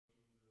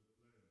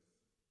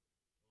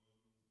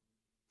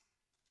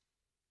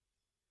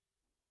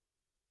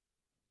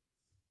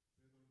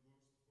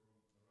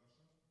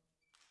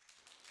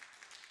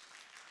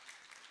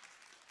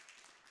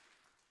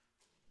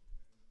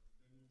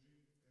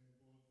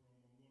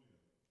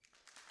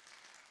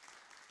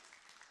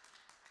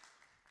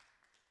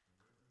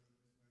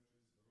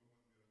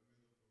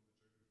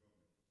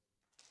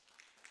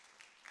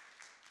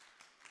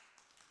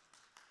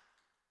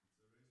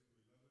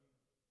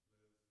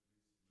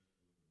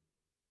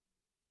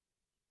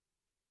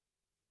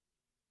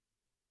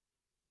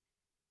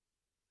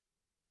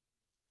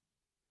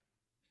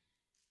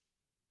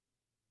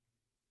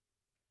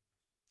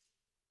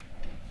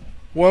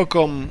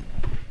Welcome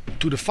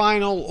to the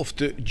final of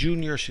the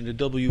juniors in the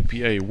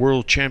WPA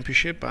World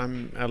Championship.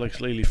 I'm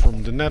Alex Lely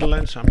from the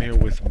Netherlands. I'm here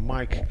with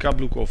Mike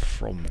Kablukov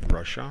from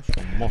Russia,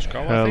 from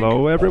Moscow.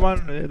 Hello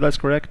everyone, that's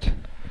correct.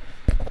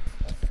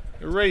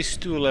 A race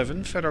to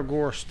 11. Fedor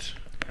Gorst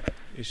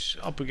is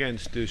up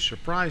against the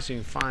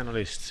surprising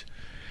finalist.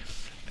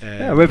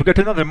 Yeah, we've got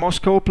another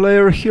Moscow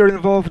player here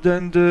involved,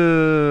 and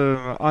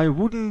I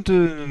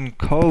wouldn't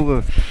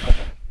call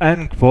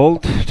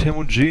Engvold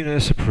Temuujin a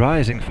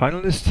surprising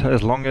finalist,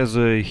 as long as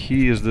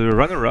he is the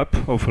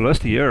runner-up of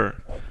last year.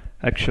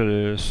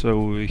 Actually,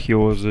 so he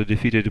was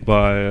defeated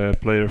by a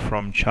player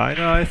from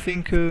China, I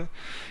think,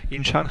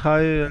 in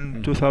Shanghai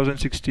in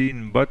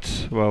 2016.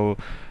 But well,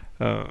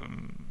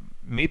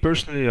 me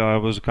personally, I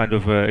was kind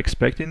of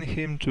expecting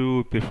him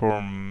to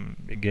perform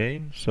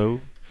again. So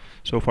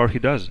far he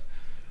does.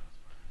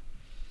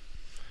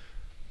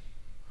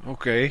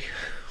 Okay,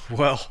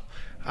 well,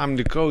 I'm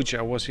the coach.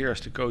 I was here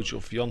as the coach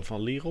of Jan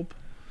van Lierop,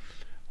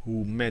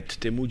 who met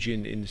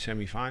Temuujin in the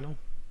semi-final.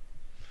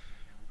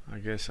 I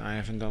guess I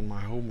haven't done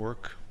my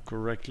homework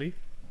correctly.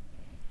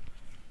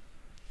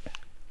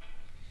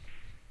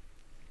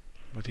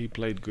 But he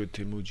played good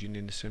Temuujin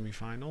in the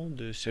semi-final.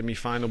 The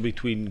semi-final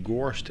between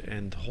Gorst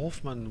and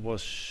Hofman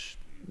was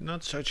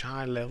not such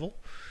high level.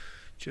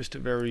 Just a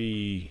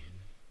very,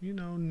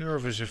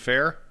 nervous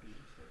affair.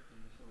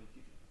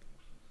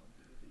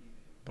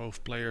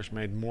 Both players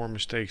made more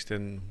mistakes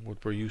than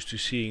what we're used to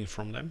seeing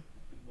from them.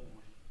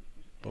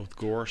 Both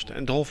Gorst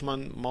and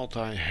Hofman,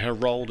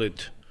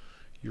 multi-heralded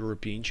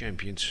European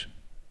champions.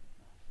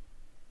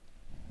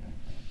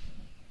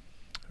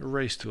 A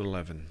race to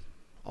 11.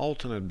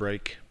 Alternate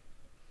break.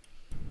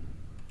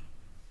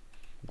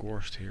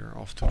 Gorst here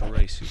after the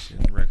races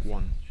in Rec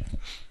 1.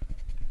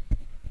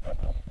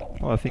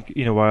 Well, I think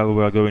in a while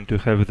we are going to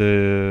have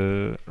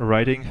the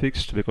writing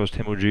fixed, because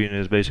Temuujin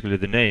is basically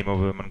the name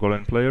of a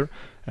Mongolian player,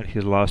 and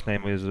his last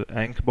name is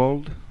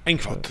Engvold.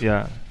 Engvold.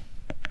 Yeah.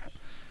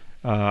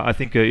 I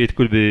think it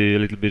could be a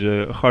little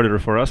bit harder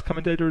for us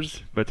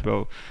commentators, but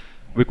well,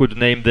 we could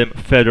name them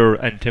Fedor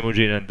and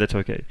Temuujin, and that's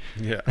okay.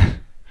 Yeah.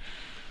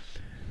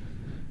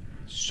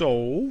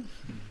 So,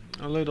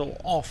 a little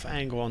off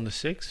angle on the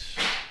 6.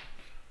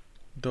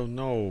 Don't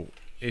know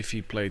if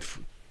he played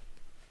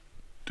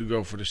to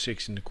go for the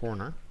 6 in the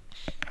corner.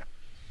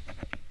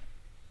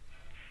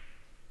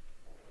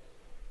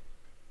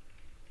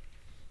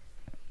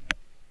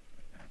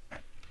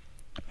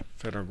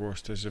 Fedor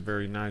Gorst has a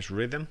very nice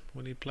rhythm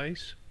when he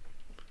plays.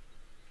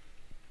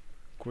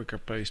 Quicker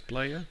paced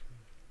player.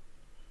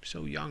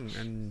 So young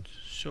and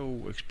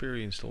so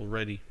experienced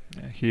already.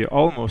 Yeah, he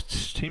almost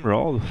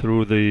steamrolled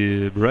through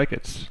the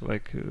brackets.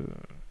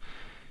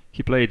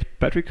 He played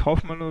Patrick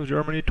Hoffman of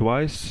Germany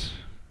twice.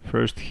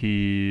 First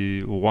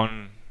he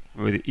won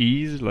with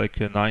ease, like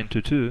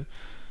 9-2.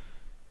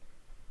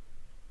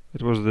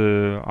 It was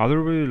the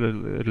other way, a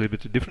little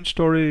bit different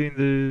story in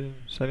the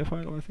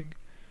semi-final, I think.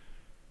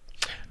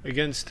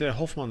 Against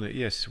Hoffman,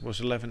 yes, it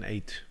was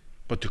 11-8.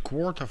 But the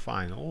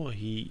quarter-final,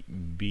 he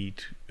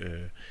beat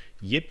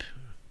Yip.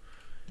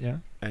 Yeah.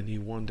 And he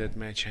won that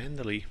match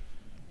handily.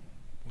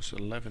 It was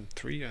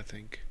 11-3, I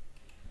think.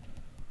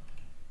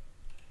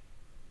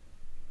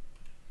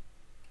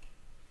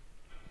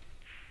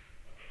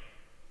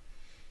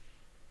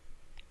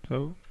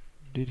 So,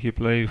 did he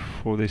play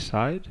for this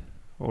side,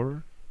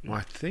 or?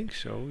 I think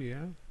so,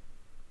 yeah.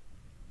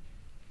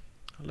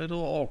 A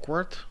little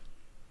awkward,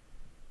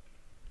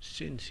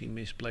 since he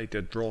misplayed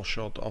that draw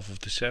shot off of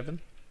the 7.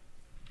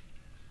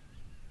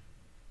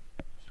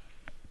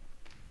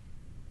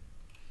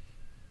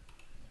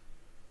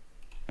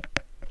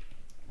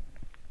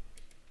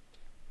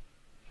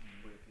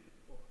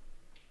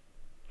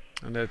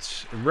 And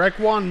that's Rec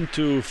 1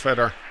 to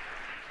Fedor.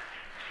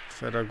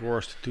 Fedor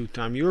Gorst,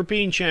 two-time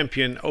European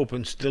champion,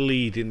 opens the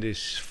lead in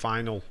this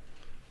final.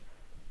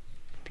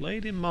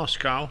 Played in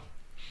Moscow.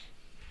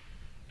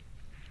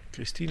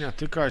 Kristina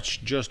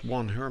Tukac just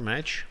won her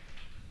match.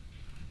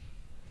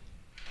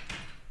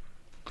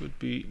 Could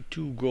be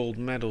 2 gold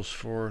medals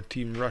for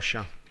Team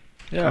Russia.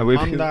 Yeah,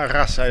 Amanda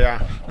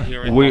Rasaya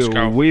here in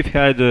Moscow. We've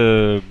had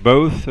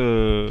both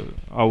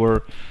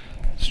our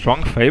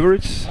strong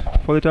favorites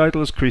for the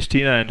titles,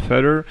 Kristina and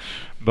Fedor.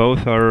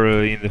 Both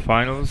are in the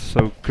finals,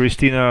 so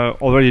Kristina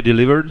already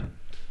delivered.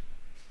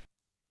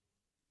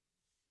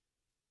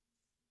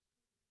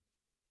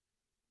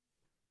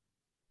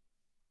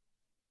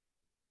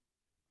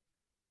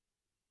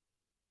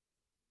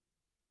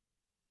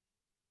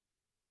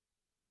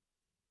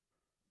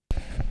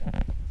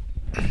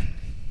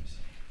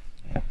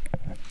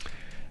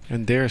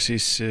 And theirs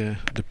is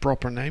the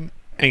proper name,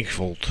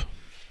 Engvold.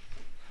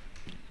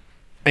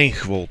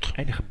 Engvold.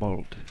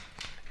 Engvold.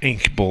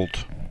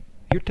 Engvold.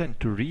 You tend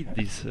to read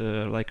this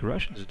like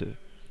Russians do.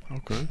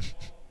 Okay.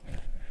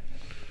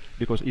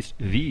 Because it's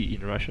V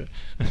in Russia.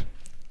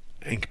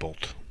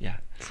 Engvold. Yeah.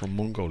 From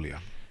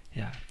Mongolia.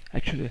 Yeah.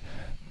 Actually,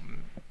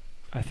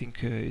 I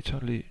think it's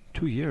only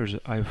 2 years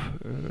I've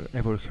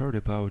ever heard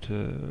about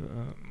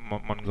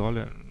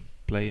Mongolian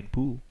playing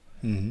pool.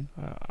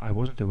 Mm-hmm. I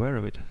wasn't aware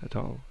of it at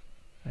all.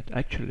 And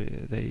actually,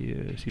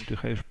 they seem to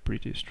have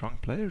pretty strong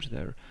players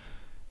there,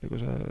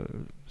 because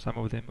some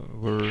of them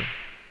were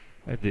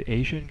at the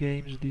Asian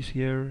Games this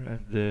year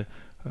and the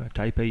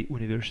Taipei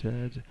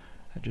Universität,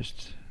 and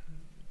just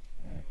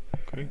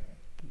Okay.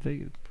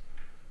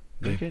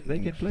 they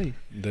can play.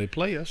 They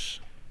play us.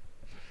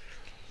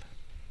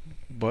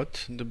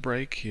 But the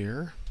break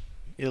here,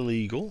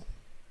 illegal.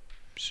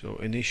 So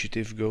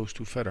initiative goes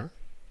to Federer.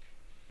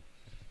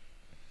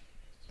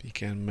 He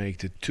can make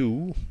the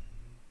 2.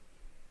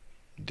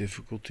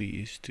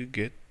 Difficulty is to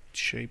get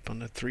shape on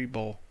the 3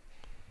 ball.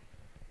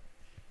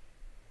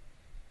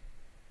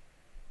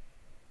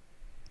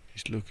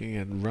 He's looking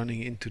at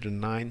running into the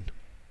 9.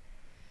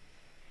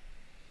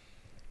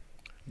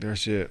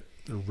 There's a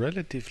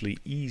relatively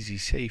easy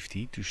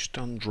safety to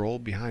stun draw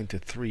behind the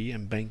 3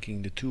 and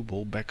banking the 2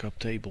 ball back up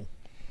table.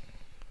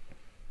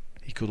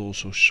 He could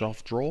also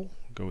soft draw,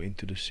 go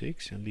into the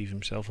 6 and leave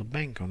himself a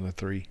bank on the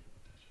 3.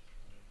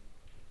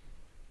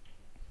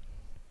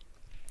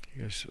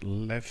 Here's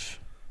Lev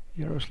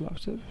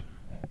Yaroslavtsev.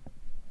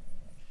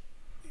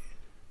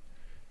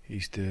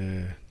 He's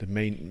the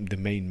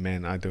main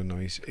man. I don't know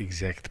his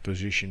exact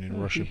position in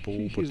Russian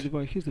pool, but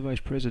he's the vice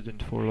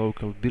president for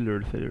local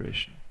billiard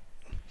federation.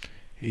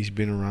 He's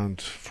been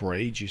around for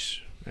ages.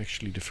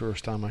 Actually, the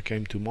first time I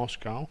came to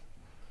Moscow,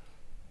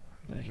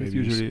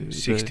 maybe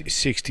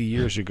 60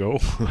 years ago,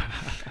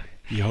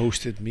 he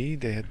hosted me.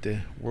 They had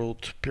the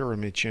World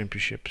Pyramid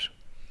Championships.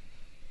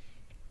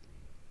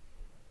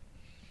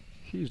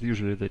 He's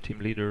usually the team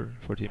leader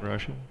for Team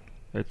Russia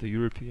at the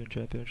European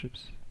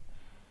Championships.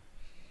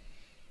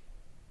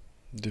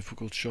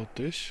 Difficult shot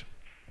this.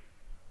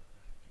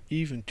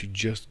 Even to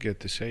just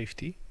get the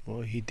safety.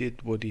 Well, he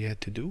did what he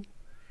had to do.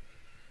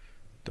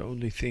 The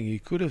only thing he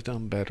could have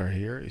done better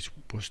here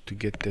was to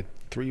get that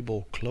 3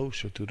 ball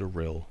closer to the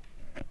rail.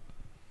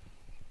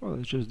 Well,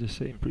 it's just the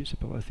same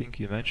principle I think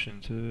you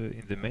mentioned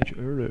in the match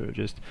earlier.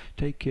 Just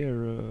take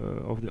care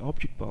of the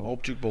object ball.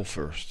 Object ball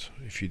first.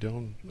 If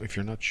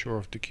you're not sure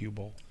of the cue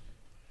ball.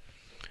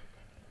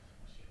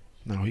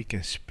 Now he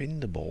can spin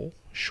the ball,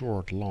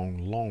 short, long,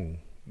 long,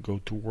 go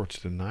towards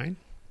the 9.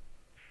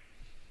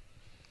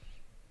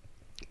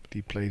 But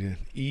he played an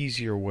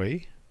easier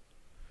way.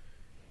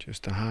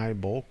 Just a high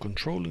ball,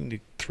 controlling the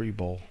 3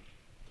 ball.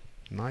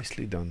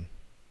 Nicely done.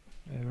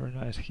 Very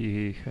nice.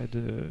 He had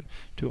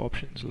 2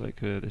 options, like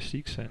the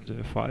 6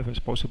 and 5 as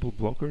possible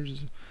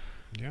blockers.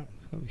 Yeah.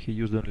 So he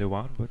used only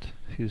 1, but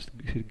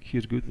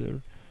he's good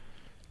there.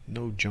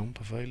 No jump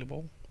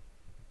available.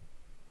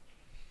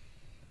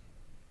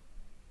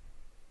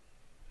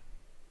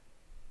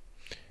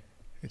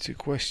 It's a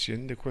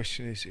question. The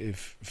question is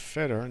if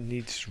Federer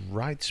needs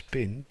right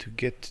spin to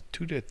get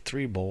to that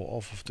 3 ball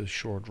off of the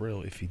short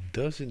rail. If he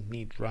doesn't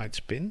need right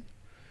spin,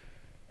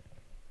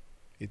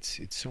 it's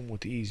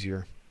somewhat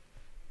easier.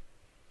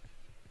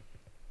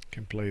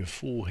 Can play a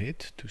full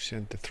hit to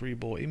send the 3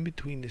 ball in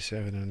between the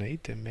 7 and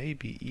 8 and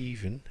maybe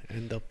even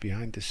end up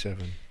behind the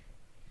 7.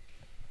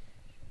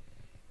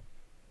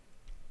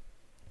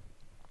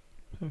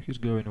 So he's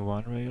going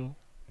 1 rail.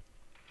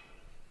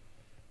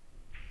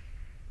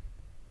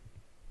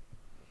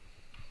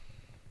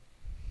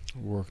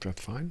 Worked that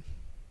fine.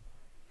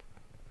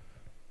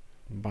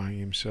 Buying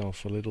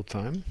himself a little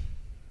time.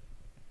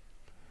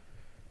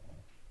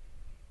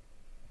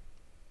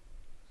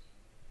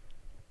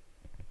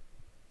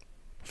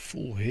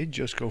 Full hit,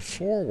 just go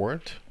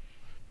forward,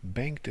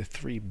 bank the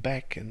 3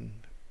 back and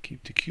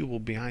keep the cue ball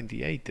behind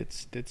the 8.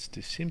 That's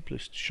the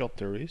simplest shot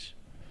there is.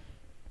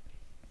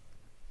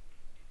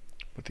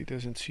 But he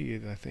doesn't see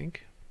it, I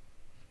think.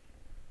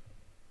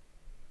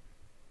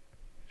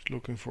 He's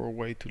looking for a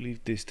way to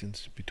leave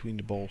distance between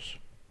the balls.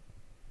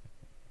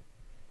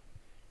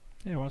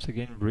 Yeah, once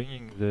again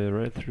bringing the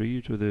red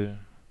 3 to the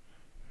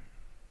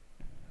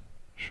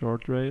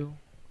short rail,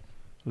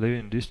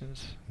 leaving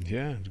distance.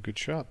 Yeah, it's a good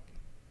shot.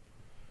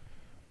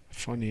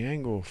 Funny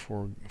angle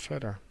for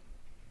Federer.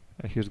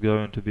 And he's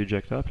going to be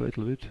jacked up a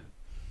little bit,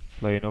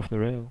 playing off the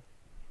rail.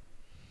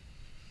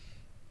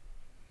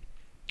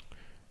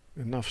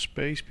 Enough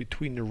space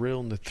between the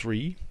rail and the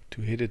 3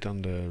 to hit it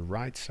on the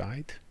right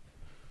side.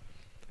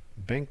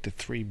 Bank the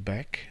 3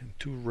 back and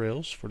 2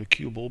 rails for the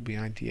cue ball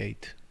behind the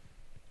 8.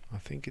 I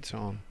think it's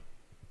on.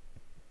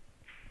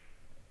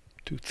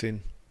 Too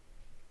thin.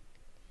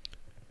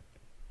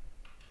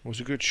 Was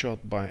a good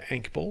shot by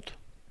Enkbold,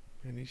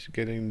 and he's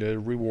getting the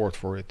reward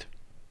for it.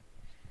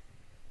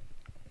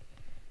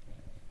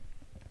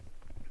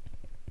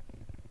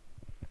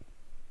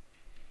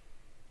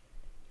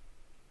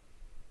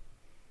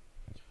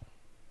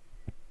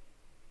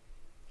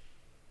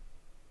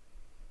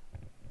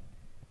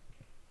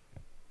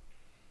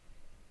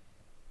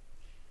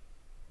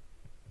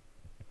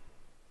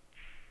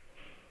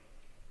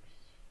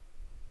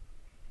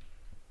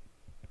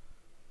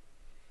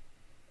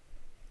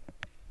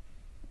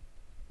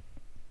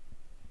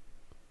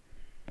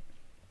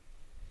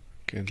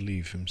 Can't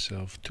leave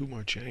himself too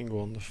much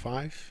angle on the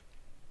 5.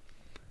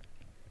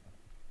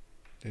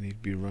 Then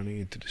he'd be running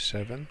into the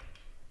 7.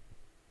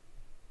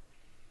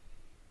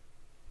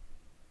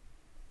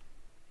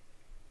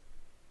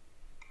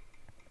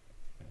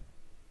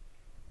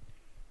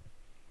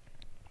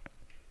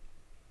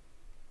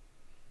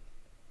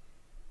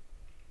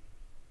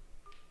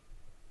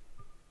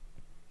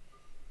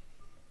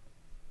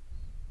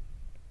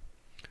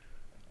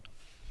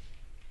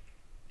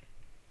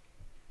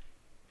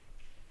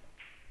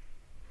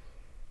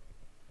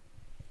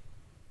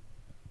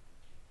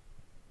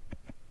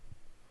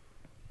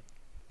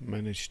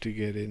 managed to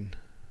get in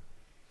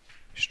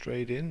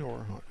straight in,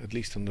 or at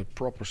least on the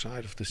proper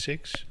side of the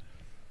 6.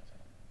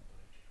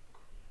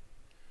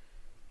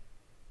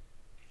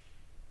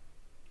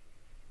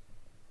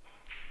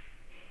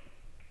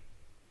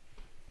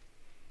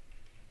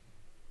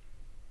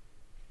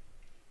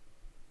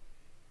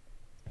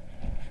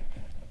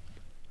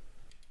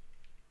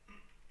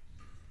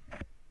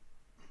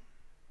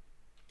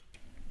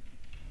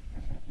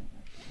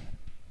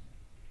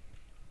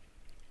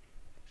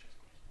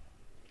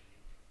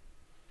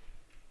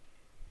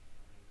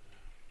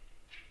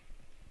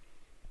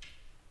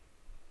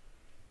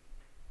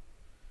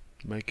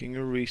 Making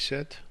a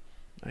reset.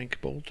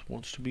 Ankbolt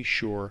wants to be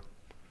sure.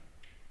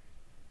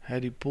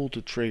 Had he pulled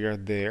the trigger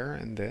there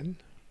and then,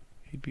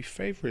 he'd be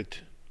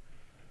favorite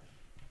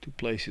to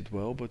place it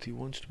well, but he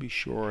wants to be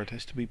sure. It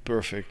has to be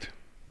perfect.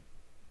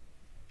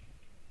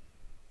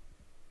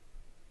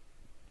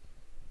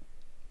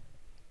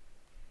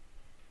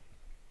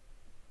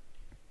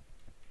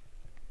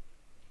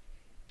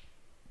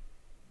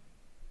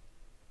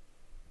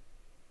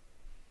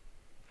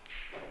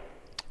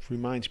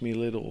 Reminds me a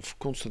little of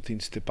Konstantin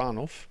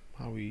Stepanov,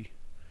 how he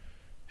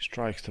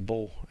strikes the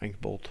ball,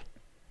 Ankbolt.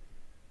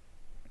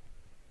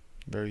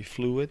 Very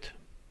fluid.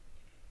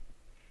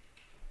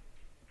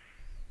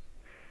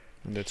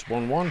 And that's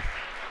 1-1.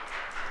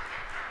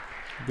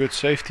 Good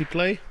safety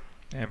play.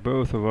 And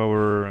both of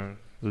our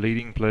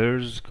leading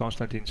players,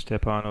 Konstantin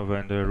Stepanov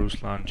and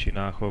Ruslan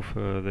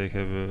Chinakhov, they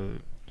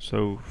have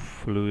so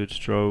fluid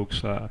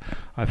strokes.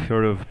 I've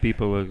heard of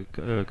people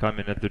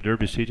coming at the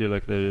Derby City,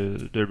 like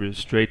the Derby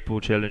Straight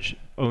Pull Challenge,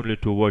 only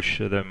to watch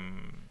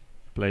them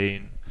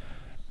playing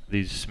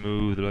these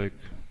smooth, like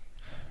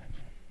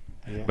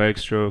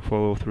backstroke,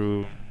 follow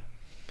through.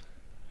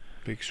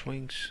 Big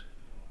swings.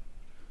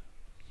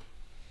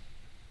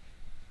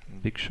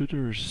 Big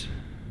shooters.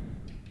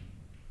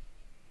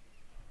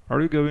 Are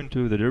you going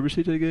to the Derby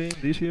City again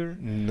this year?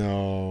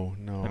 No.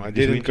 I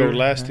didn't go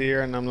last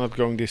year, and I'm not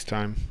going this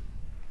time.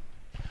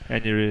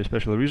 Any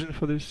special reason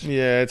for this?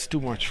 Yeah, it's too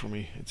much for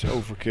me. It's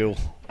overkill.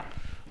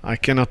 I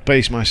cannot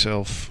pace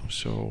myself,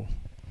 so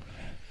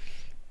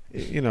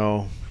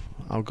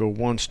I'll go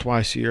once,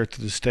 twice a year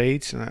to the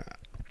States, and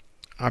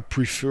I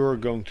prefer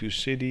going to a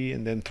city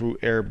and then through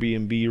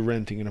Airbnb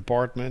renting an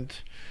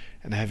apartment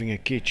and having a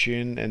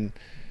kitchen, and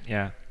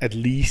at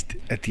least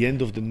at the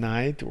end of the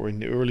night or in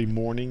the early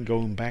morning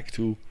going back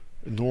to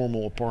a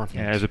normal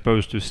apartment. Yeah, as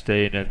opposed to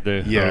staying at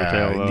the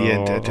hotel in the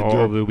end, at the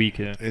all the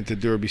weekend. At the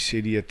Derby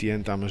City, at the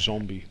end I'm a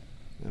zombie,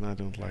 and I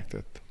don't like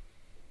that.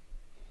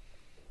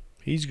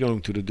 He's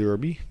going to the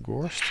Derby,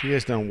 Gorst. He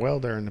has done well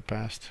there in the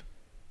past.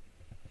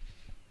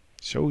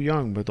 So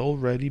young, but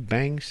already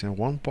bangs and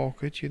one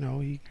pocket,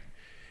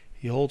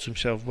 he holds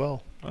himself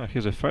well.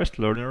 He's a fast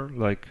learner,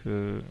 like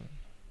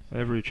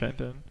every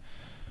champion.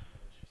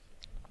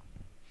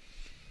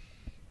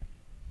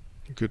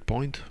 Good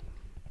point.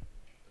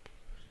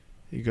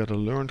 You gotta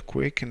learn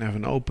quick and have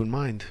an open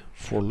mind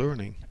for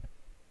learning.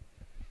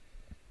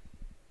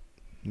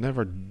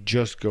 Never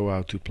just go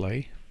out to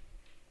play.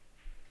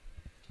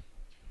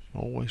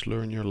 Always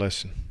learn your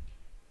lesson.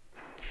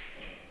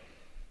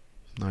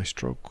 Nice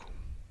stroke.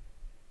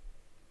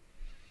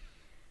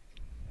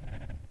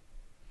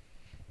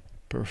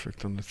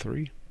 Perfect on the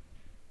 3.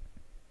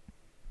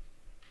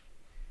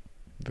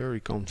 Very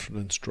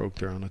confident stroke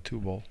there on a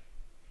 2-ball.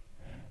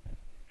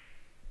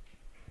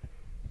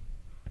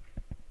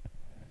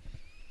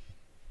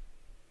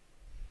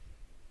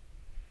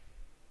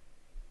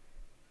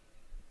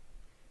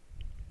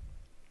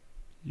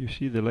 You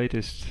see the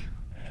latest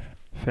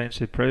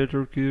fancy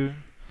Predator cue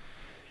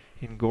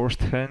in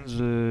Gorst hands.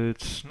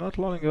 It's not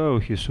long ago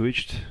he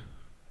switched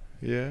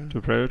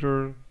to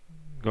Predator,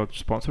 got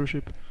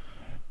sponsorship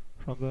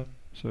from them,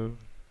 so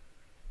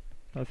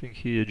I think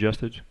he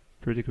adjusted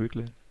pretty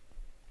quickly.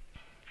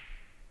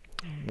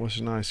 Was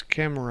a nice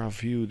camera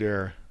view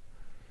there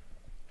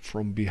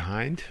from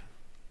behind.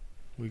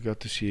 We got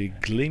to see a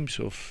glimpse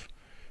of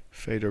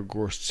Fedor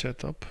Gorst's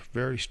setup,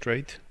 very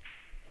straight.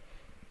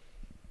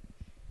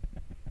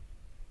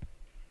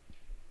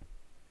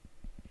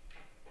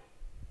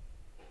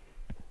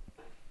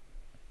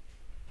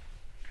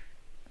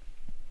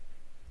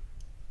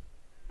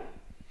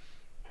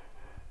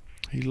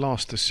 He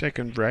lost the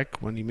second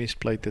rack when he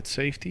misplayed that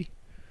safety.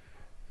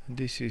 And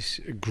this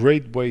is a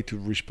great way to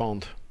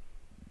respond.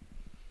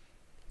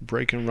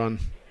 Break and run.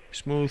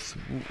 Smooth,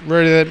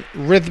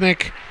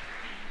 rhythmic.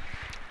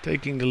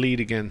 Taking the lead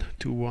again,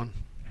 2-1.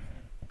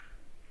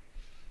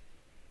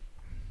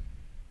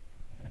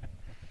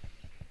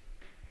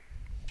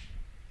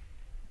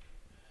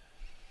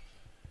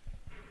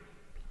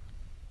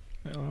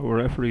 Our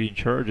referee in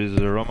charge is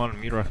Roman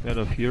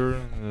Mirahmedov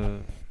here.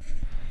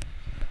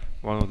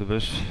 One of the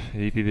best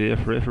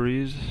APBF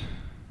referees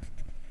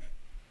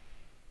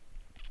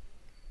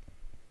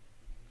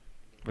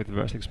with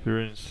vast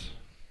experience.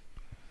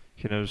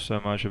 He knows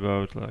so much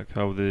about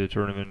how the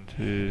tournament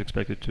is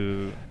expected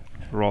to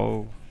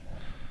roll,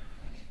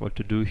 what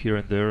to do here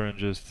and there, and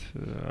just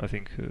I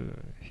think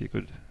he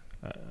could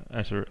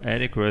answer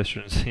any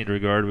questions in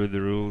regard with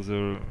the rules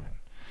or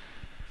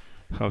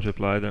how to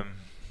apply them.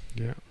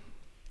 Yeah,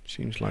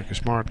 seems like a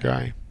smart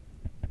guy.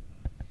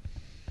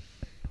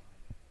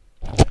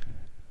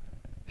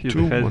 He's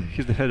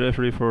the head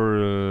referee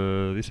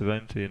for this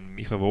event in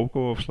Micha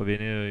Volkov of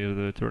Slovenia. He's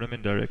the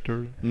tournament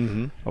director.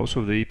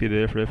 Also the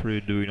EPBF referee,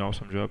 doing an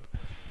awesome job.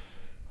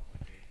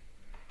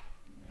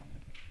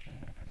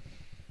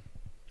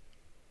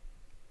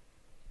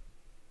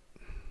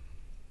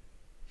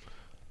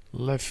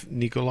 Lev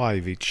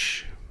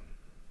Nikolaevich.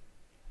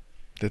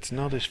 That's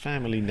not his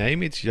family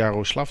name, it's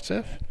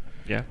Yaroslavtsev.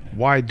 Yeah.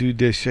 Why do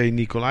they say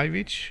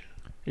Nikolaevich?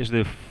 He's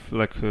the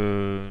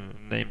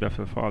named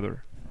after the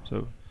father.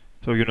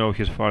 So you know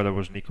his father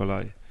was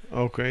Nikolai.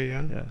 Okay,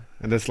 yeah.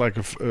 And that's like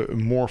a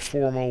more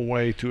formal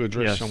way to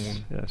address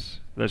someone. Yes,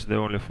 that's the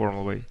only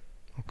formal way.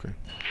 Okay.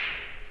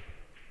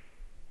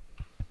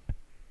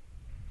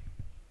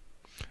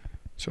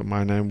 So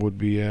my name would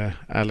be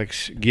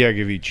Alex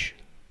Georgievich,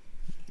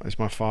 as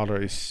my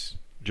father is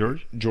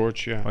George.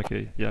 George, yeah.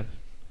 Okay, yeah.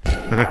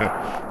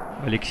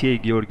 Alexei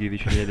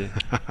Georgievich, really.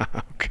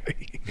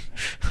 Okay.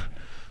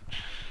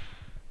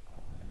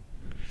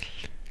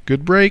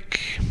 Good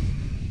break.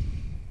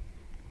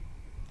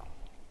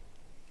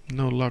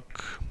 No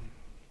luck.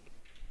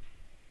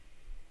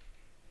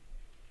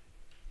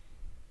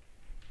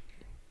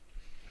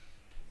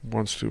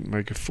 Wants to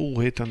make a full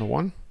hit on the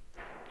one.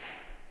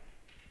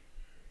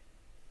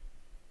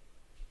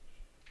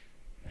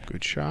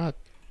 Good shot.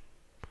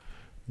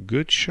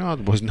 Good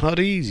shot. Was not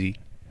easy.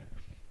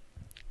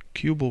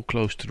 Cue ball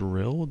close to the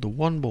rail. The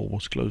one ball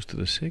was close to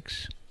the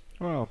 6.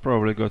 Well,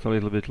 probably got a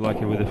little bit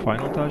lucky with the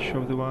final touch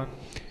of the one.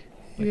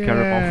 Yeah.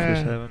 Karamov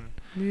the 7.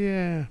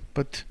 Yeah,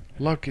 but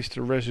luck is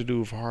the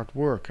residue of hard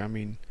work. I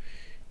mean,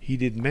 he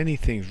did many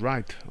things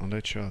right on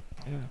that shot.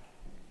 Yeah.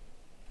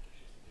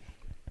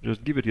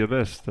 Just give it your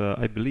best.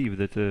 I believe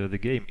that the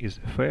game is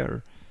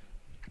fair.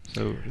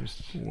 So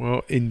just...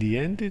 Well, in the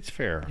end, it's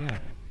fair. Yeah.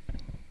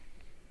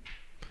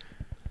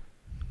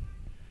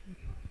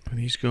 And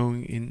he's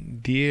going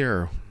in the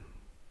air.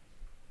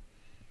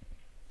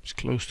 He's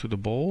close to the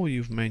ball.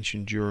 You've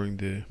mentioned during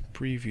the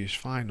previous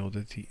final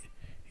that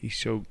he's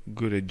so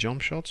good at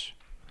jump shots.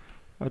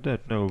 I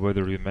don't know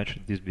whether you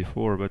mentioned this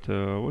before, but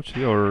what's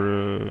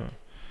your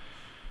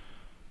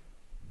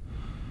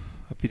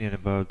opinion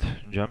about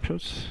jump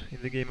shots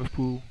in the game of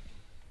pool?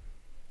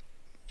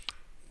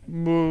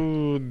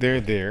 Well,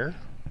 they're there,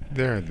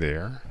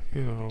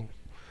 you know.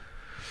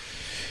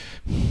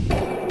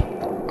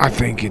 I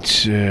think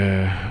it's,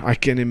 I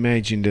can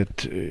imagine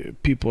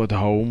that people at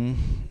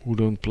home who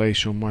don't play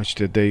so much,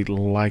 that they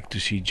like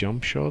to see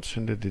jump shots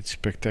and that it's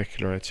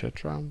spectacular,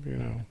 etc. You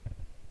know.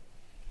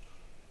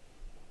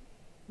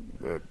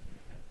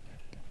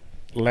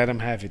 Let them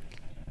have it.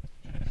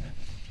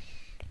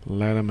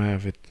 Let them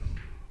have it.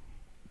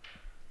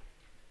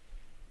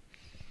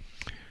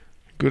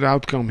 Good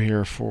outcome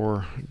here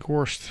for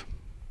Gorst.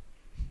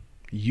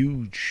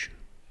 Huge.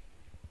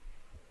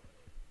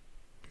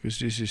 Because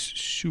this is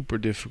super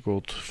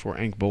difficult for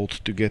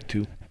Enkbold to get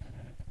to.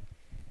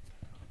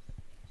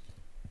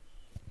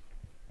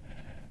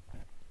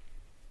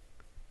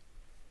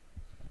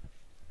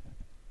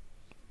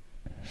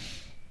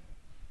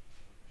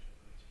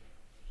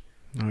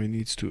 Now he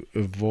needs to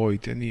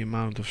avoid any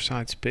amount of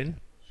side spin.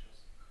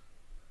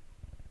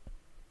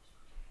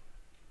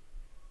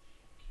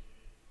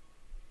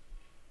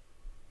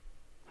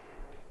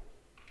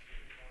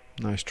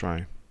 Nice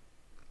try.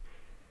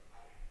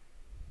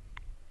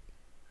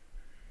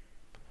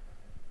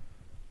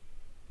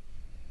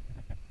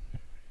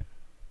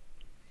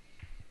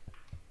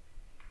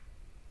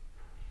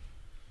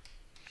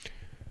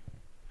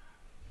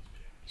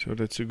 So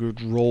that's a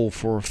good roll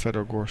for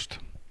Fedor Gorst.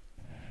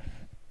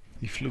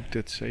 He fluked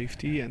at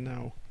safety, and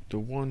now the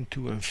 1,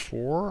 2 and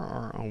 4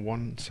 are on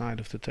one side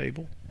of the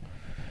table.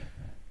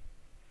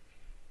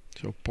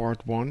 So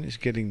part 1 is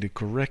getting the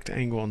correct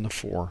angle on the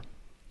 4.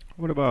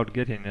 What about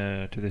getting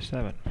to the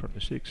 7 from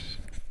the 6?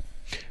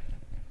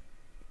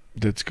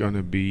 That's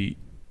gonna be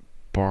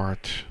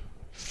part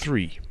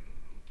 3.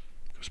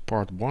 Because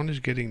part 1 is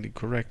getting the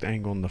correct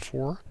angle on the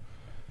 4.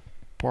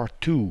 Part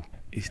 2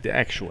 is the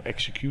actual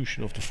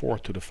execution of the 4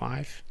 to the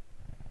 5.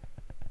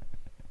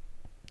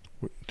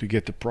 To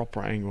get the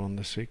proper angle on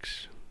the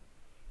 6.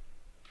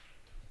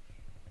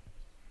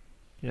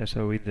 Yeah,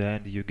 so in the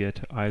end you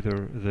get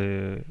either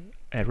the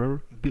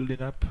error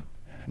building up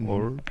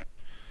or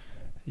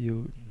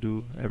you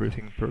do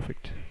everything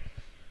perfect.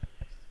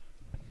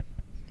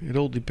 It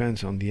all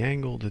depends on the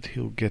angle that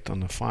he'll get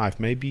on the 5.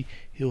 Maybe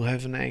he'll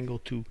have an angle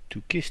to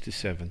kiss the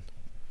 7.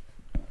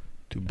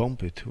 To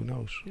bump it, who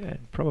knows? Yeah,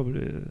 and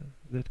probably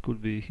that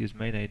could be his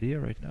main idea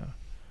right now.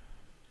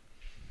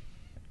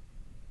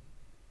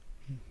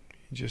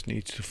 He just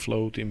needs to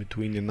float in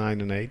between the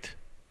 9 and 8.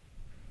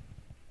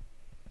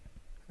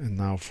 And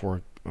now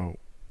for... oh,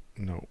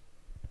 no.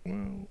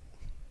 Well,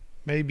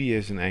 maybe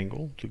as an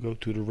angle to go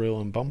to the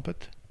rail and bump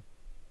it.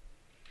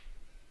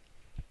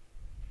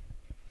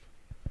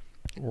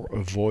 Or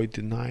avoid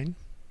the 9.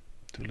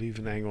 To leave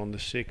an angle on the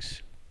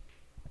 6.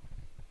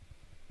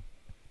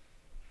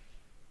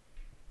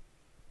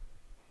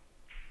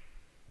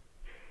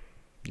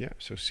 Yeah,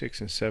 so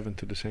 6 and 7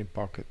 to the same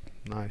pocket.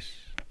 Nice,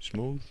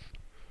 smooth,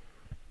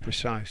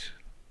 precise.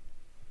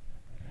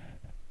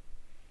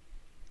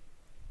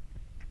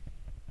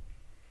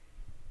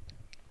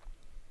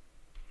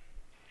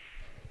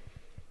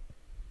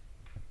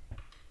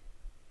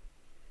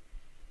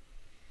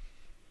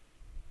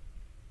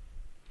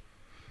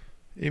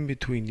 In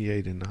between the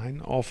 8 and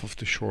 9, off of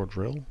the short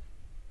rail.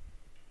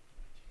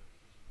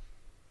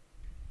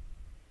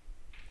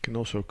 Can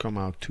also come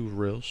out 2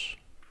 rails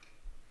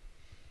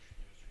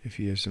if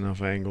he has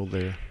enough angle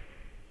there.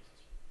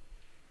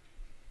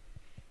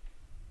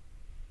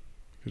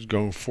 Because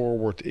going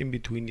forward in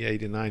between the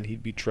 8 and 9,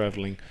 he'd be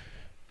traveling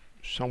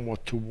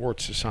somewhat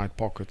towards the side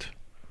pocket.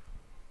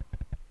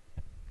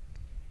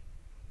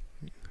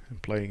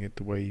 And playing it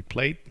the way he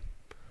played,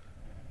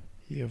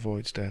 he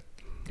avoids that.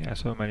 Yeah,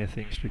 so many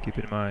things to keep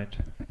in mind.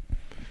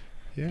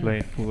 Yeah.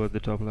 Playing full at the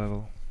top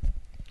level.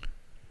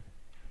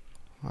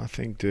 I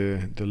think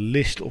the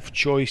list of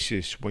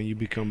choices when you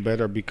become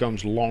better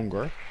becomes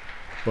longer,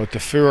 but the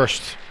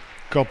first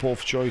couple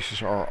of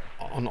choices are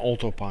on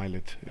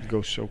autopilot. It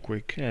goes so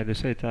quick. Yeah, at the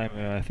same time,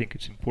 I think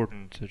it's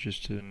important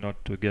just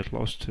not to get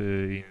lost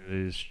in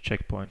this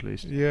checkpoint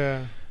list.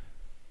 Yeah.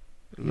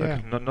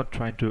 Like not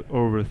trying to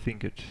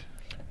overthink it.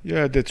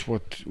 Yeah, that's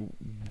what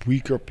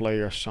weaker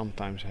players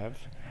sometimes have.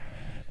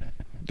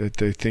 That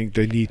they think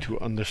they need to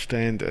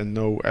understand and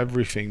know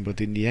everything, but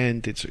in the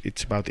end,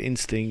 it's about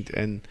instinct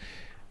and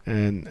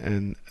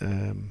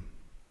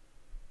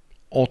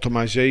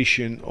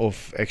automation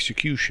of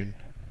execution.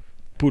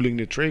 Pulling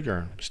the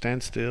trigger,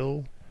 stand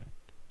still,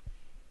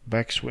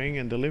 backswing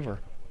and deliver.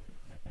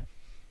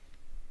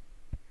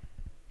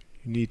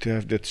 You need to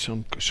have that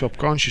some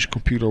subconscious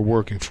computer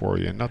working for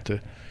you, not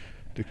the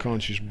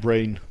conscious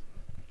brain.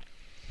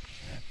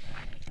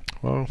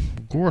 Well,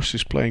 Gorst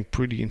is playing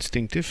pretty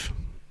instinctive.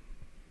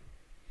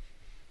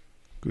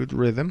 Good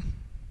rhythm.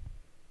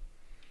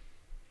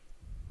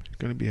 He's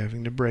going to be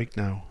having the break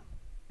now.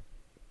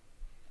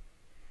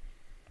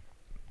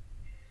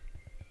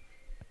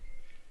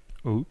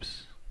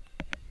 Oops.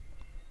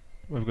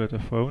 We've got a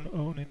phone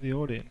on in the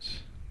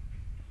audience.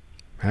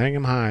 Hang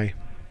him high.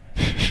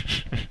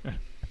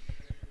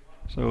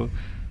 So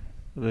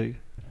they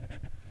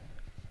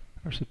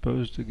are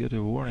supposed to get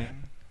a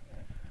warning.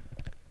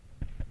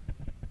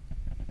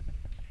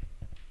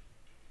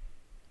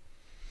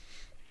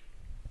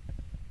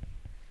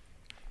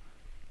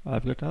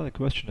 I've got another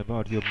question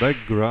about your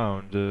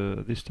background,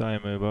 this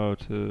time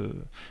about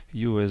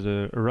you as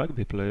a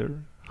rugby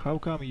player. How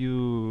come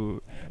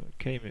you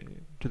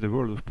came to the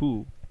world of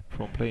pool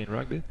from playing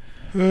rugby?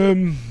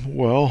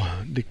 Well,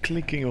 the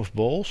clicking of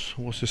balls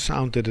was the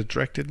sound that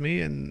attracted me,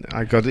 and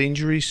I got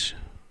injuries,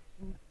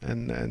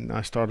 and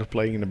I started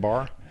playing in the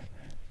bar.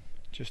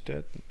 Just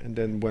that. And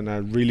then when I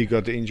really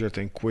got injured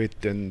and quit,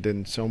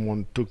 then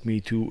someone took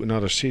me to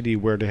another city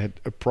where they had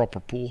a proper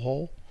pool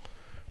hall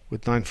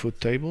with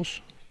 9-foot tables.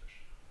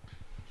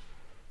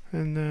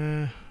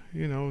 And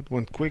you know, it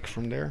went quick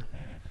from there.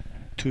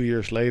 2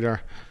 years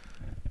later,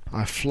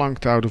 I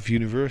flunked out of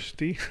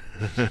university.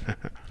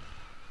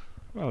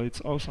 Well,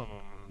 it's awesome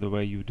the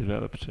way you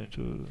developed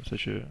into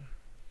such a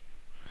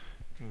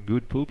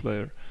good pool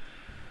player.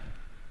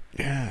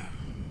 Yeah.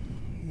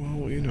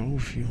 Well, you know,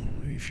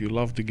 if you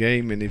love the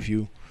game and if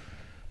you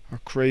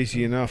are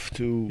crazy enough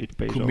to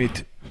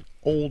commit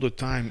all the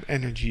time,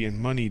 energy and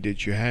money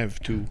that you have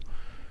to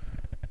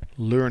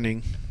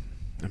learning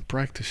and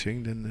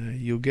practicing, then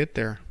you'll get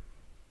there.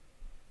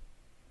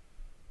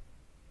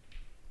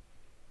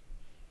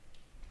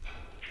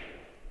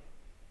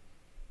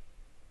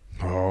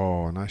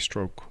 Oh, nice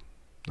stroke.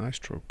 Nice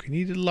stroke. He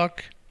needed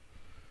luck.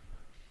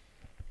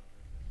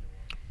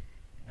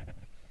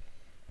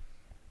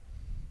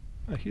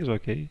 He's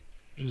okay.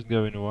 Just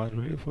going one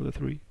rail for the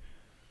 3.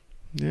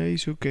 Yeah,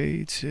 he's okay.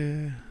 It's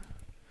a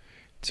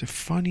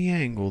funny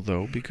angle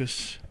though,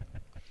 because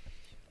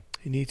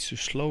he needs to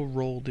slow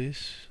roll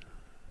this.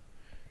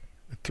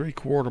 A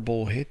 3/4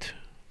 ball hit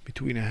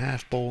between a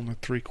half ball and a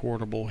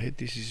 3/4 ball hit.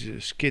 This is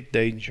a skid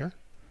danger.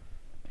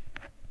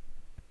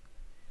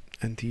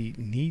 And he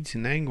needs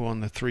an angle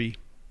on the 3.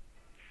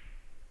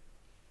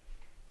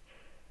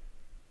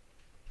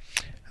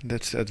 And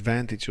that's the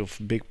advantage of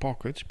big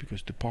pockets,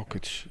 because the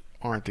pockets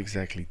aren't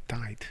exactly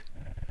tight.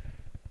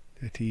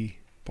 That he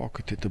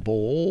pocketed the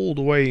ball all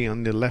the way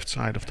on the left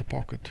side of the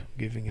pocket,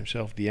 giving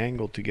himself the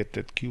angle to get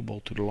that cue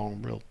ball to the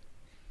long rail.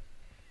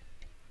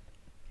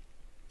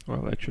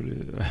 Well,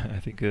 actually, I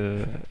think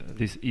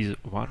this is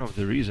one of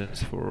the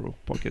reasons for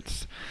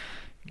pockets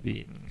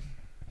being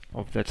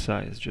of that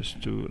size,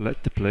 just to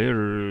let the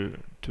player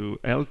to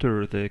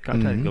alter the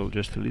cut angle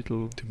just a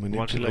little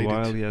once in a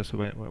while, yes,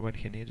 when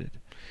he needs it.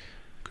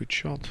 Good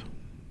shot.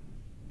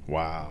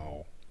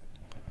 Wow.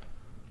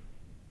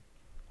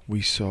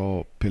 We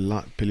saw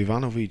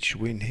Pilivanovic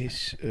win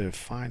his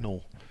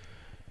final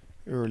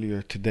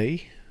earlier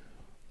today.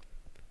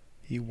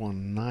 He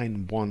won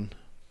 9-1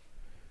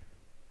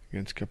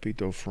 against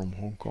Capito from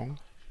Hong Kong.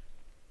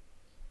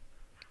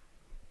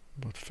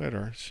 But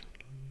Federer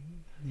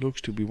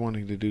looks to be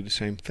wanting to do the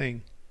same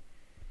thing.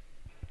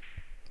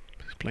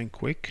 playing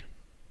quick.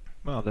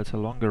 Well, that's a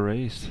longer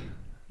race.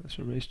 That's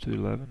a race to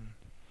 11.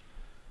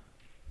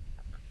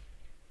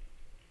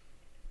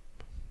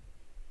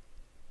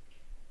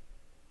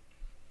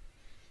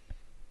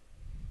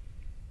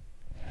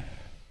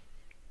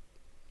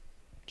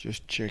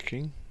 Just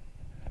checking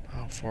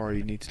how far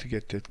he needs to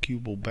get that cue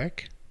ball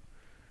back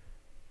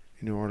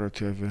in order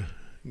to have a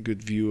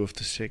good view of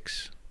the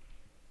 6.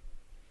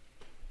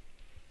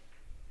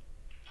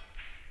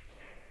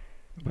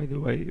 By the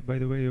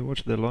way,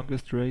 what's the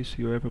longest race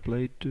you ever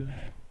played?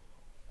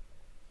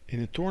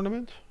 In a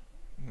tournament?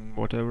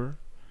 Whatever.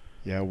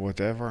 Yeah,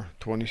 whatever.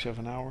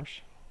 27 hours.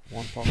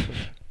 One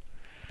pocket.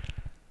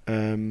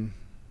 The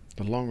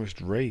longest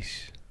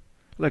race.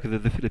 Like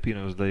the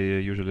Filipinos, they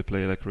usually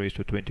play like race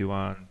to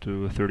 21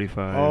 to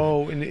 35.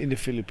 Oh, in the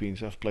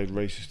Philippines, I've played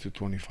races to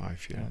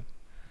 25. Yeah,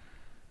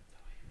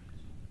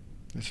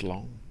 that's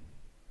long.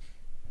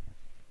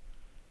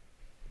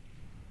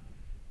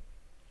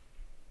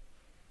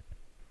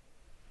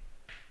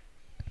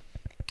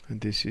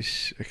 And this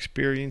is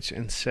experience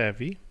and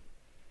savvy.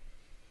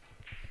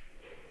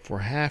 For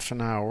half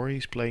an hour,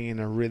 he's playing in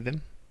a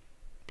rhythm,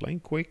 playing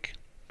quick.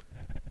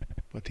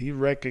 But he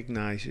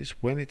recognizes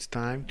when it's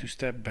time to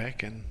step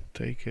back and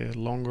take a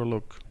longer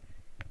look.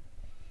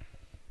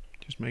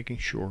 Just making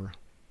sure.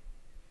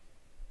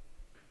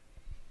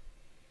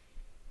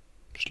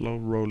 Slow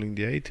rolling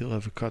the 8, he'll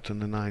have a cut on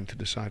the 9 to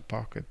the side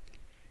pocket.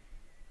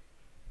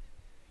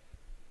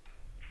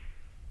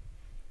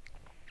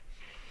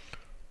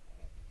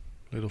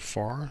 Little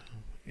far,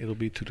 it'll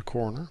be to the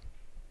corner.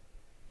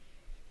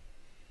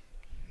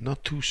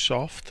 Not too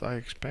soft, I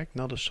expect,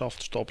 not a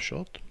soft stop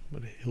shot,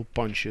 but he'll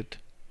punch it.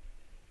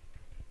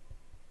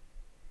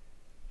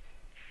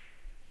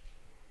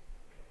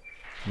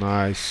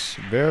 Nice,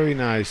 very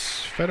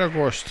nice.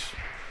 Gorst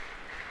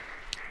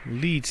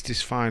leads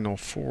this final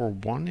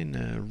 4-1 in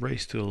a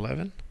race to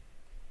 11.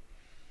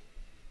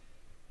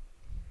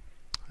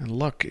 And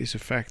luck is a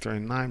factor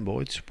in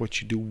 9-ball. It's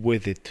what you do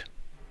with it.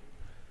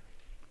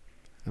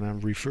 And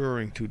I'm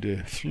referring to the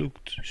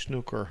fluked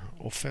snooker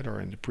of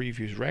Federer in the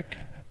previous rack.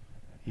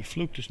 He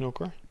fluked the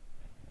snooker,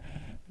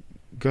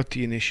 got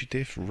the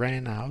initiative,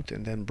 ran out,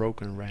 and then broke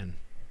and ran.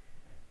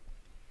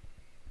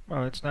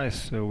 Well, it's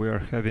nice. We are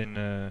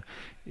having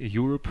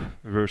Europe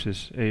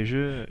versus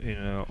Asia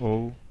in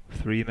all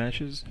 3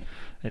 matches,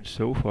 and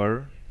so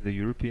far the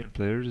European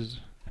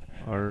players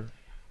are,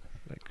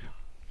 like,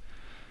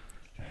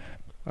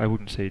 I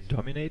wouldn't say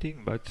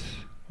dominating, but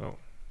well,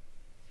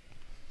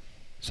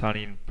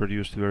 Sanin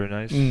produced very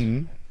nice.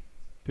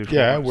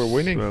 Yeah, we're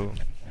winning. Well,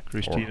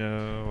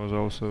 Christina was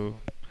also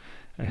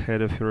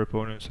ahead of her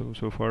opponent,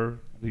 so far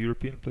the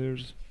European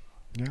players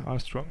are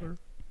stronger.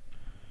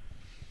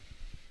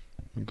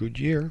 A good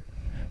year.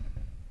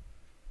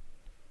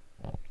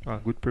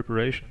 Good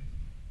preparation.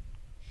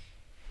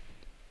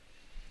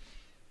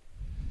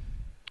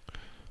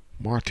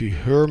 Marty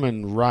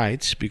Herman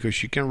writes,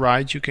 because you can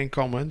write, you can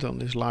comment on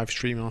this live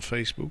stream on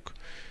Facebook,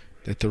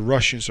 that the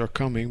Russians are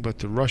coming, but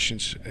the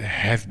Russians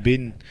have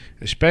been,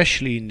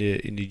 especially in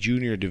the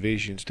junior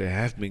divisions, they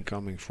have been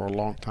coming for a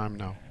long time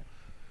now.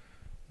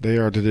 They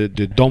are the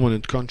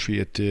dominant country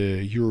at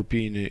the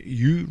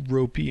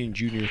European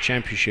Junior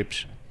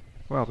Championships.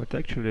 Well, but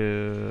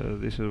actually,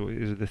 this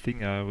is the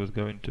thing I was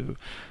going to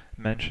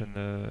mention.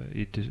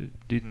 It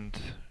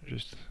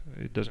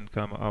doesn't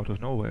come out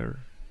of nowhere.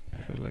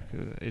 Like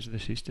it's the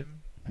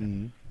system.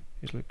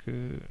 It's like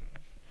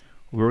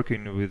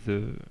working with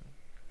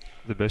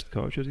the best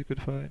coaches you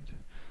could find.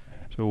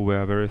 So we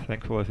are very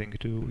thankful, I think,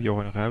 to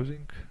Johan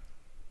Ruizing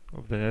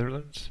of the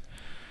Netherlands,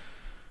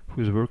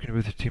 who is working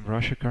with Team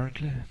Russia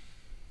currently.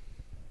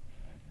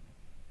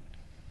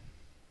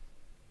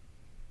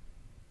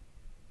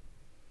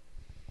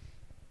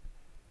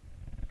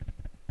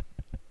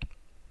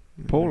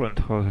 Poland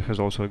has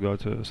also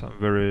got some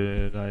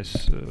very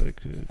nice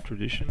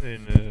tradition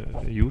in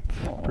youth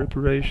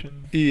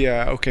preparation.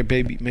 Yeah, okay,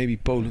 maybe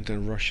Poland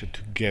and Russia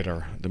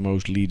together, the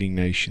most leading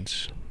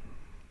nations.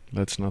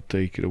 Let's not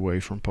take it away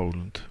from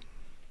Poland.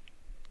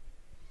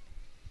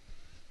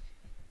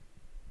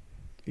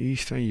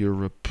 Eastern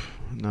Europe,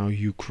 now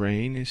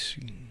Ukraine is,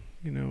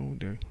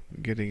 they're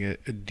getting a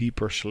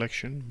deeper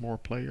selection, more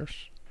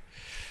players.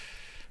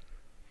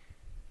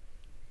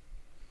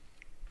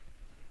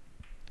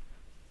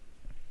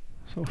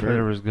 So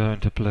Federer is going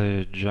to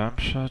play a jump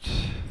shot.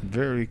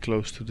 Very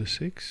close to the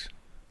 6.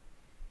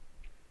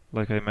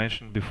 Like I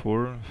mentioned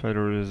before,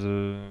 Federer is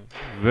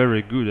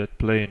very good at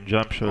playing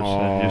jump shots,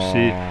 and you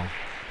see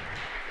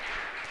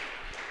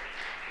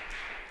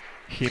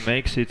he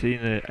makes it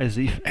in as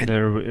if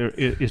there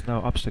is no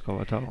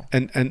obstacle at all.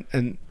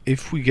 And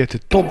if we get a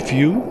top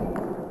view,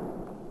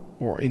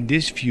 or in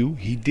this view,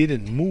 he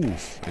didn't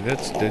move, and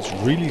that's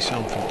really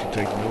something to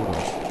take note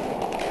of.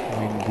 I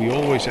mean, we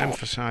always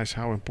emphasize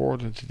how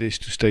important it is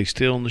to stay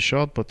still on the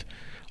shot, but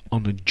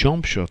on a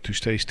jump shot to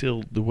stay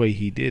still the way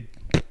he did,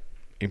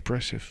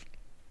 impressive.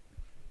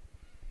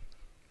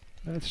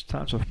 That's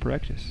tons of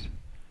practice.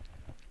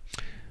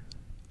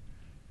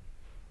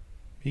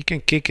 He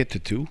can kick at the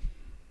 2.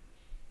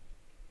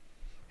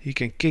 He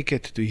can kick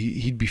it.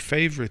 He'd be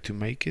favorite to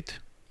make it,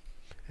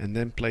 and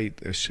then play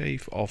a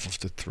save off of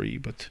the 3.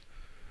 But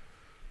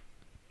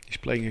he's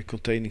playing a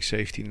containing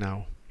safety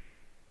now.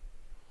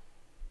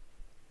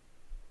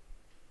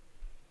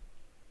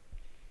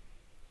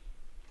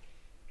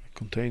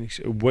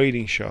 A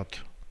waiting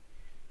shot.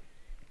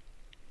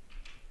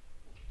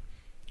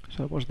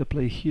 So what's the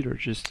play here?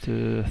 Just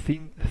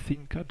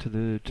thin cut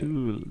the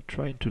 2,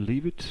 trying to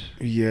leave it?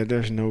 Yeah,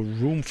 there's no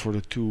room for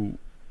the 2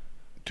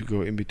 to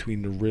go in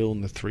between the rail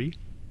and the 3.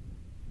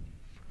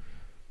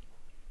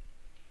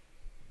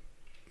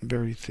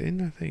 Very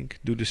thin, I think.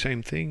 Do the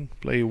same thing.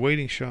 Play a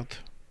waiting shot.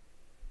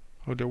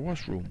 Oh, there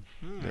was room.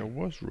 There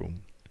was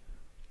room.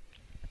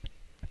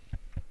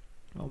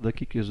 Well, the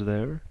kick is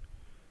there.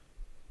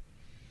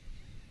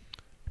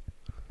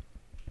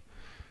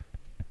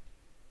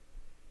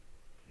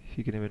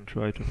 He can even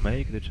try to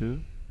make the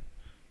 2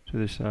 to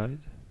the side.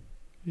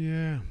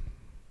 Yeah.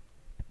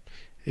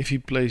 If he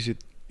plays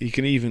it, he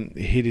can even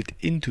hit it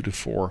into the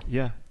 4.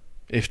 Yeah.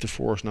 If the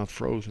 4 is not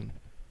frozen.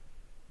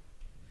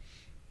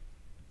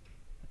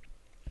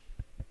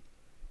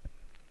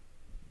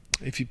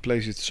 If he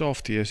plays it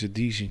soft, he has a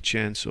decent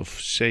chance of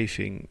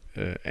saving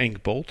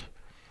Enk Bolt.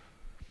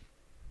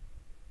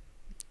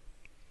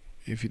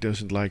 If he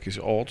doesn't like his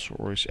odds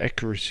or his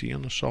accuracy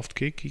on a soft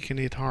kick, he can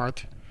hit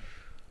hard,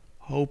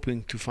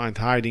 hoping to find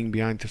hiding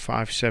behind the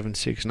 5, 7,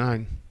 6,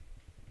 9.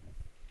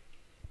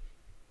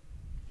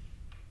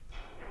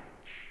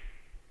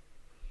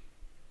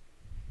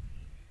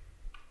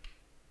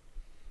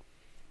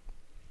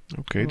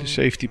 Okay, the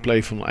safety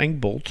play from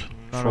Enkbolt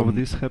from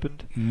this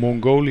happened.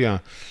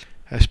 Mongolia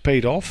has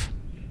paid off.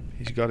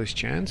 He's got his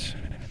chance.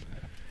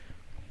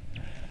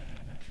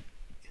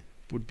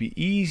 Would be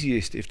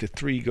easiest if the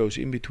 3 goes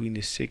in between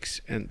the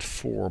 6 and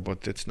 4,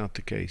 but that's not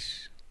the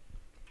case.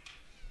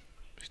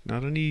 It's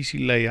not an easy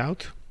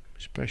layout,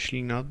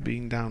 especially not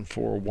being down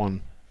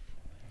 4-1.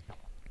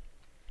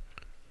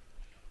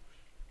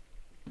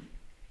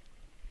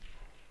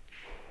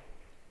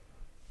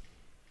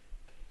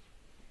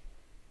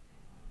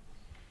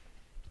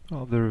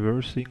 Oh, the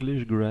reverse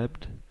English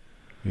grabbed.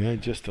 Yeah,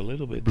 just a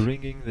little bit.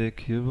 Bringing the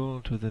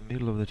cue to the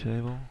middle of the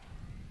table.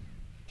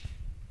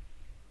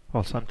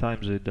 Well,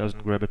 sometimes it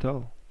doesn't grab at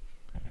all.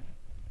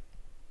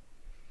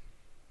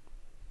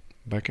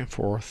 Back and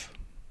forth.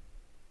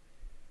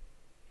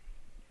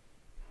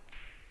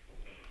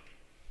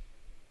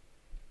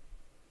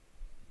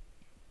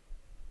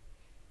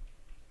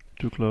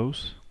 Too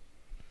close,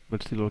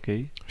 but still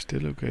okay.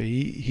 Still okay.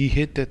 He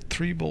hit that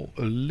 3 ball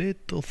a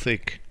little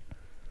thick.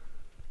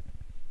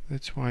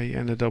 That's why he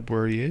ended up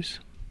where he is.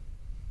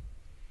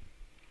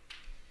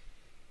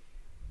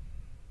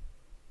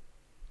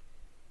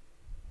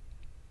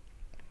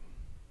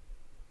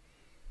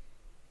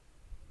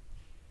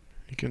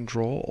 He can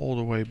draw all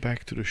the way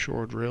back to the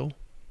short rail.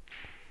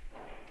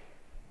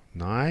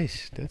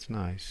 Nice, that's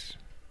nice.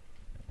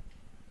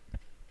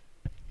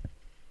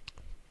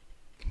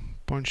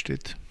 Punched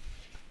it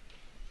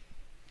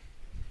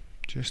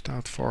just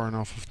out far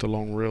enough of the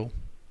long rail.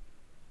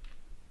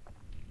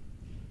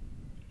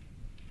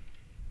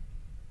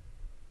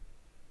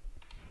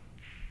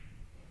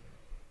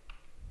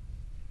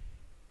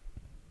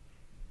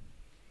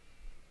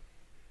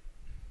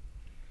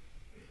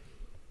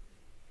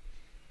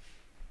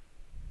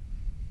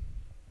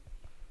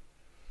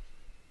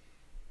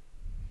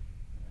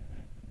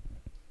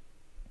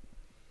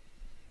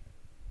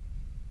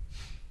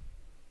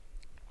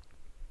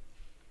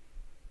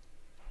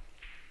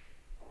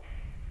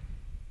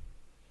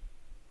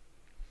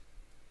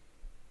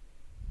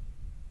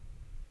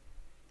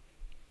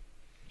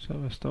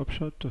 So a stop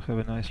shot to have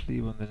a nice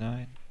leave on the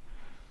 9.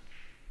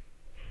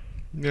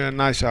 Yeah,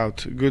 nice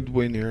out. Good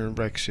win here in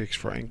rack 6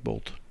 for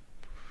Enkbolt.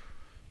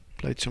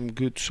 Played some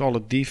good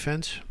solid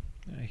defense.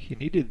 He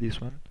needed this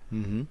one.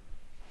 And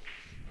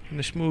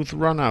a smooth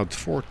run out,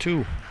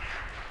 4-2.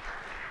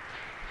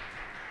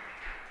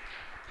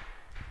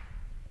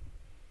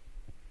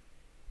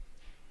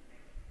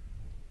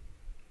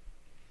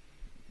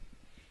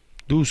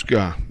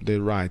 Duzga, they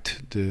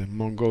write, the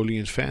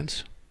Mongolian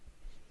fans.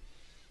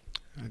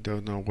 I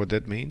don't know what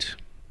that means.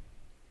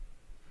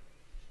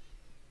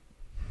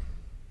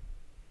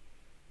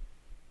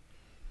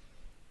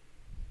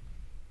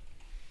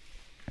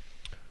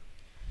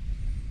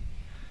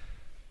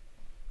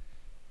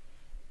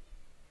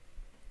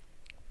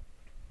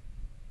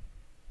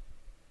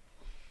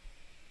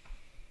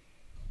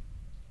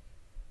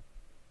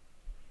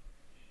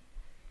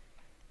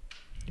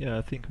 Yeah,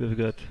 I think we've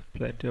got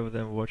plenty of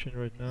them watching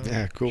right now.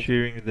 Yeah, cool.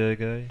 Cheering the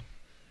guy.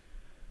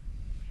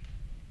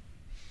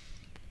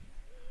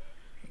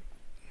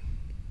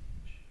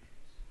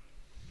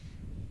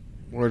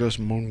 Where does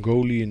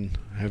Mongolian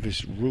have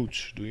its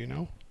roots, do you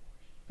know?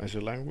 As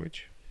a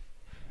language?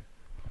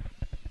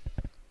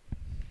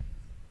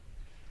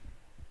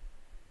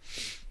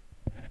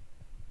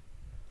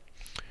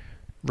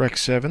 Rack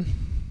 7.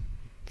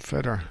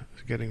 Feder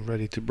is getting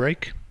ready to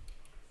break.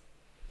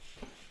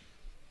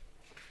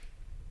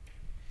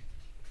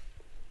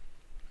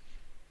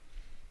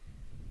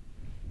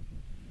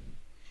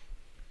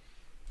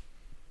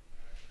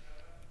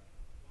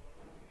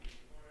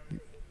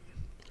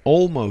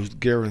 almost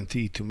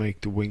guaranteed to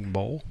make the wing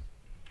ball.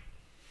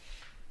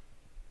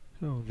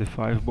 So the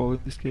 5 ball in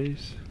this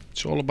case.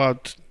 It's all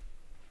about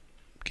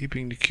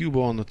keeping the cue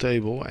ball on the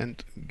table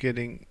and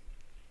getting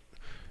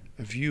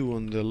a view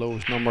on the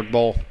lowest numbered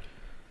ball.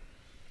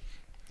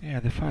 Yeah,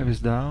 the 5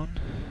 is down,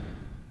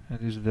 and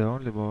this is the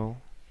only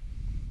ball.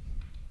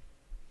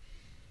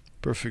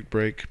 Perfect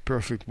break,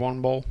 perfect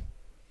 1 ball.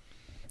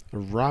 A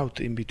route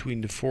in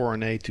between the 4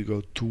 and 8 to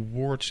go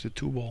towards the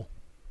 2 ball.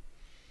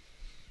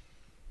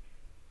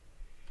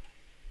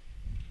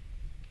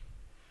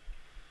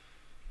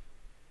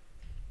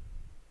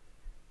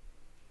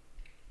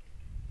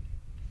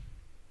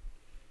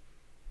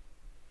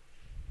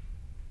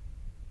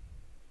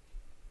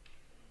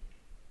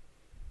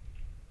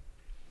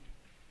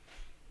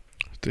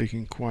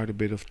 Taking quite a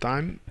bit of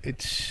time.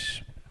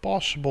 It's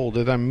possible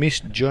that I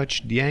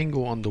misjudged the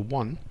angle on the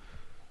 1.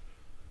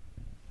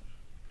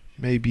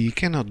 Maybe you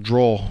cannot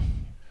draw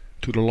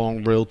to the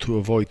long rail to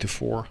avoid the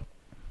 4.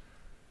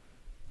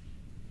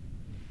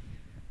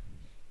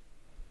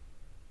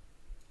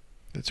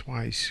 That's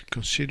why he's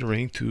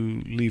considering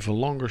to leave a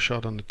longer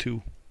shot on the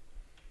 2.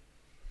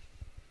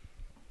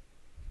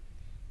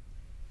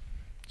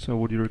 So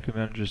would you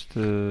recommend just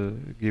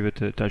give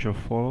it a touch of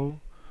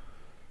follow?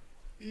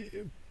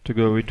 To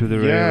go into the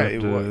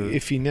rail.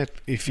 If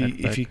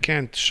he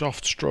can't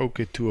soft stroke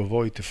it to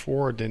avoid the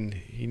 4, then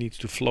he needs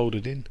to float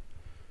it in.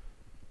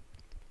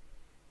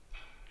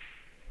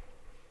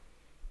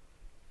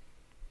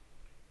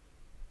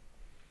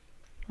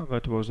 Oh,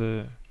 that was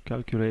a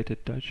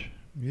calculated touch.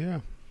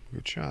 Yeah,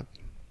 good shot.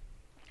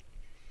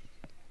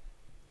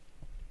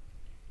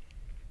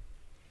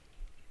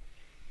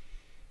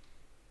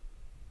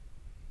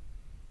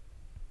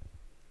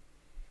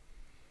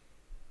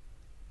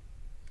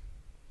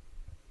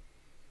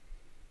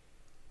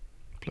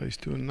 Plays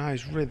to a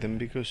nice rhythm,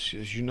 because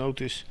as you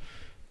notice,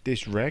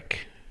 this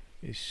rack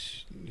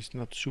is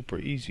not super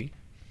easy.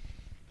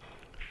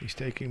 He's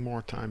taking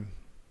more time.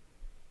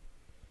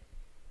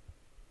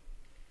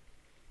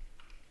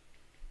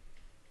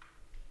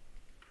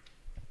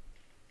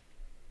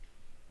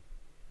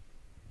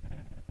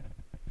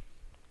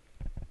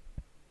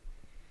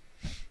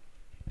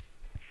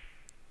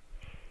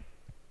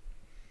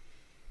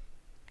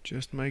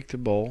 Just make the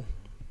ball,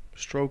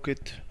 stroke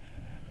it,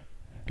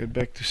 get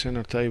back to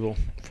center table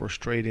for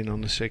straight in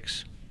on the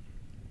 6.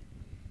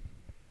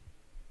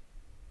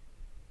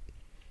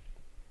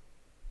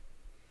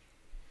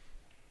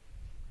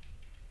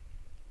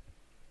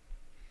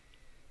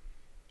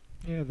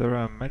 Yeah, there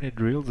are many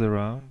drills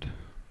around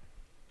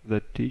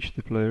that teach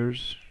the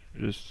players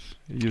just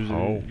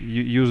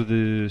use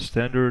the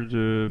standard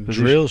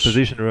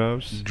position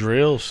routes.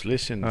 Drills.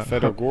 Listen,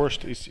 Fedor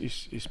Gorst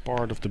is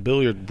part of the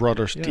Billiard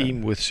Brothers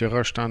team with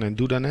Serashtan and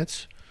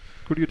Dudanets.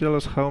 Could you tell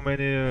us how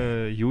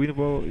many you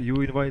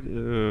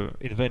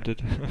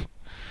invented?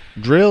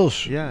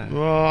 Drills? Yeah.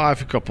 Well, I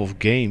have a couple of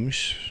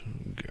games.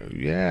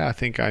 Yeah, I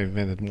think I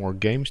invented more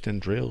games than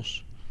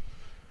drills.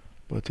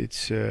 But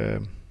it's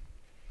well,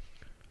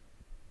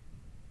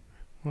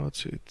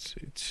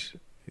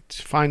 it's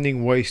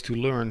finding ways to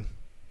learn.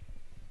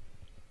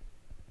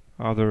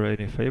 Are there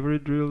any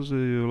favorite drills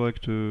you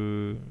like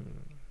to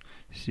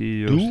see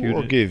your students? Do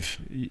or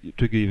give?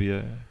 To give,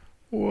 yeah.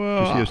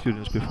 Well, to see your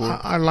students before.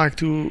 I like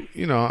to,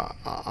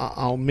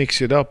 I'll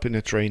mix it up in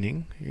a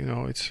training.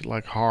 It's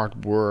like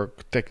hard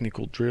work,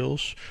 technical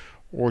drills,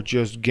 or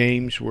just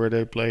games where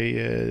they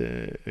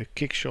play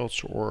kick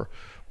shots or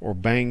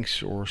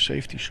banks or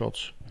safety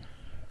shots.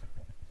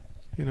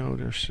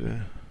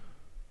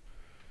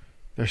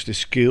 There's the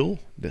skill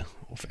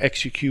of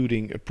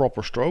executing a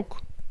proper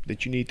stroke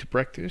that you need to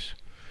practice,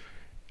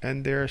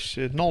 and there's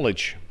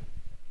knowledge.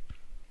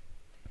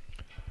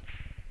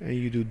 And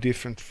you do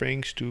different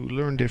things to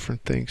learn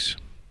different things.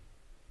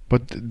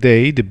 But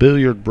the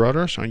Billiard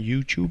Brothers on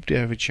YouTube, they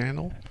have a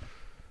channel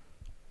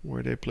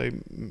where they play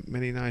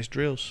many nice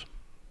drills.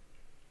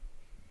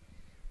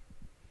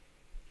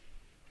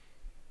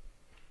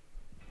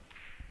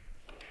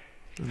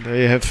 And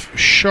they have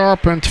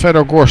sharpened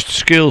Fedor Gorst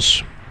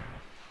skills.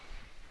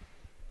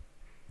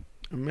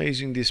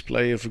 Amazing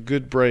display of a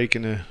good break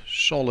and a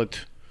solid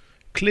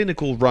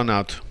clinical run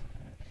out.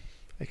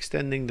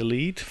 Extending the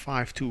lead,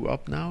 5-2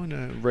 up now in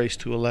a race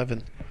to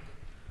 11.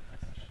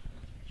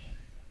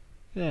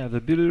 Yeah,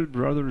 the Billiard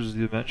Brothers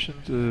you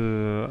mentioned,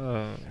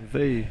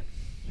 they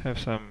have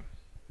some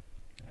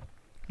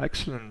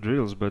excellent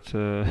drills, but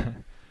to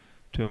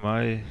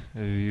my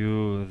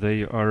view,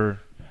 they are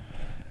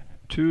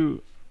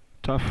too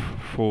tough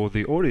for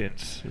the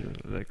audience.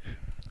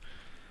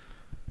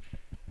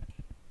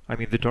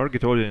 The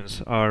target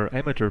audience are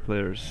amateur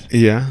players.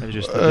 Yeah. And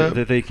just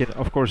they can,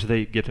 of course,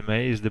 they get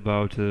amazed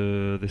about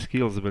the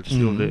skills, but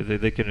still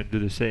they can do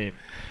the same.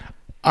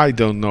 I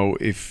don't know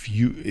if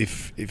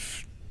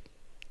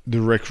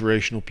the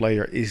recreational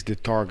player is the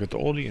target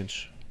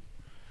audience.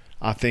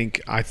 I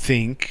think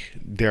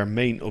their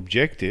main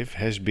objective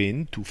has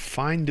been to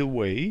find a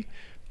way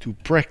to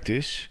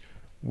practice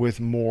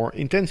with more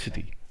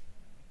intensity.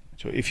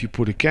 So if you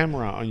put a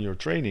camera on your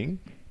training,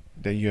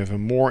 then you have a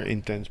more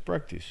intense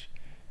practice.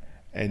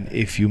 And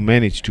if you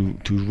manage to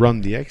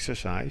run the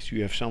exercise,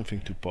 you have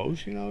something to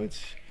post. You know,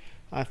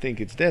 I think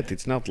it's that.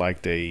 It's not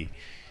like they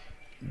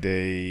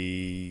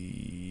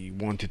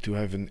wanted to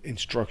have an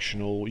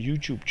instructional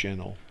YouTube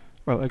channel.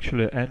 Well,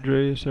 actually,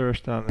 Andre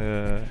Sarastan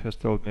has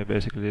told me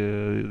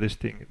basically this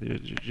thing.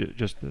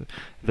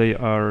 They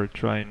are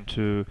trying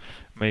to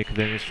make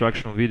the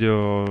instructional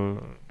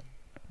video.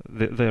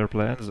 Their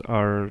plans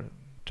are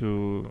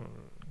to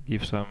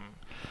give some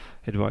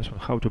advice on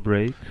how to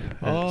break.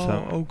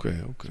 Okay.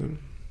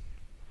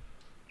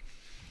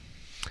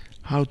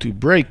 How to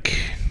break?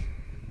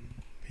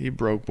 He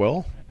broke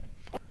well.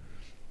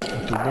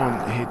 The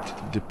one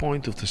hit the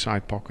point of the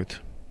side pocket.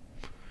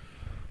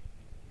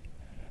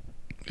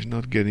 He's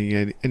not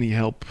getting any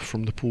help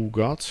from the pool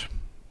gods.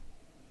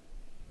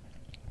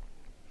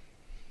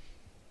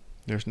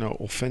 There's no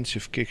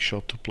offensive kick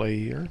shot to play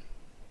here.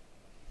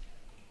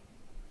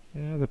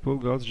 Yeah, the pool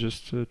gods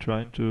just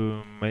trying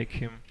to make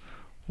him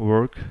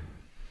work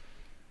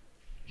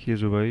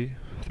his way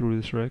through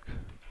this rack.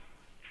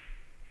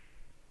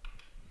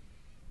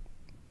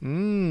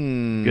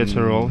 Gets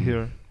a roll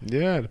here.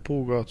 Yeah, the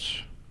pool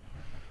gods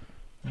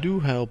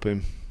do help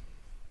him.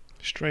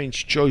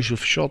 Strange choice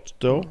of shot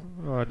though.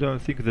 I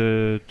don't think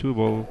the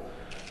 2-ball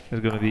is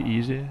gonna be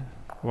easy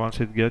once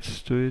it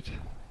gets to it.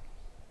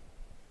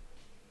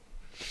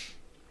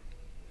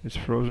 It's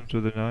frozen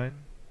to the 9.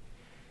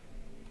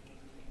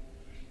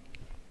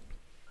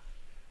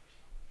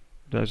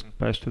 Doesn't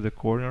pass to the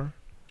corner.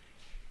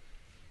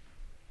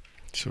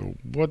 So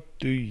what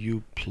do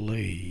you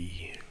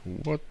play?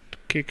 What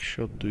kick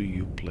shot do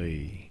you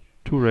play?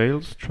 2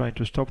 rails trying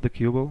to stop the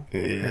cue ball.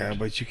 Yeah,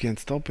 but you can't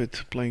stop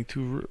it playing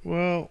 2.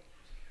 Well,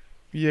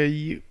 yeah,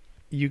 you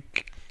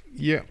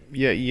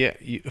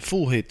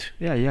full hit.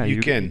 Yeah,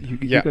 you can.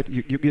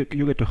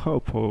 You get to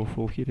hope for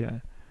full hit. Yeah.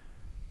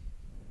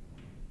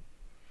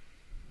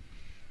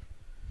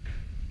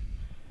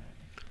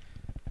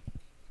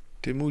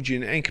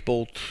 Temuujin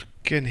Enkbolt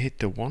can hit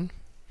the 1,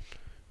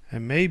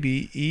 and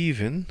maybe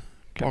even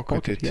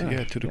pocket it.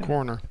 Yeah, to the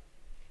corner.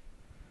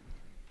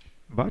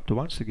 But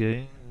once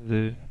again,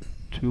 the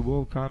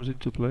 2-ball comes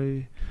into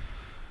play.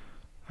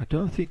 I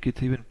don't think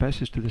it even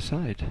passes to the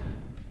side.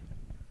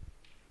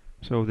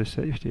 So the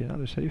safety,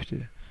 another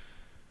safety.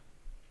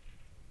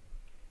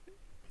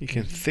 You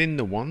can thin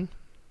the 1,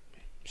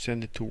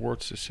 send it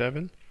towards the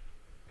 7,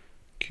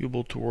 cue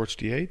ball towards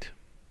the 8.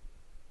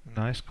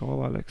 Nice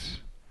call, Alex.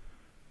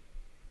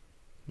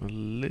 A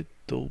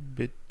little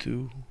bit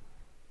too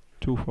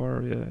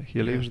far, yeah.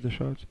 He leaves the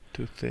shot.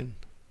 Too thin.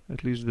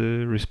 At least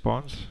the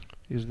response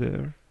is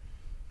there.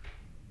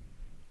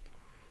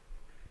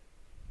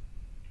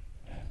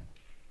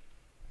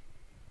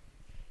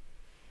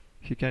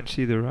 He can't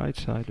see the right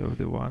side of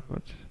the 1,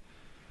 but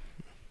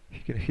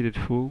he can hit it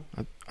full.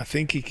 I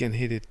think he can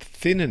hit it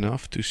thin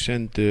enough to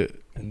send the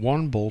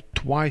 1 ball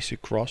twice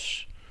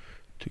across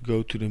to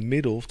go to the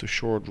middle of the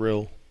short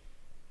rail.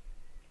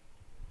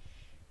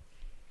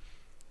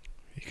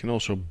 He can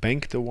also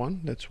bank the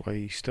 1, that's why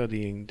he's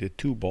studying the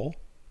 2-ball.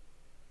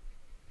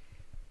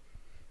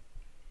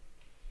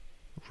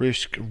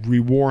 Risk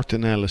reward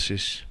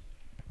analysis.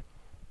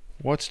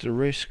 What's the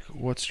risk?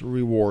 What's the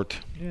reward?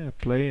 Yeah,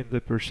 playing the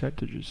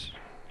percentages.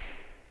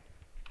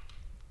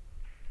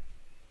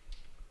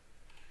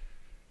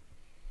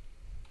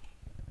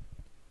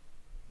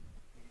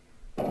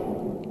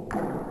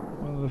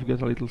 Well, we've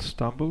got a little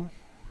stumble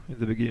in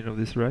the beginning of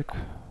this rack.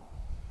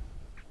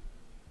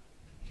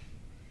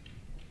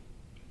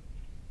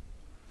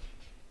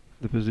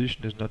 The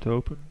position is not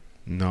open.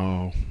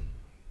 No.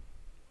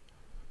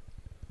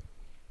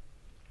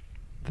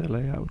 The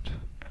layout.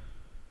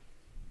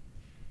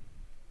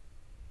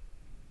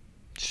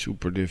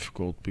 Super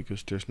difficult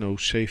because there's no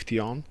safety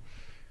on.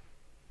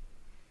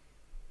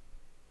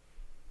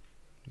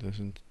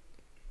 Doesn't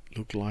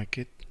look like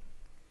it.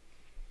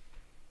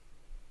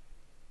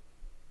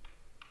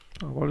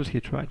 Oh, what is he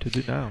trying to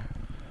do now?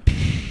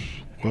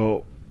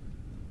 Well,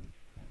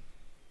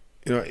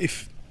 you know,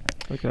 if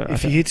Okay,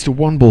 he hits the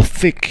 1 ball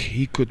thick,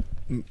 he could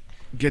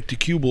get the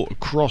cue ball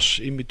across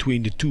in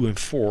between the 2 and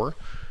 4,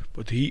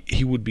 but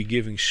he would be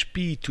giving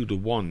speed to the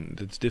 1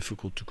 that's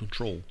difficult to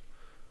control.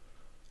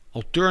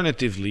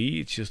 Alternatively,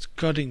 it's just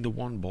cutting the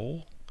 1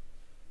 ball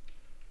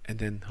and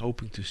then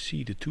hoping to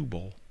see the 2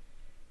 ball.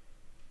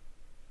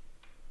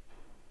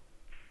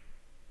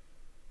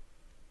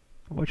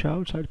 Watch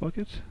out, side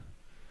pocket.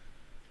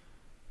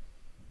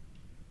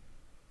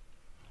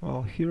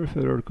 Well, here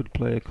Federer could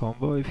play a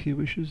combo if he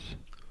wishes.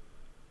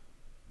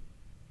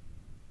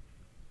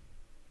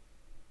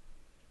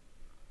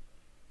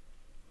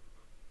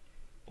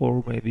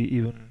 Or maybe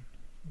even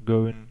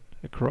going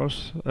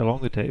across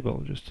along the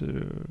table, just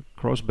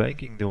cross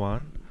banking the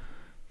 1,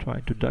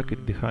 trying to duck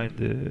it behind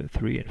the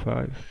 3 and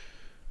 5.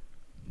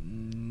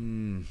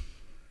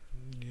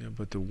 Yeah,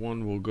 but the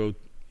 1 will go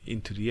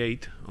into the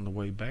 8 on the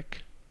way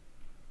back.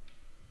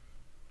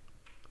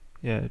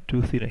 Yeah,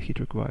 too thin a hit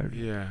required.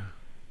 Yeah.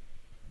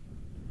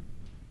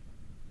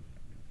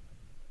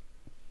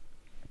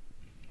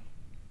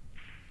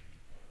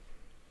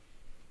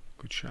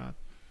 Good shot.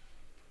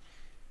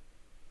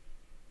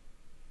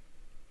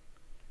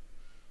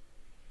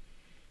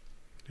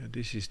 Yeah,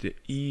 this is the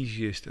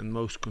easiest and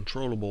most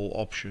controllable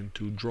option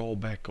to draw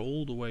back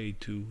all the way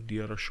to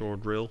the other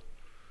short rail.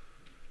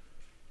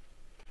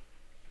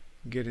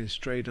 Get in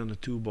straight on the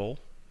 2-ball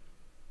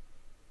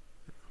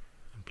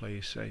and play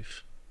it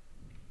safe.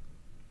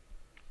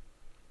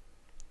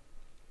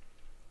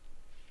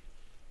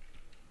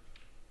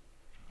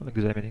 I'm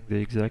examining the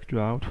exact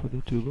route for the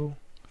 2-ball.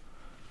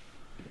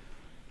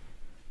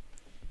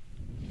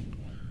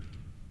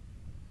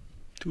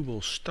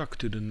 Two-ball stuck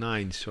to the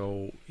 9,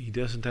 so he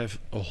doesn't have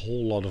a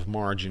whole lot of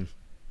margin.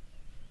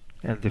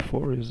 And the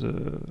 4 is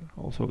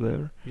also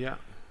there. Yeah.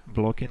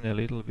 Blocking a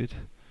little bit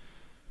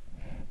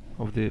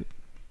of the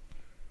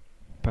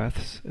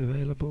paths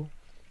available.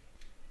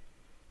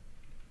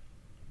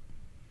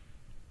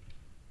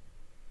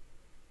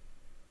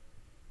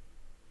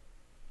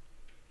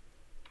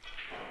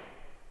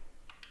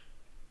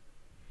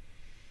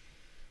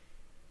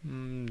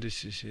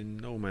 This is in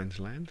no man's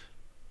land.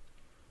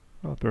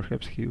 Well,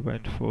 perhaps he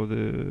went for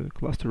the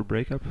cluster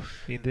breakup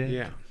in the end.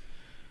 Yeah.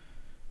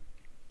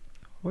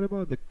 What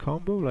about the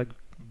combo, like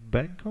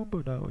bang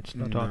combo? No, it's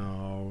not on.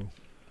 No,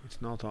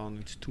 it's not on.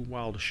 It's too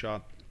wild a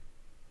shot.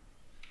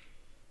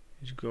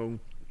 He's going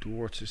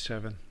towards the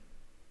 7.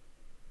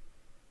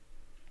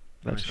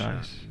 That's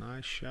nice. Shot.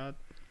 Nice shot.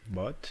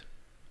 But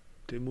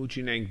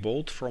Temuujin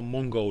Enkbolt from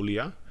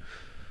Mongolia,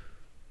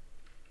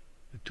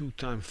 a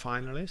 2-time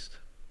finalist,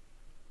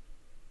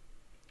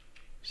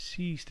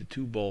 sees the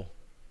 2-ball.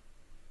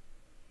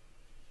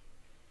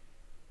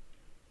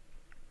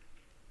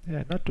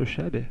 Yeah, not too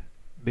shabby.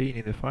 Being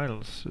in the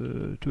finals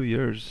 2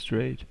 years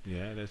straight.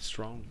 Yeah, that's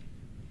strong.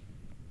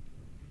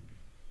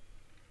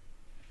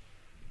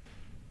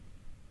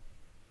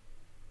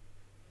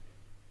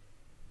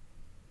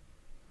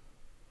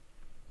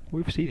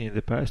 We've seen in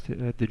the past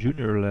at the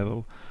junior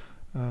level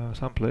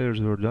some players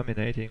were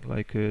dominating,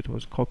 like it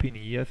was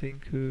Kopini, I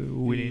think,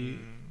 winning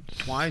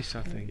twice,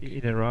 I think.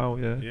 In a row,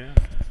 yeah. Yeah.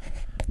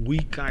 Wei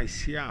Kai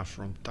Xia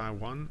from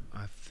Taiwan,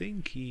 I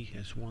think he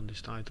has won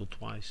this title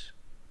twice.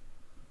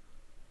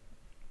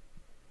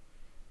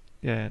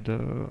 Yeah,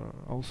 and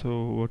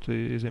also what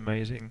is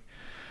amazing,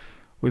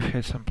 we've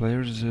had some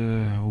players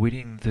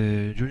winning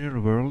the junior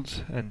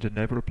worlds and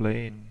never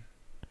playing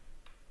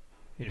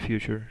in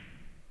future.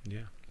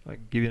 Yeah.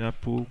 Like giving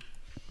up pool.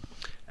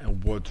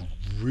 And what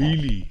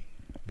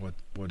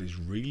is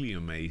really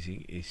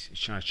amazing is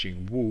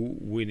Xiaxing Wu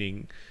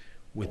winning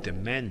with the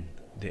men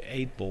the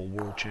 8-ball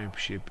world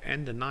championship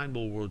and the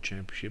 9-ball world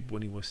championship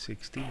when he was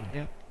 16.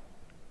 Yeah.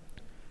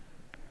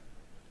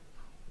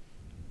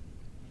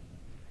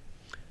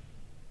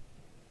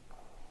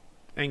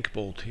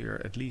 Enkbolt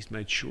here at least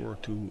made sure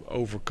to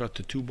overcut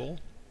the 2-ball.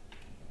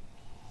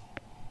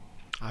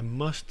 I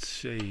must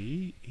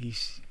say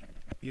he's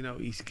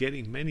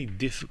getting many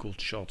difficult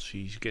shots.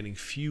 He's getting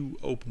few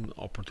open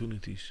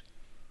opportunities.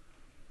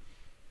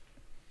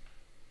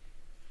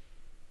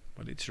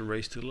 But it's a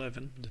race to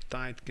 11. The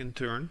tide can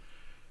turn.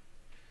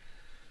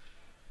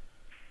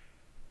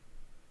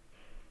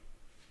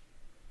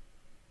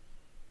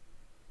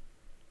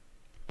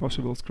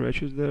 Possible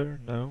scratches there?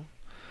 No.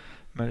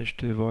 Managed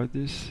to avoid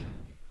this.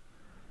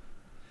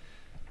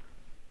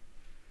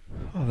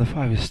 Well, the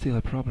 5 is still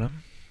a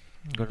problem.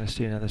 I'm gonna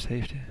see another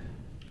safety.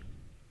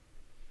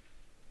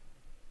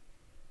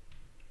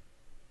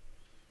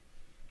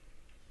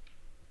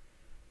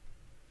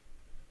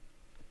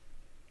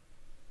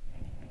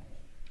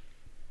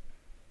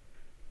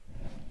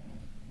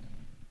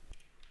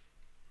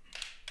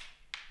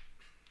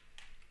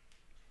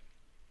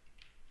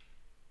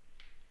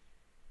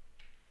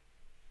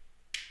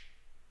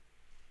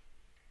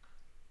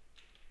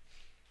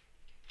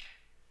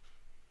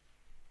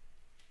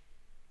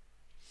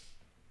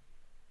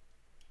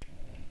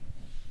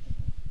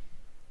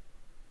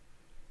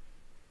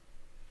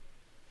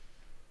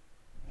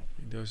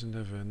 Doesn't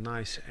have a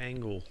nice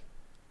angle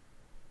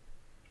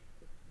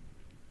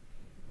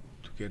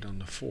to get on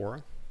the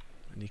 4,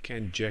 and he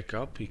can't jack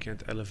up, he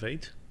can't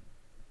elevate.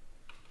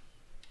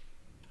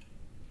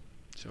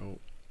 So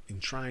in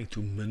trying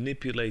to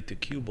manipulate the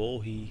cue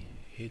ball, he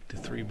hit the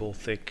 3-ball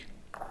thick.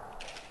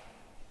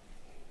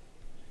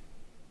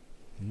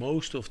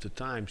 Most of the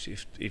times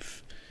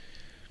if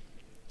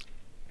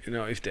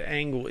the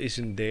angle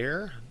isn't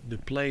there, the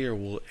player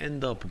will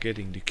end up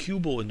getting the cue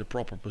ball in the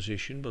proper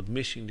position but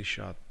missing the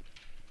shot.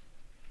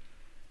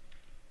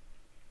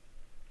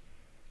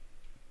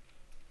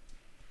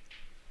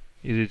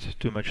 Is it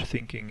too much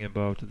thinking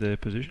about the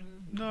position?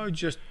 No,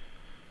 just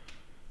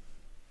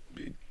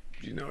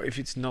if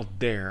it's not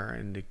there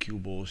and the cue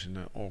ball is in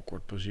an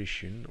awkward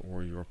position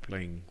or you're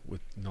playing with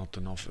not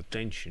enough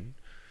attention,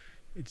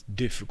 it's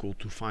difficult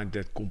to find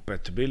that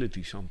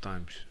compatibility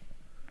sometimes.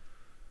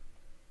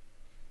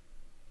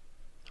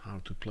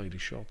 How to play the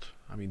shot.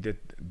 I mean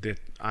that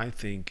I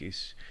think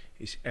is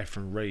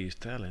Efren Reyes'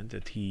 talent,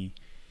 that he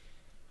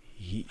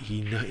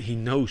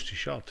knows the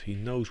shot. He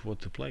knows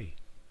what to play.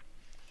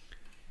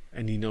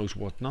 And he knows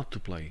what not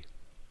to play.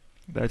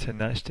 That's a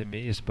nasty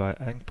miss by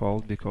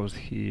Engpold because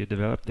he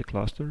developed the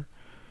cluster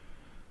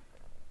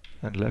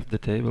and left the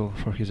table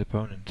for his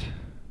opponent.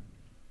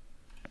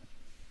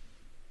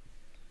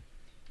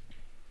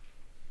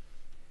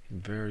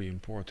 Very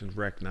important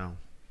rack now.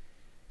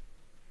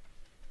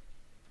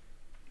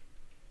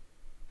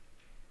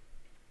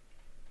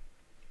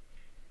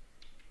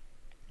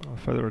 Well,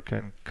 Federer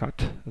can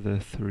cut the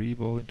 3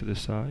 ball into the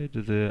side.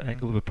 The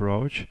angle of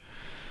approach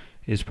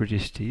is pretty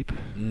steep.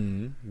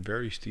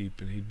 Very steep,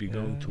 and he'd be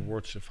going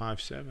towards the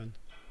 5-7.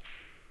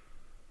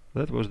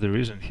 That was the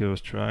reason he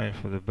was trying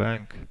for the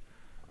bank.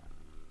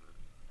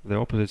 The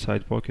opposite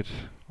side pocket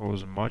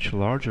was much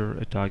larger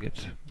a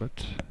target,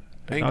 but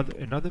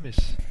another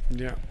miss.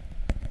 Yeah.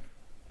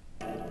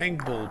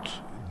 Engbold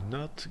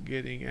not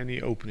getting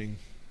any opening.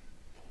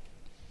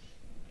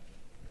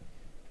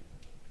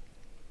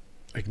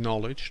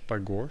 Acknowledged by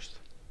Gorst.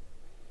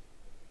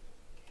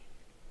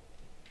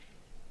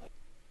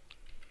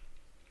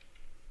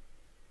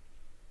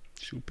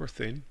 Super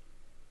thin.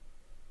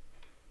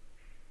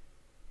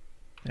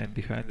 And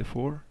behind the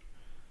 4.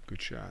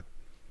 Good shot.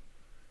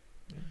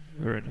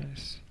 Very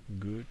nice.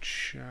 Good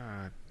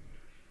shot.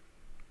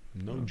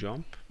 No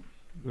jump.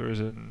 There is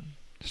a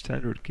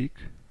standard kick.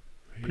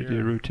 Pretty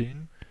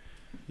routine.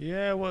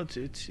 Yeah, well,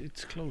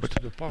 it's close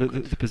to the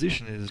pocket. The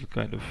position is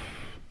kind of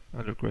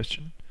under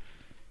question.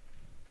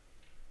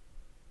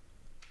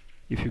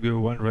 If you go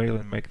one rail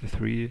and make the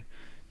 3,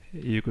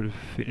 you could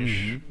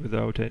finish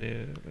without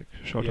any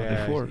shot on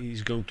the 4.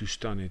 He's going to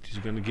stun it. He's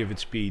going to give it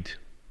speed.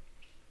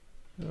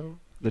 So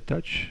the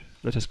touch,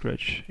 let a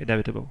scratch,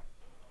 inevitable.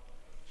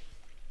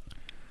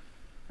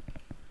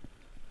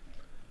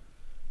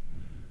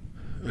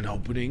 An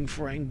opening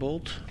for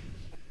Engbold.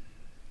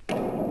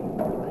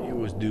 He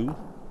was due,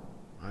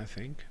 I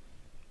think.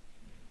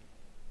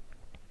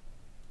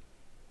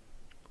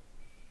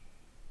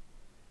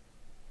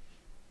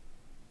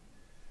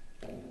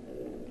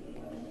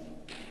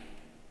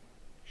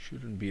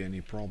 Shouldn't be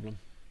any problem.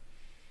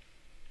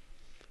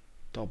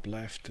 Top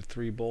left, the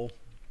 3 ball.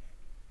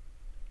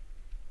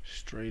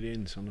 Straight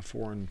ins on the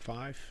 4 and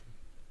 5.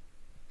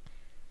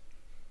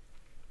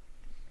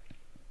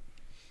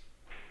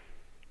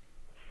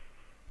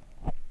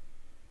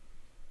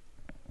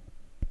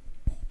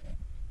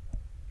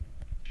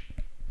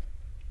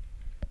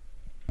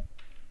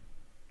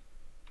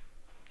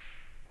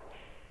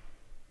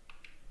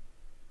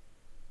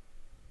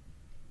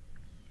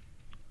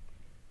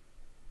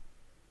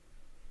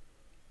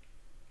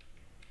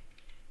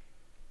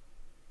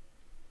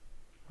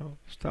 Oh,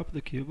 stop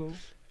the cue ball.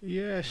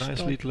 Yeah,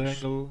 nice little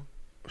angle.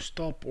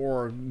 Stop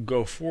or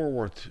go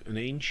forward an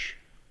inch.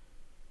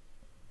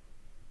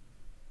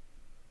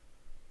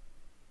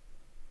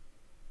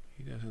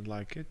 He doesn't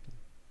like it.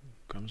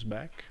 Comes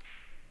back.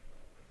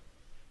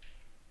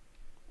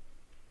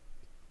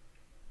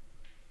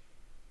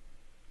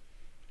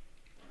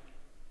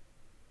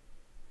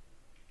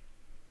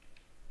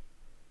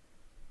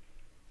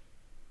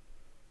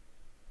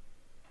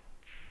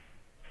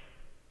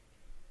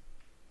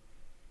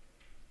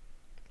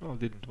 Well,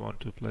 didn't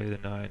want to play the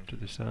 9 to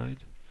the side,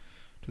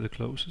 to the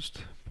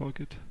closest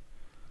pocket.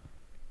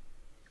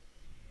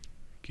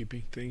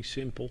 Keeping things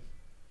simple.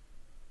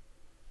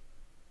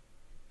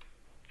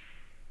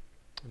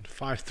 And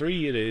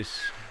 5-3 it is.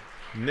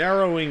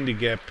 Narrowing the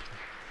gap.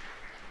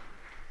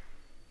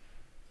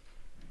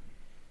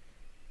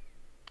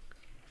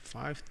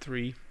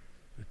 5-3.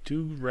 A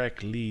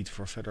 2-rack lead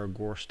for Federer,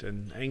 Gorst,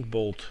 and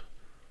Engbold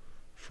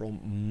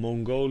from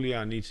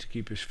Mongolia needs to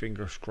keep his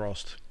fingers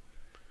crossed.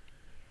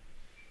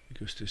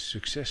 Because the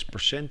success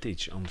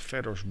percentage on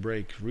Federer's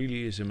break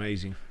really is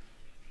amazing.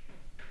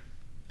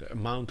 The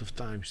amount of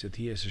times that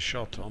he has a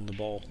shot on the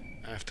ball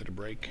after the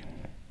break.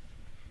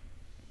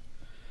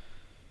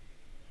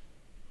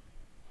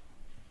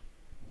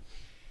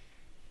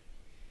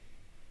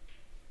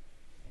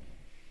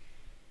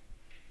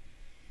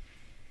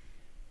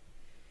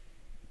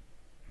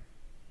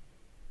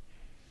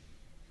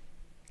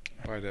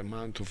 By the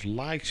amount of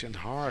likes and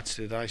hearts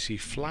that I see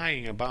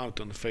flying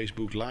about on the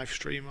Facebook live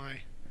stream,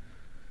 I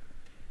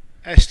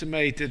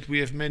estimate that we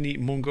have many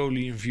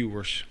Mongolian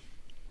viewers.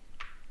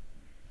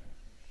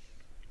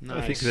 Nice.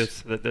 I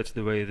think that's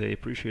the way they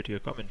appreciate your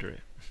commentary.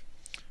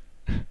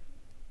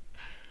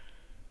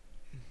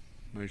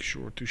 Make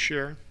sure to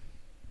share.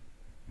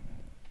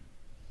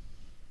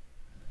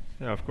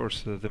 Yeah, of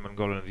course, the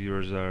Mongolian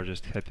viewers are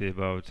just happy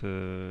about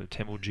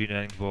Temuujin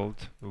and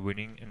Engbold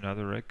winning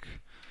another rack.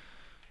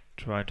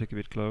 Trying to keep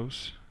it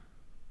close.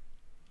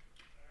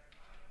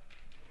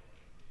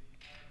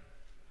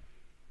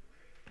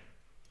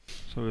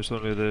 So it's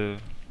only the,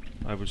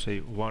 I would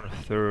say,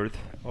 1/3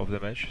 of the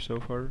match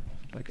so far,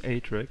 like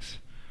 8 racks,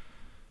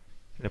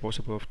 and a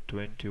possible of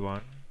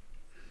 21.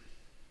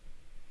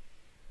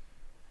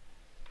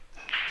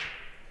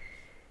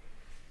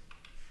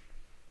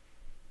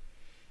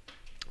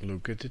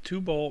 Look at the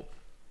 2 ball.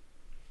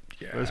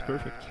 Yeah, that's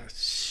perfect.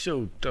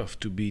 So tough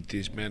to beat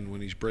this man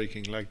when he's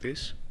breaking like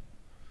this.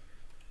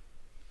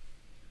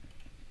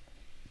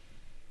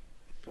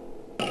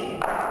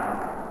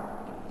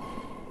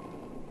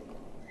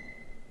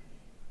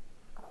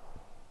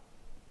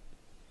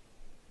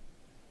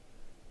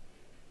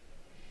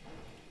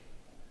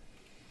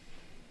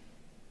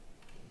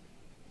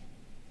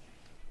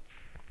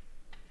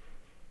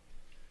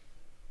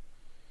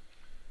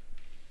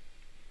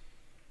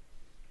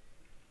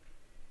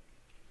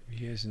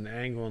 has an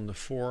angle on the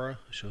 4,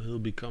 so he'll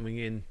be coming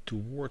in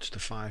towards the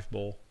 5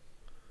 ball.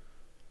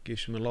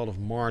 Gives him a lot of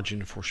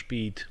margin for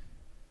speed.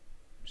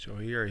 So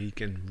here he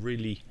can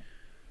really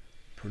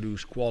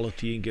produce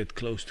quality and get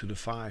close to the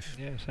 5.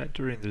 Yes,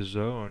 entering the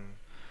zone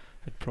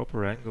at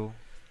proper angle,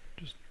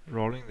 just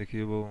rolling the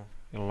cue ball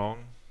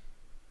along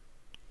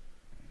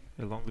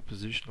the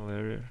positional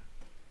area.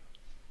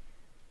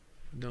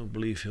 I don't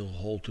believe he'll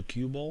hold the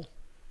cue ball.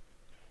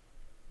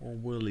 Or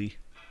will he?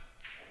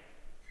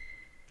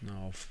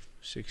 No,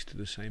 6 to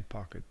the same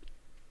pocket.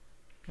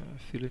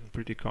 Feeling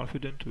pretty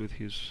confident with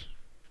his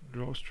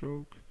draw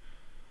stroke.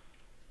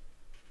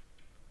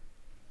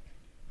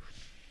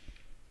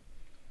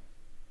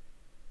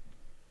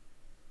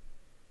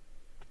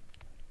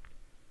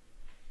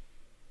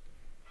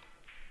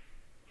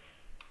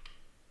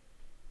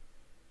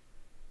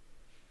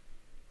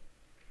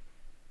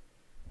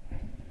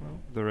 Well,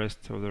 the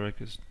rest of the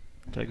rack is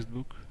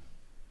textbook.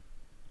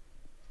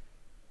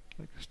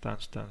 Like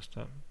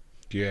stand.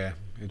 Yeah,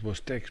 it was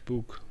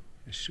textbook.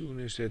 As soon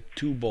as that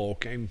 2 ball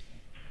came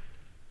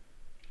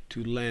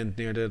to land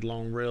near that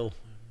long rail,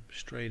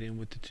 straight in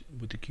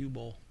with the cue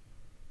ball.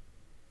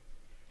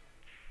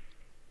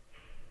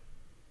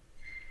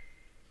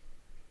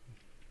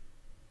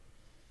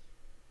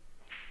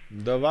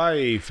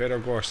 Давай, Fedor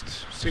Gorst,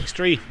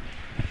 6-3.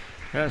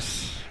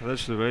 Yes,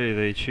 that's the way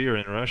they cheer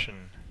in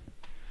Russian.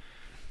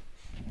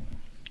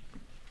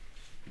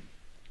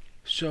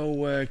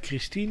 So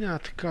Christina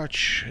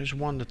Tkac has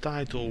won the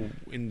title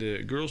in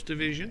the girls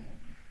division.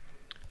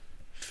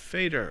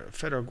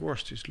 Fedor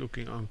Gorst is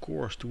looking on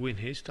course to win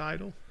his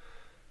title.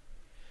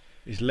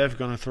 Is Lev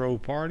gonna throw a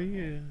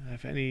party?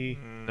 Have any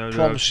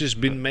promises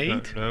been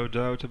made? No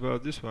doubt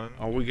about this one.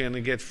 Are we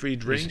gonna get free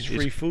drinks,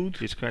 free food?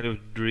 It's kind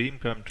of dream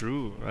come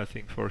true, I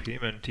think, for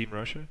him and Team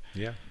Russia.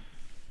 Yeah.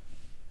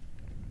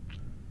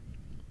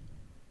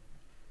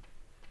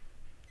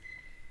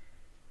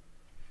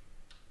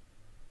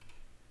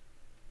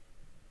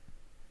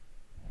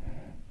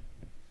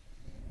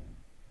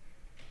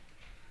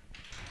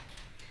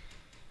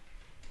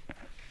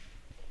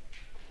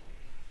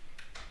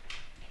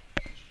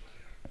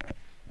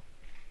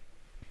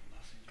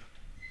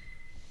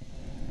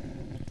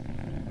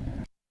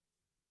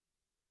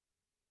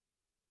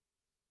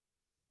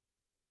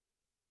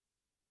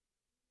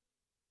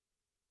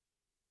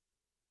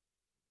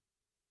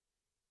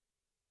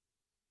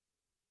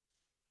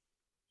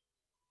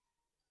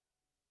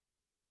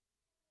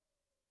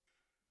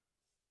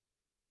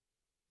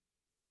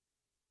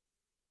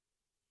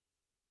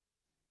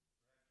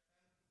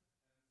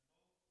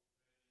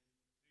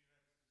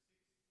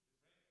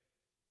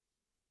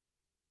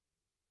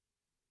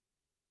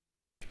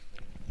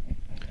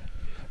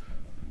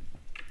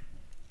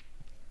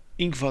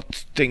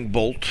 Ingvad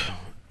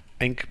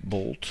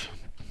Enkbolt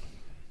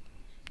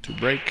to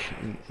break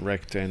in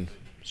rack 10.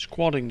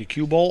 Squatting the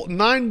cue ball.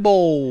 9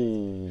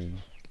 ball.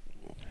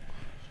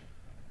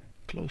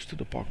 Close to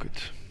the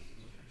pocket.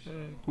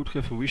 Could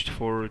have wished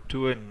for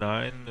 2 and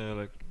 9,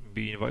 like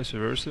being vice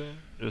versa.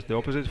 Just the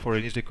opposite for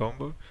an easy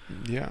combo.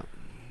 Yeah.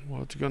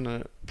 Well, it's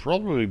gonna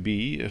probably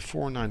be a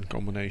 4-9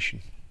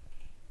 combination.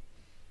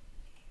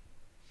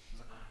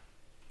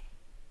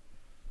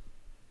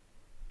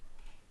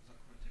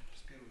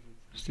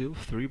 Still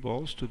 3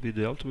 balls to be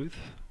dealt with.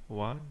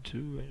 1,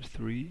 2 and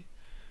 3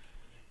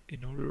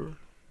 in order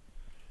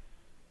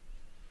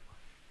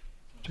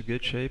to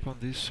get shape on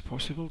this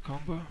possible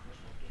combo.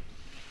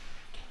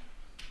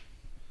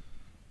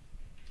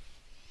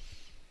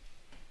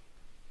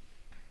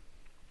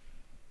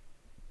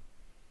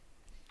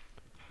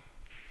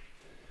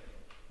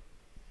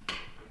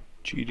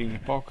 Cheating the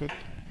pocket.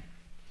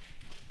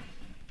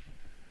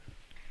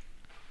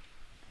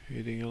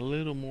 Hitting a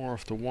little more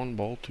of the 1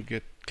 ball to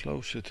get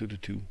closer to the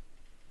 2.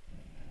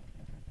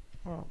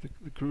 Well,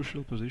 the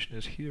crucial position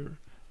is here,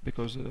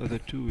 because the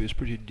 2 is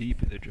pretty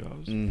deep in the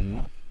jaws.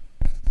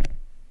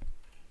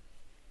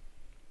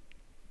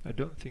 I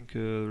don't think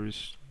there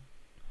is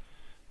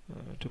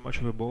too much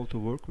of a ball to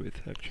work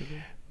with,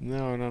 actually.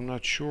 No, and I'm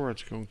not sure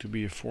it's going to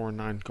be a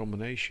 4-9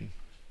 combination.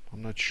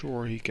 I'm not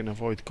sure he can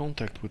avoid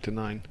contact with the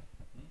 9.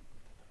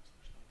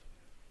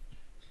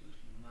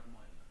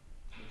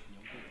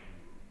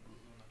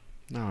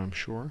 Now I'm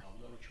sure.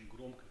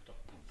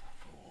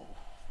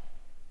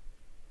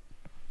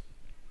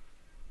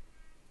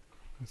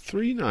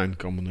 3-9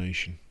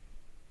 combination.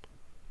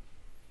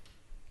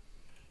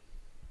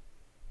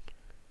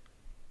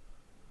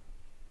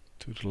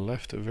 To the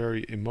left, a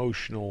very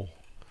emotional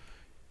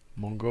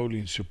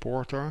Mongolian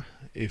supporter.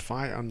 If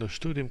I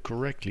understood him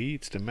correctly,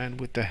 it's the man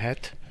with the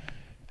hat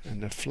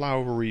and the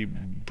flowery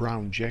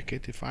brown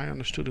jacket. If I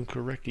understood him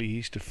correctly,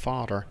 he's the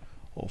father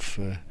of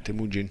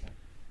Temuujin.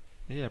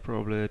 Yeah,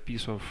 probably a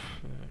piece of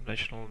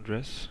national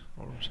dress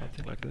or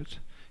something like that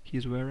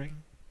he's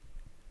wearing.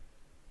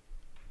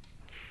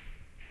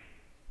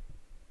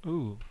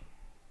 Oh,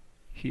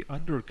 he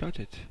undercut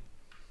it.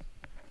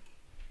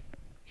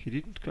 He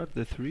didn't cut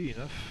the 3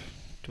 enough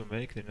to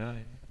make the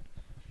 9,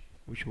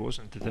 which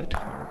wasn't that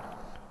hard.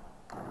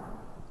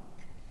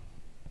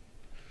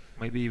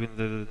 maybe even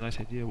the nice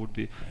idea would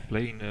be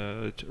playing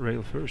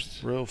rail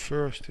first. Rail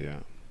first, yeah.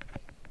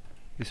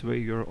 This way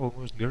you're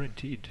almost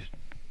guaranteed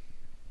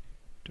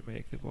to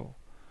make the ball.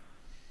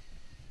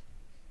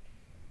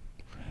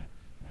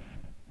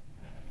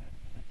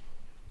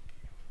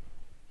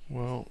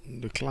 Well,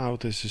 the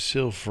cloud has a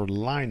silver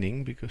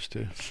lining because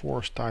the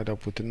 4 is tied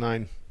up with the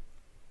 9.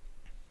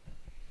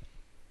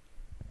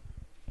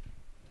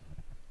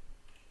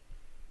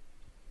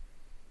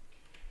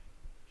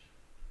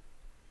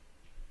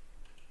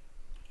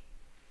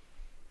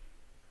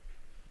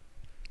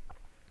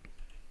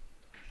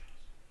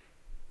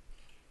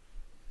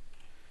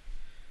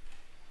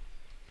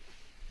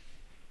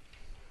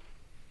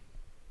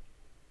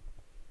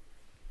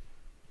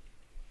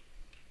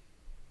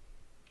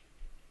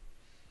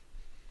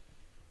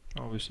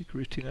 Obviously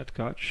Christina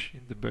Tkach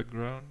in the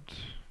background,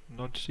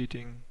 not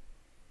sitting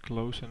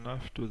close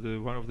enough to the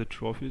one of the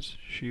trophies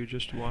she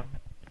just won.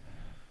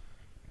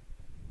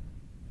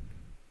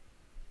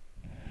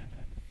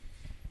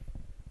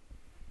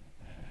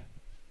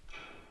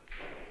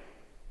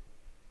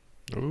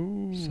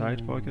 Ooh.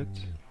 Side pocket.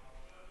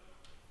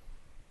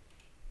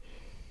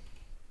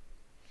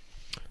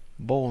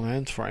 Ball in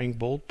hand for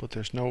Enkbold, but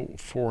there's no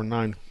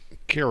 4-9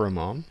 carom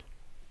on.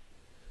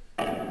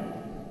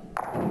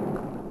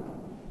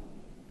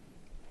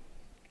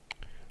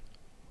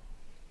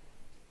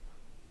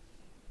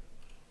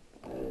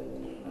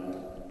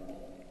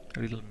 A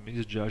little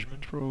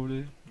misjudgment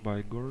probably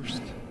by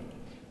Gorst.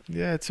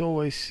 Yeah, it's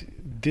always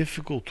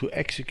difficult to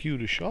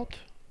execute a shot.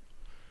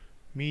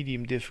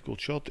 Medium difficult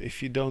shot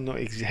if you don't know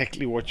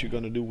exactly what you're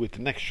gonna do with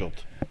the next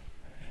shot.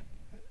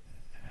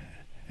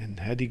 And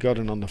had he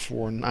gotten on the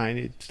 4-9,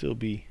 it'd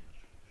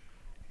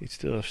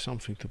still have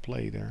something to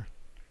play there.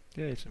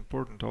 Yeah, it's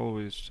important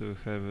always to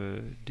have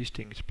a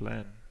distinct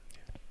plan.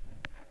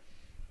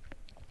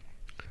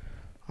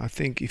 I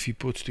think if he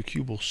puts the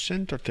cue ball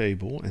center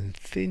table and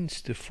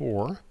thins the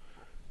 4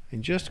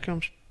 and just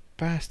comes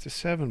past the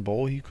 7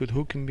 ball, he could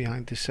hook him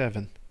behind the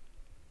 7.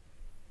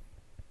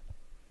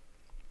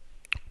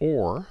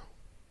 Or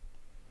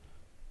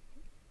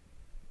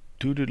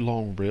do the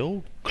long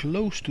rail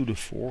close to the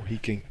 4, he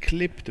can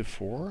clip the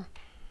 4,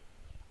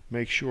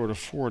 make sure the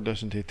 4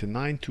 doesn't hit the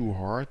 9 too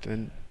hard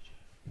and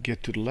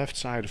get to the left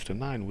side of the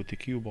 9 with the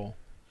cue ball.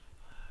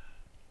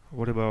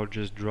 What about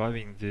just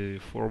driving the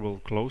 4 ball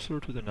closer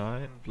to the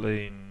 9,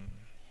 playing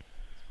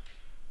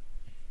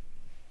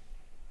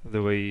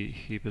the way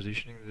he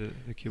positioning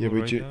the cue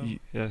ball right now?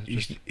 Yeah,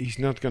 he's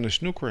not gonna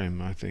snooker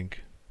him, I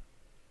think.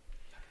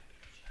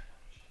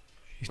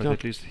 But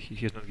at least he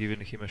has not given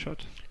him a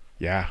shot.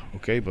 Yeah,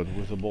 okay, but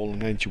with the ball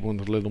in hand you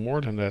want a little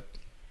more than that.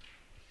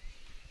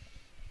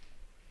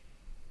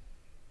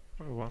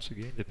 Well, once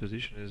again, the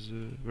position is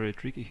very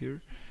tricky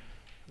here.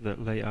 The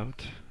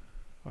layout,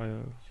 I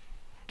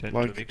tend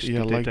to mix.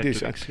 Yeah, like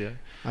this. Yeah.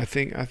 I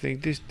think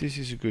this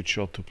is a good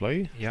shot to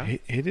play. Yeah.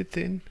 Hit it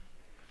thin.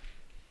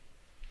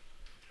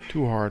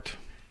 Too hard.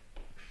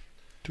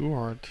 Too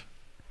hard.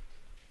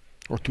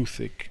 Or too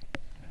thick.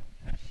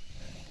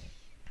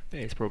 Yeah,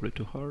 it's probably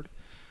too hard.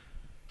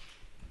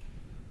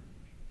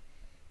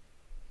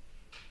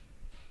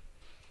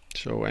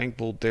 So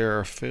Enkbold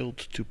there failed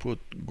to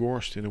put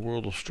Gorst in a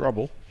world of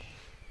trouble.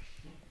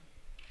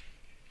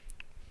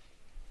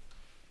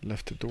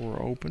 Left the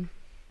door open.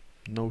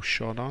 No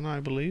shot on, I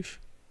believe.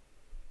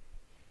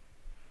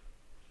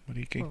 But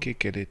he can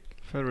kick at it.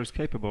 Federer is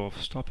capable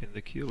of stopping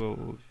the cue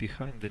ball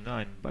behind the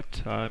 9,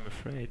 but I'm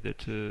afraid that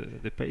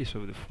the pace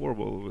of the 4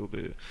 ball will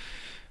be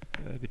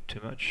a bit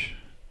too much.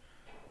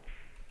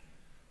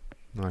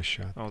 Nice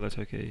shot. Oh, that's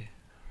okay.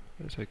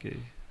 That's okay.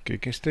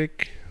 Kick and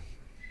stick.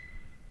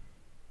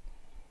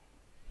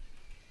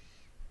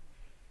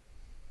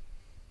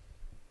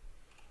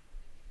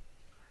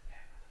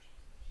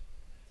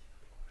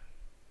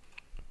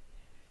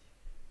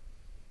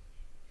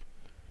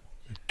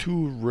 A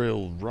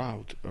 2-rail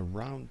route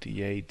around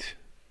the 8.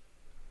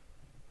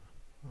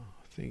 Oh,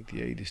 I think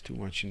the 8 is too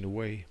much in the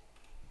way.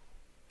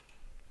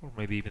 Or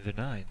maybe even the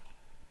 9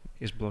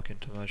 is blocking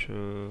too much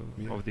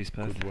of this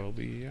path. Could well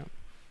be, yeah.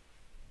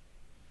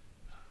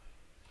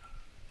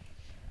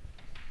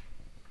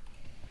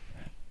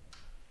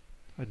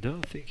 I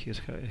don't think he's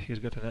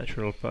got a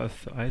natural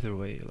path either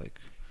way. Like,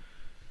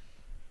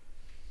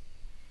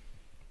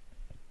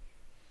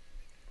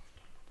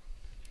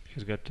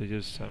 he's got to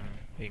use some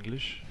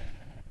English.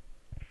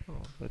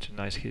 Oh, that's a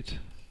nice hit.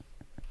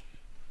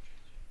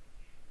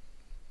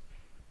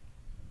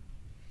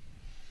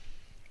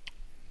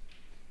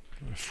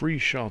 A free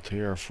shot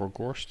here for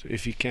Gorst.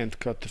 If he can't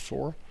cut the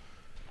 4,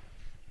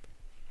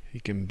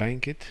 he can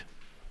bank it.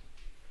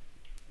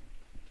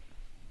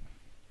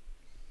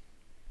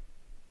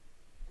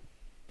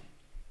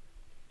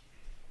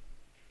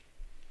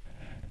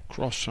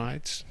 Cross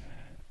sides.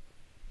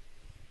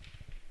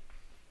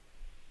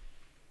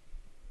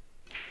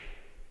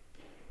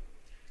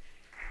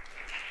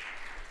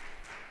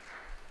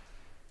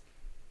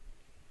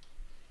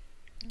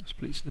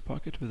 Splits the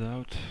pocket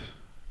without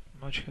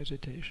much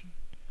hesitation.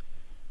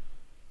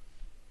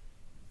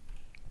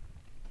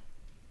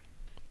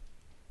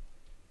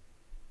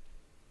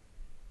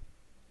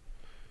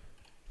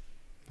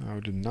 Now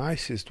the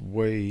nicest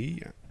way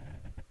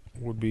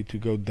would be to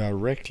go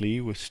directly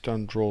with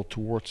stunt draw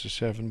towards the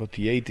 7, but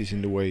the 8 is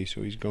in the way,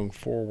 so he's going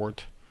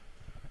forward.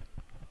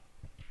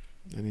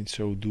 And in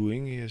so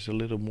doing, he has a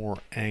little more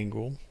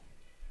angle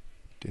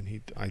than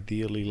he'd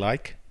ideally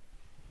like.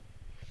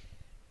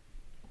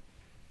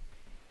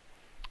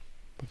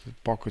 But the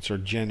pockets are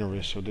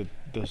generous, so that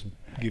doesn't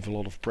give a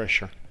lot of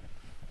pressure.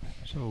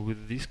 So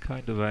with this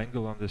kind of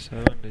angle on the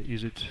 7,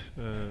 is it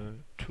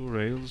 2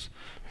 rails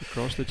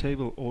across the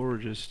table or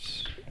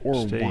just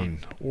or stay?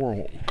 One,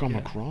 or come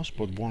across,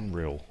 but one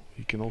rail.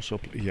 He can also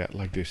play,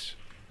 like this.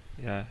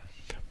 Yeah.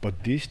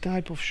 But this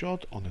type of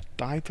shot on a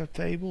tighter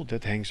table,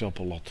 that hangs up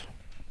a lot.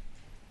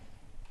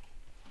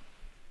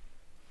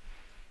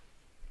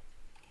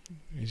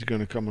 He's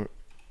gonna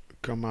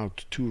come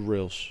out 2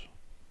 rails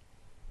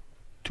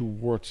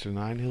towards the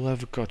 9. He'll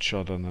have a cut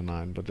shot on the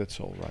 9, but that's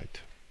all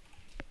right.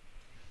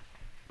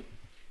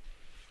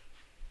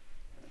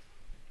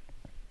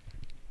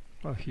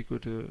 Well, he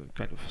could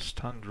kind of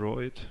stun draw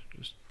it,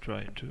 just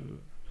trying to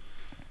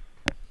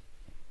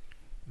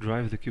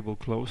drive the cue ball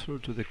closer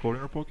to the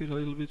corner pocket a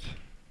little bit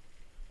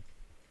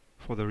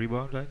for the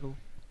rebound angle.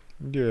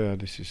 Yeah,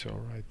 this is all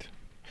right.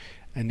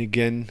 And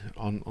again,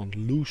 on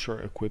looser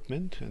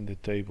equipment, and the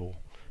table,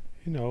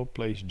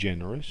 plays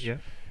generous. Yeah.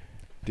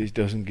 This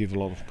doesn't give a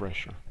lot of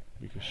pressure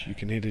because you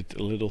can hit it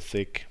a little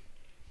thick.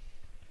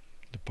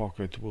 The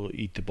pocket will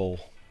eat the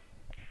ball.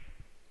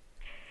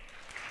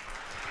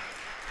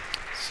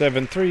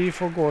 7-3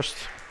 for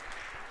Gorst.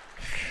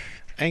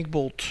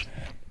 Ankbolt,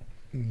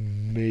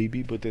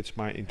 maybe, but that's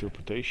my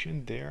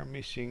interpretation. They are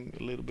missing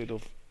a little bit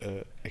of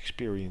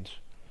experience.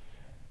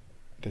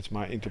 That's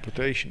my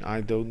interpretation.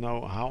 I don't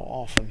know how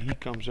often he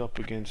comes up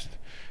against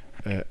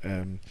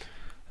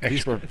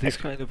this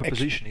kind of a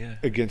position, yeah.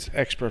 Against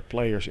expert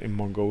players in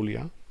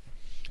Mongolia.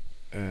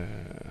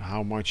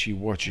 How much he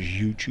watches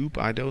YouTube,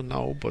 I don't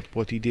know, but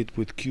what he did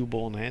with cue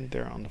ball in hand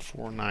there on the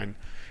 4-9,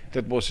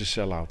 that was a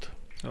sellout.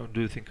 Oh,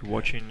 do you think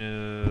watching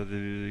the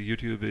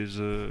YouTube is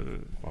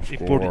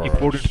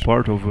important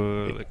part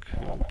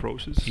of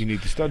process? You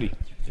need to study.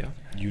 Yeah.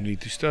 You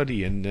need to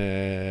study, and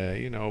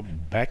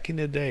back in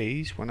the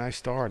days when I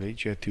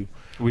started,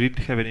 we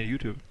didn't have any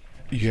YouTube.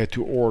 You had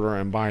to order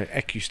and buy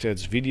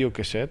Accustats video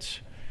cassettes.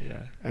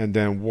 Yeah. And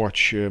then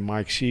watch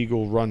Mike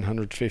Siegel run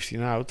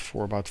 115 out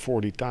for about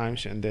 40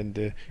 times, and then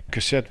the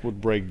cassette would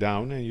break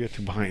down, and you had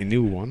to buy a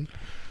new one.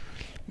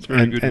 It's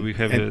very good we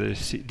have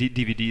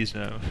DVDs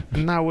now.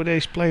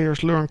 Nowadays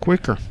players learn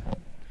quicker.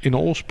 In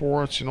all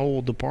sports, in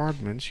all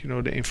departments,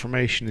 the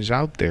information is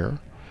out there.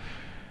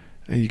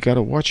 And you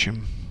gotta watch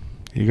them.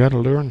 You gotta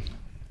learn.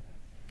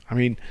 I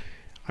mean,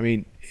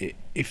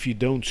 if you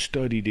don't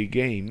study the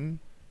game,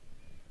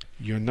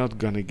 you're not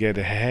gonna get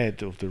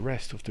ahead of the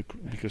rest of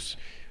because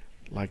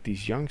like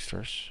these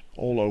youngsters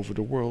all over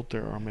the world,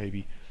 there are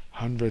maybe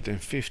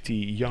 150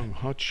 young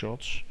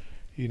hotshots,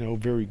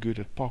 very good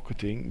at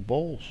pocketing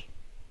balls.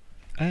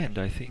 And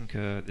I think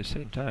at the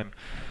same time,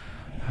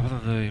 one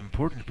of the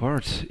important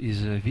parts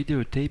is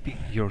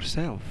videotaping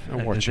yourself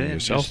and watching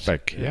yourself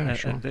back. Yeah,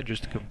 sure. And then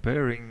just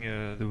comparing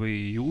the way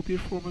you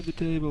perform at the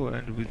table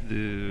and with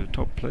the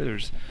top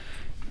players.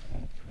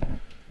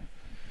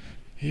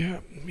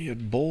 Yeah, he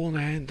had ball in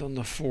hand on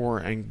the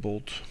 4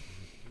 Ankbolt,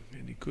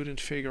 and he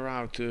couldn't figure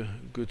out a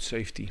good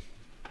safety.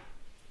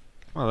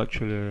 Well,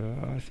 actually,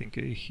 I think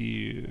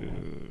he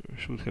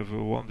should have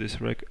won this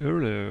rack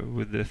earlier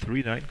with the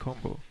 3-9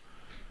 combo.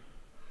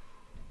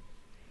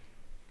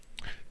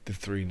 The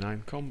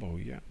 3-9 combo,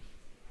 yeah.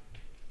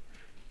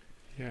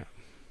 Yeah,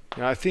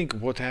 I think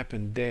what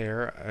happened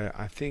there,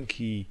 I think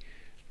he,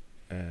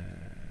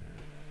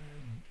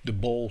 the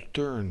ball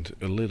turned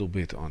a little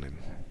bit on him.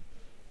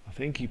 I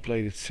think he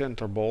played it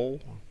center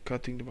ball,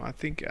 cutting the ball. I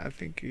think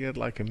he had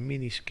like a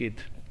mini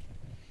skid.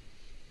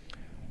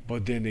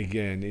 But then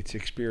again, it's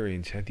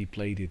experience. Had he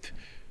played it,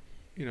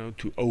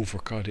 to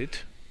overcut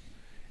it,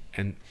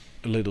 and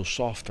a little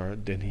softer,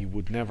 then he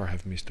would never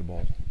have missed the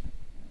ball.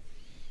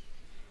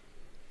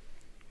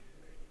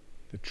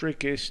 The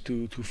trick is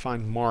to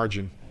find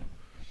margin.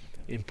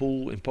 In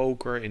pool, in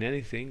poker, in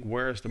anything,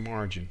 where's the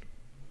margin?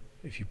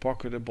 If you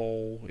pocket a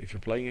ball, if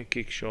you're playing a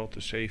kick shot,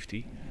 a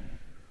safety,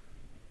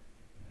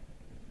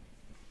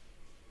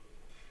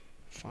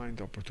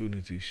 find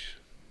opportunities.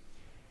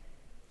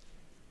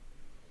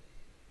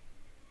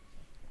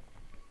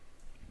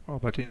 Oh,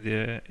 but in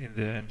the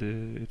end,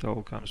 it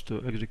all comes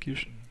to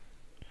execution.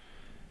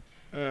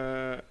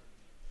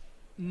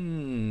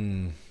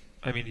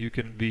 I mean, you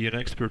can be an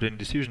expert in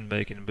decision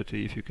making, but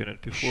if you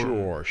cannot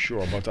perform...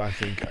 Sure, but I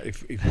think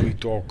if we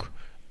talk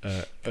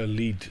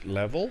elite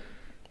level,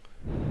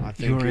 I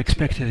think you're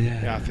expected,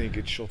 yeah. Yeah, I think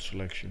it's shot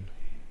selection.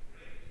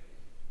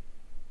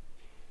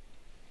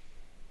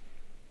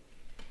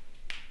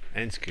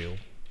 And skill.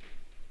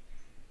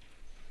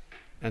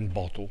 And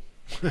bottle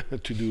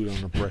to do it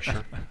under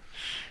pressure.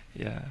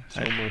 Yeah.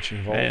 So much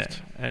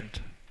involved. And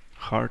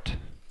heart.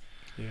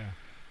 Yeah.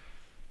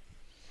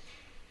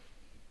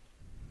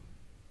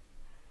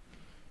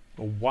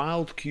 A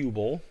wild cue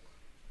ball.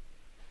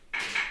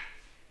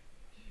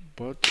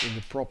 but in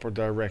the proper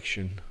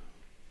direction,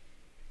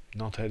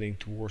 not heading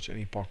towards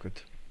any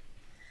pocket.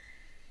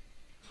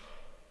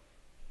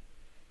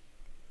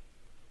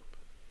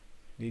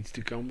 Needs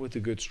to come with a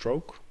good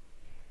stroke.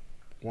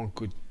 One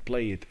could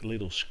play it a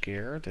little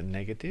scared and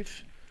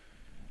negative.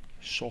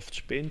 Soft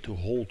spin to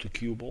hold the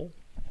cue ball,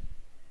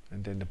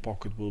 and then the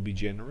pocket will be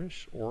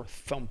generous, or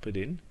thump it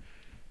in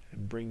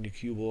and bring the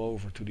cue ball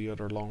over to the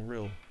other long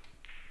rail.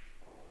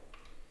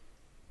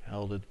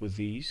 Held it with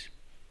ease.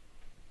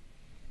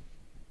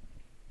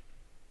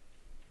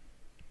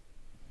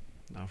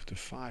 Now if the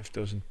 5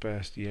 doesn't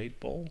pass the 8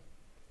 ball,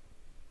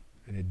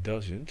 and it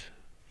doesn't,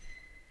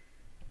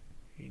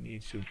 he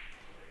needs to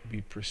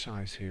be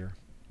precise here.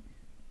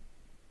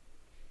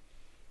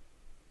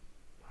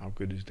 How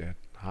good is that?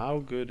 How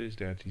good is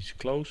that? He's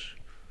close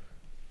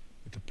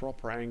with the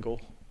proper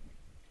angle.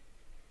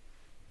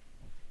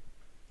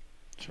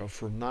 So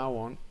from now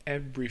on,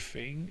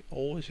 everything,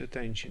 all his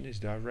attention is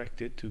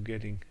directed to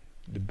getting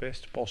the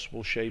best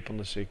possible shape on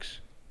the 6.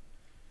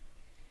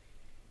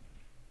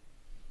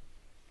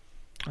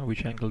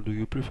 Which angle do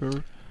you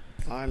prefer?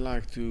 I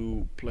like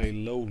to play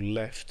low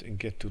left and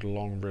get to the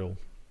long rail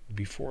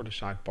before the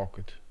side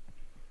pocket,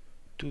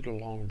 to the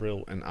long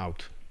rail and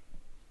out,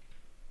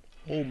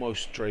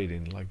 almost straight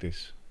in like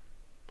this,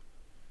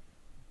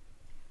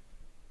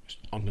 just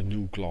on the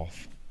new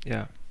cloth.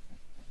 Yeah.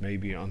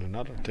 Maybe on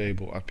another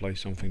table I play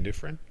something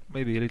different.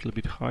 Maybe a little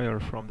bit higher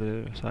from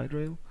the side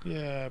rail.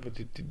 Yeah, but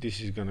this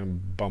is gonna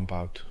bump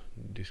out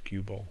this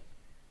cue ball.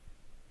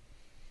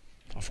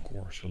 Of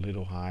course, a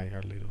little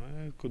higher, a little.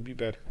 It could be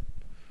better,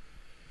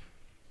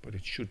 but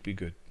it should be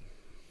good.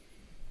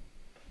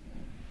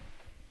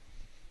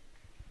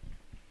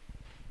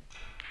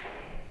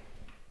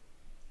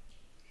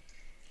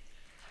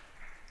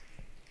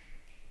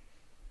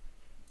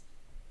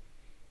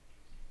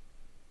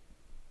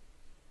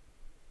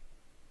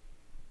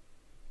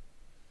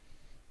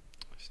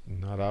 It's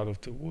not out of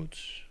the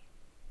woods.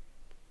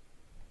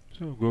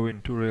 So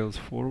going 2 rails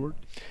forward.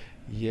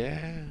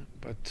 Yeah,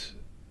 but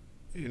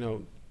you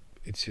know,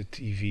 it's a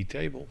TV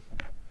table.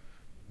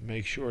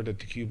 Make sure that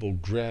the cue ball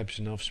grabs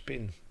enough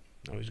spin.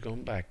 Now he's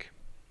going back.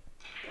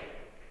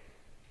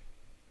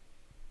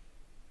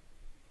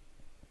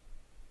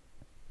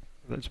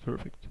 That's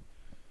perfect.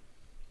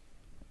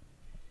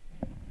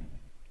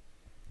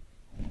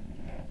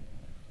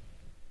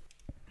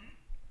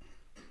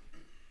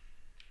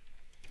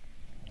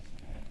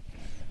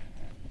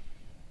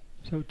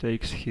 So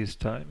takes his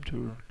time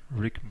to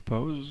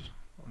recompose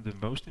on the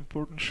most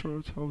important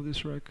shot of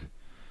this rack.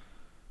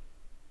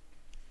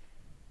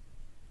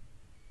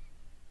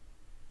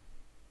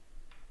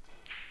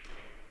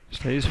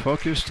 Stays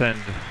focused and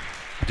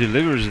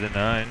delivers the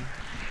 9.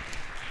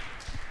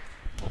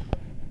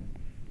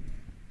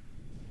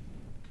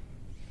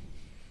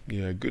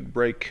 Yeah, good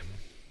break.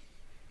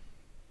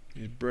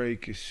 His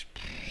break is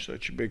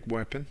such a big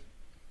weapon.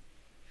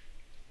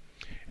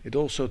 It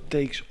also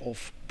takes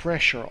off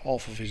pressure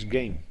off of his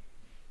game,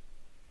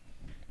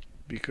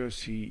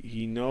 because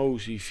he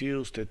knows, he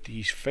feels that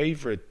he's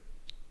favored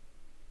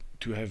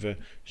to have a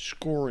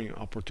scoring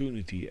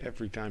opportunity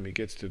every time he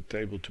gets to the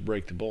table to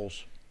break the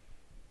balls.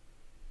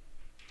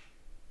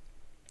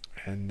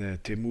 And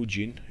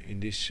Temuujin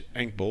in this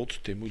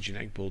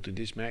Temuujin in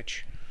this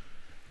match,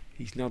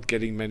 he's not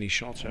getting many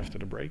shots after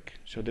the break,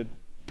 so that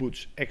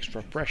puts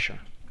extra pressure.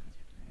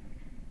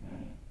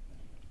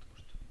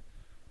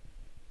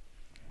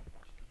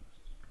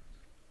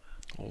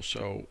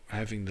 Also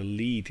having the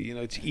lead, you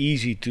know, it's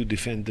easy to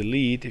defend the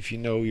lead if you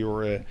know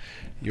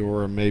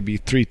you're maybe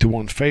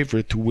 3-1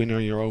 favorite to win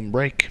on your own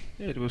break.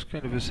 Yeah, it was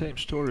kind of the same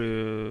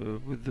story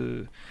with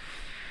the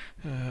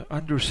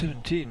under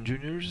 17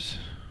 juniors,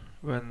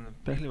 when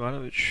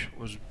Pehlimanovic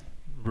was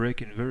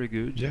breaking very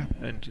good, yeah,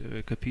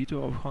 and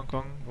Capito of Hong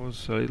Kong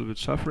was a little bit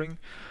suffering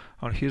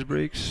on his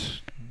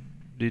breaks,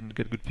 didn't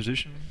get good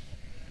position.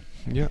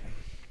 Yeah.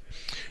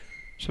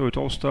 So it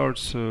all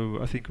starts,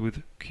 I think,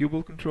 with cue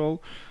ball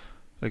control,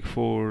 like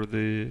for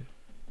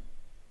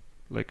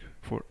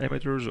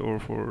amateurs or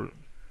for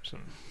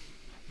some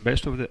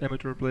best of the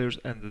amateur players,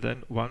 and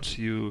then once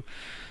you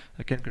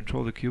can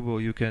control the cue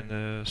ball, you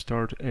can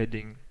start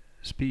adding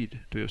speed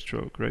to your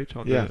stroke, right,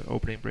 on the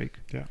opening break.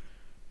 Yeah.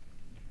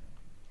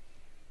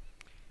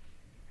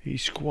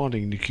 He's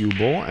squatting the cue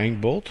ball,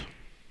 Engbold.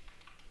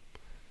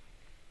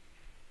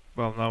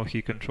 Well, now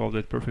he controlled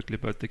it perfectly,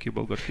 but the cue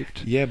ball got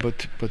kicked. Yeah,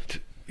 but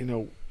you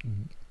know,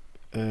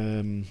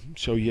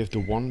 so you have the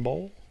 1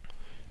 ball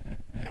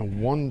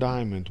and 1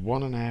 diamond,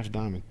 1.5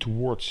 diamond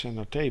towards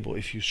center table.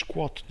 If you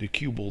squat the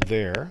cue ball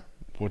there,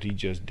 what he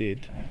just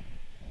did,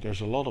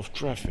 there's a lot of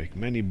traffic.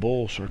 Many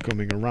balls are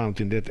coming around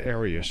in that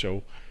area,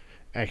 so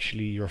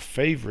actually your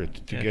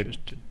favorite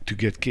to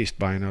get kissed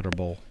by another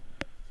ball.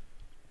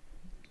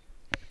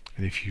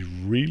 And if you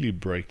really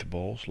break the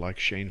balls, like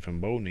Shane van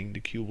Boning,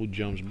 the cue ball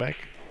jumps back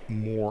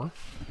more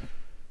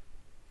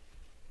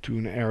to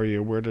an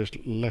area where there's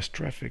less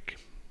traffic.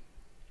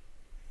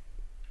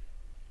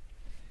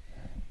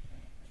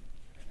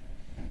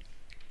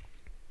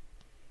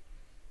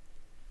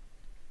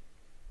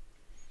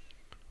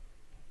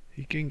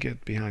 He can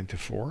get behind the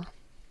 4.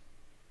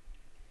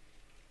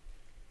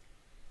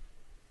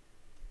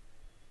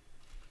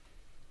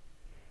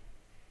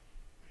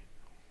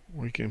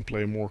 We can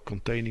play more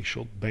containing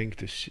shot, bank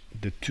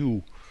the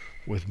 2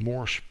 with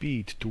more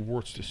speed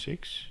towards the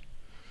 6.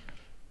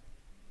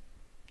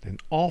 Then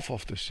off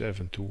of the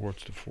 7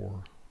 towards the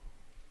 4.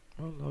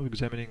 Well, now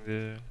examining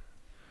the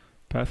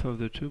path of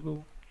the 2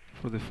 ball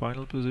for the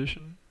final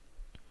position.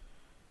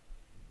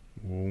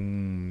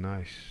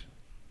 Nice.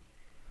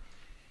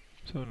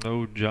 So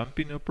no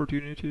jumping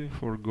opportunity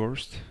for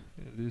Gorst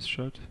in this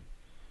shot.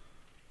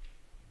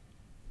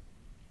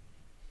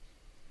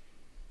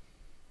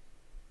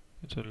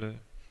 It's only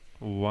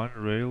one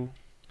rail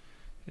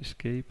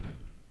escape.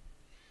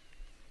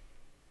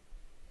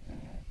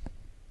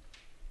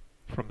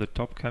 From the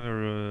top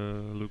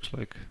camera looks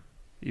like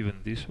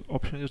even this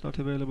option is not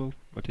available,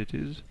 but it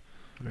is.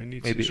 I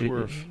need maybe to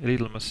swerve. A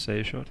little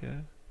Massey shot,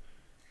 yeah.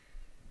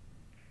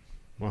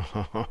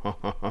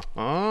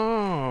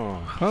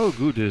 How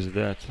good is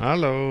that?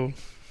 Hello.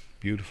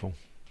 Beautiful.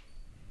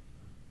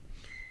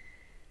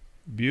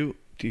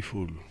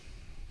 Beautiful.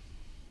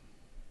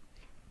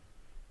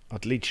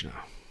 Отлично.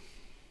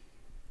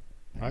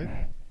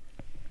 Right?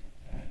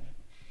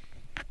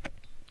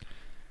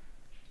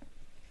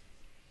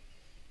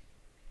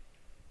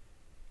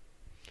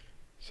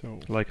 So,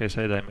 like I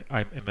said,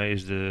 I'm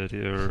amazed at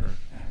your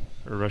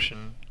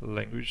Russian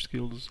language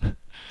skills.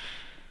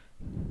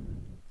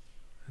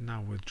 And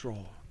now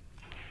withdraw.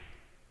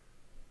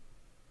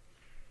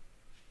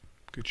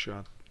 Good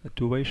shot. A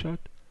two-way shot?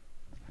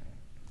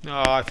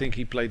 No, I think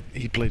he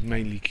played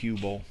mainly cue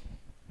ball.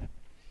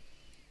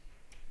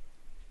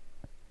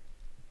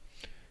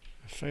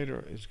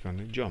 Fader is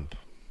gonna jump.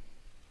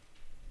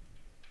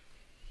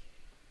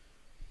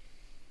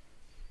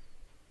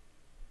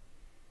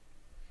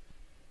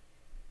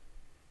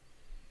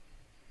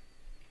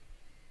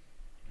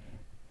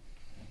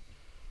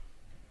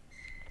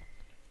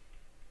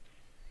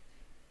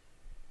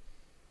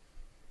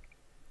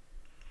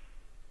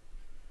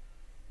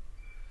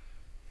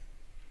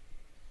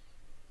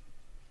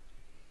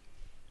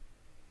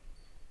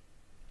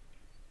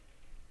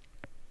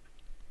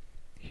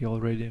 He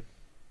already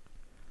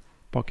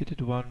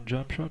pocketed one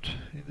jump shot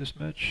in this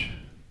match.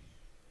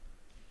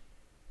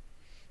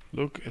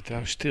 Look at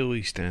how still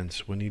he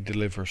stands when he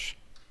delivers.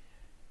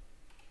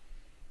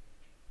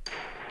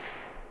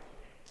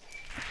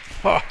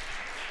 Ha!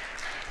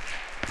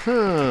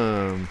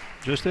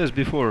 Just as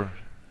before,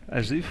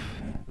 as if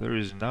there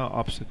is no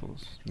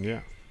obstacles.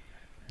 Yeah,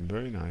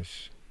 very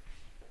nice.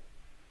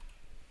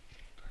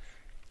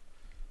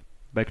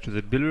 Back to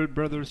the Billiard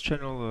Brothers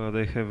channel,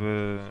 they have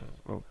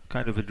well,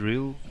 kind of a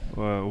drill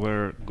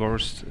where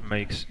Gorst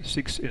makes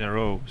 6 in a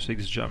row,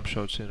 6 jump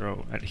shots in a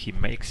row, and he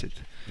makes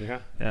it.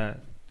 Yeah.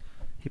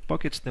 He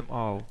pockets them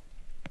all.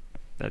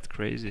 That's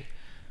crazy.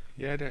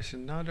 Yeah, there's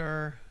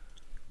another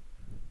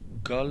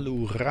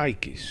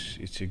Galouraikis.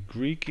 It's a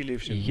Greek. He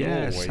lives in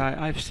yes, Norway.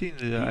 I've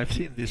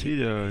seen this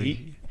video.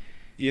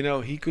 You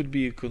know, he could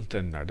be a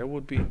contender. That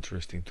would be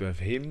interesting to have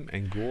him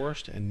and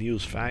Gorst and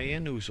Niels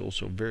Vijen, who is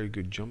also a very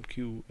good jump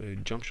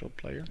shot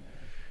player.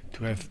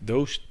 To have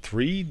those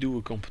 3 do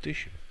a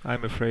competition.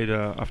 I'm afraid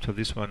after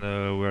this one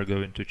we're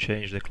going to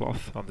change the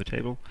cloth on the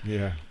table.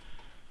 Yeah.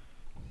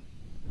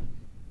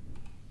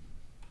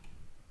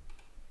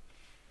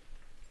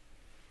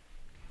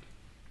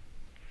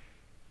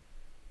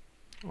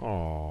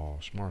 Oh,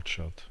 smart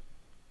shot.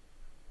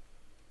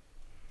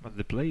 But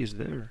the play is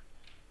there.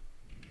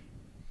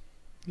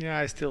 Yeah,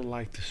 I still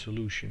like the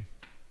solution.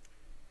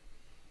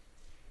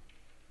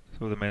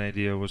 So the main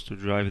idea was to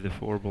drive the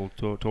 4 ball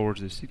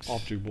towards the 6.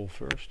 Object ball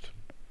first.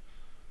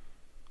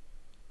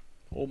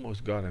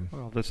 Almost got him.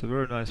 Well, that's a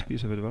very nice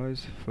piece of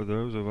advice for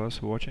those of us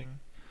watching,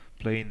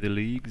 playing the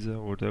leagues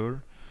or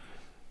whatever.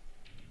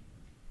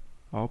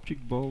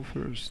 Object ball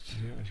first.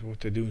 Yeah, it's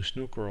what they do in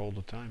snooker all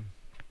the time.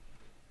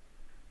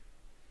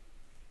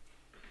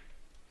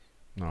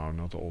 No,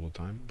 not all the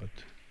time, but...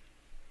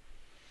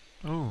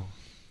 Oh.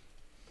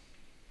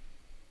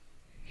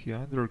 He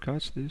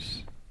undercuts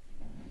this.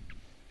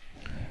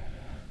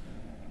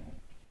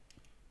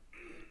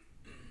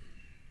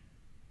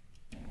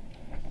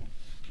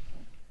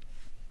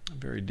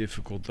 Very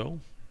difficult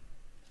though.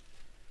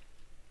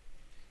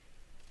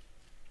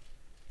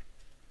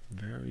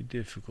 Very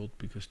difficult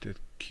because that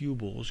cue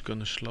ball is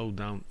gonna slow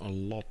down a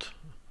lot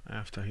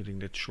after hitting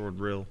that short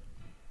rail.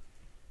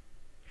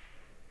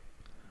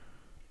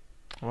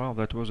 Wow,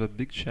 that was a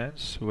big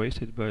chance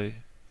wasted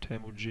by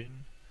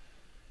Temuujin.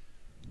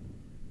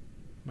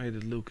 Made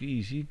it look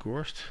easy,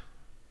 Gorst.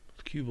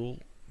 But cue ball,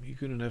 he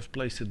couldn't have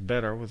placed it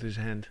better with his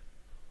hand.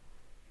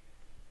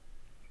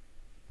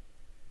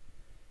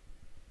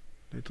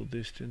 Little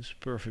distance,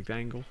 perfect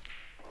angle.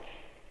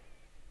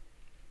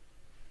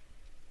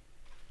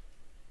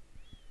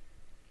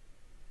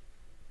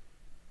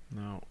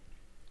 Now,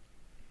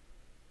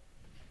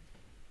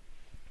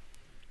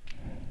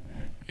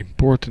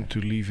 important to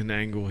leave an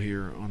angle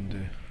here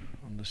on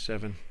the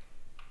 7.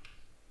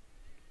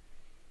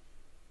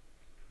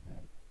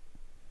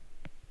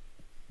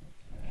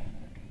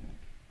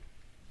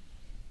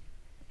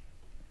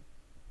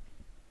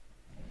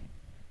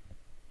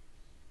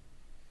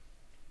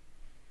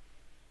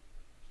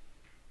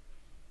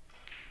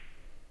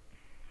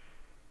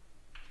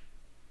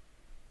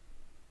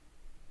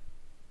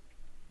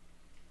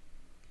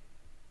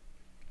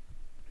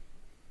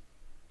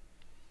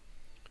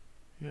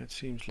 Yeah, it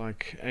seems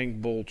like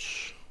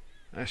Engbolt's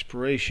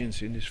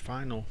aspirations in this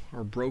final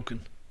are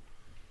broken.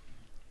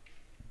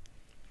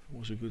 It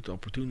was a good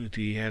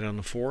opportunity he had on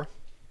the 4.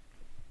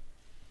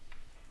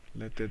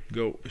 Let that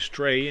go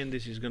astray, and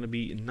this is going to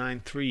be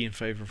 9-3 in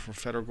favor for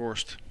Fedor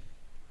Gorst.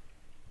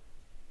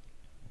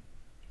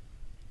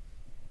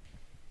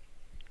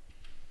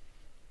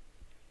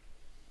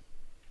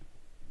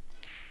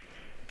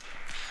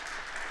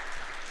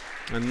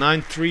 And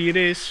 9-3 it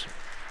is.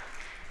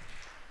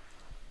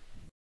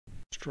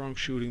 Strong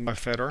shooting by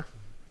Fedor,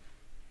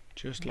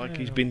 just like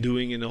he's been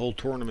doing in the whole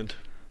tournament.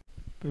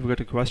 We've got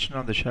a question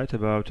on the chat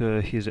about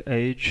his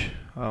age.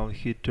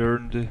 He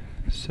turned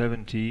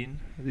 17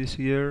 this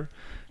year,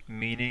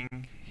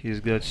 meaning he's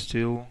got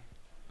still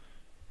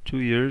 2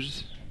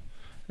 years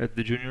at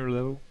the junior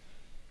level.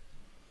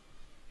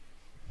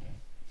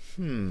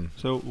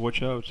 So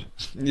watch out.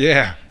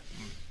 Yeah.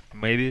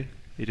 Maybe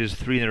it is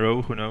 3 in a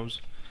row, who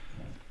knows?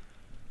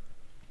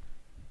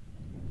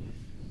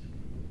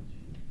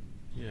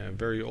 Yeah,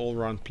 very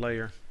all-round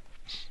player.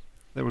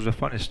 There was a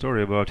funny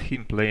story about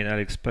him playing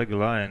Alex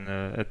Pagulayan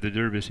at the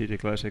Derby City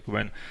Classic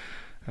when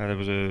there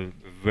was a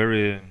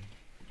very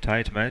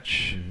tight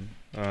match.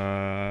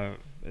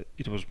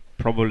 It was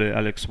probably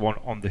Alex won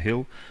on the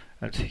hill,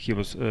 and he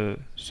was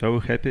so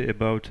happy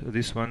about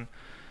this one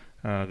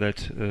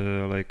that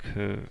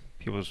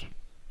he was.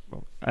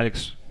 Well,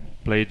 Alex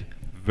played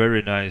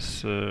very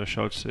nice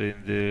shots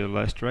in the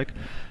last track,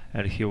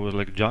 and he was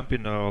like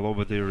jumping all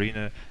over the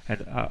arena.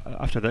 And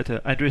after that,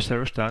 Andrei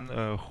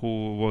Sarostan,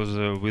 who was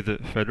with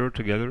Fedor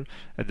together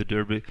at the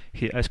Derby,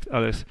 he asked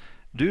Alex,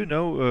 "Do you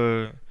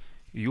know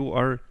you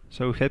are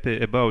so happy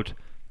about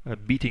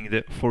beating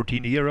the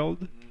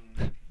 14-year-old?"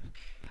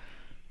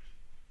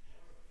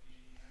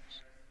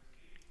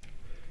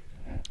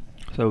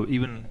 So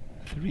even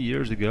 3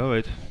 years ago,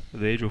 at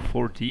the age of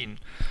 14,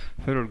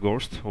 Fedor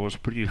Gorst was a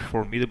pretty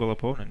formidable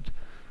opponent.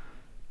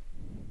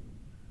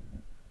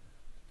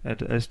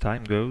 And as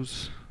time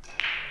goes,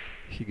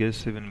 he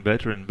gets even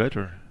better and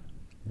better.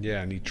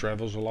 Yeah, and he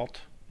travels a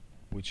lot,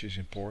 which is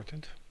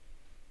important.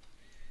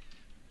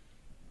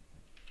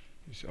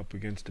 He's up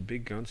against the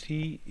big guns.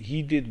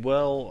 He did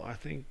well, I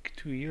think,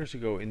 2 years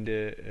ago in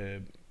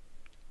the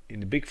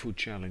Bigfoot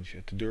Challenge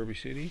at the Derby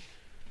City.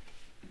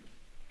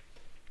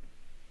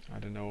 I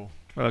don't know.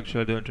 Well,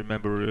 actually, I don't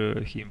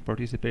remember him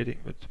participating,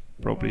 but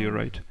probably you're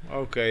right.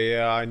 Okay,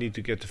 yeah, I need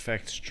to get the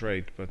facts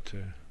straight, but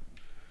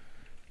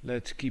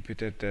let's keep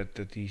it at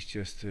that he's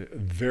just a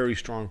very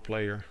strong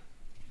player,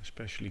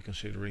 especially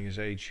considering his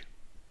age.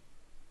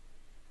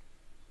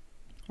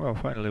 Well,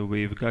 finally,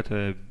 we've got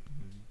a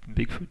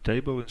Bigfoot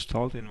table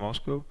installed in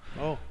Moscow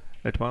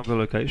at one of the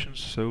locations,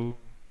 so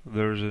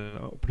there's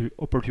an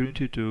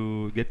opportunity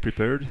to get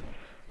prepared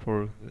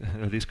for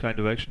this kind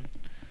of action.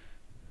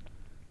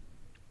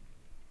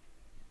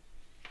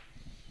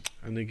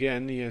 And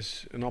again, he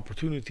has an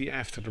opportunity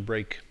after the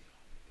break.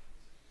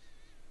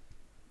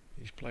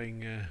 He's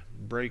playing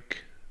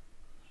break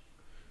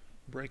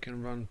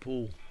and run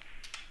pool.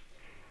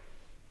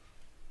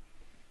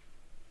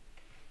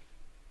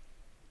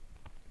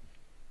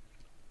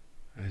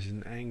 Has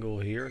an angle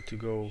here to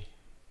go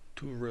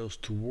 2 rails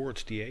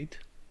towards the 8.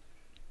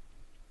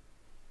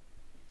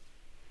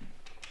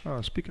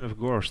 Speaking of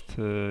Gorst,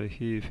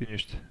 he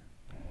finished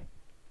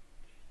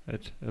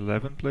at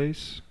 11th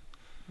place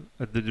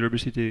at the Derby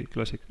City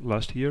Classic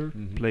last year,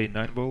 playing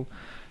 9-ball,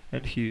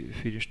 and he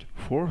finished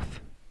 4th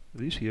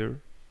this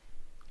year,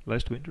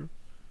 last winter,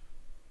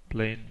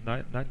 playing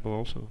 9-ball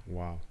also.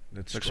 Wow,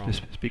 that's that strong.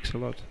 Speaks a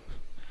lot.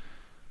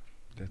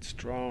 That's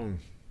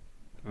strong.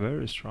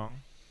 Very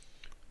strong.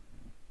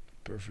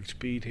 Perfect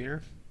speed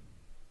here.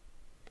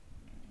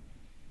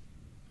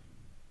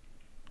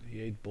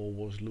 The 8-ball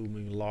was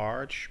looming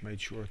large, made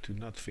sure to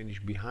not finish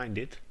behind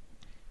it.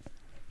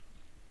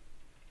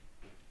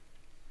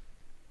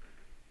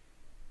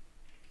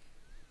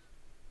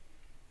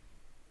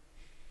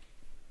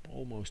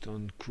 Almost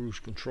on cruise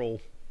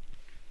control.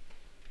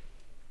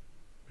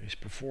 His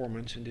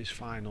performance in this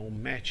final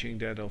matching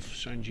that of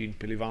Sunjin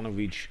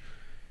Pilivanovic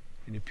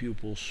in the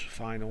pupils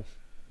final.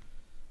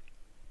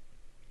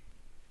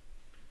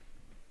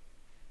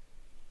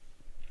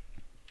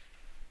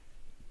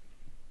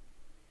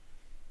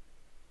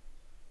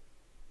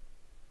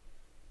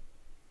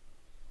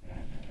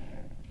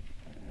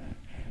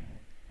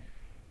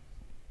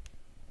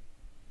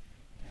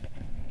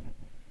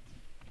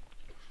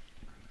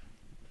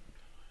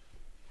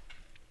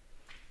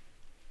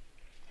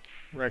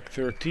 Rack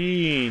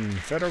 13,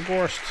 Fedor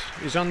Gorst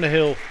is on the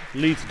hill,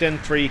 leads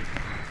 10-3.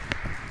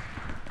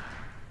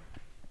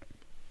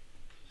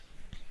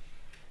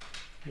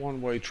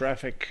 One-way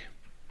traffic.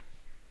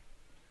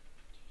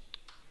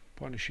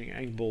 Punishing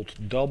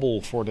Engbolt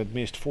double for that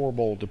missed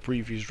 4-ball the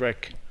previous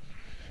rack.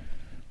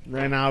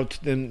 Ran out,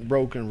 then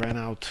broke and ran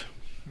out.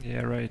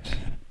 Yeah, right.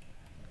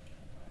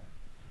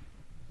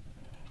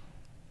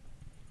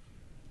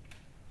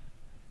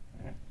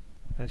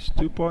 That's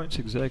 2 points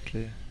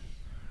exactly.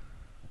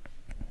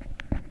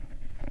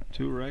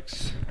 2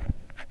 racks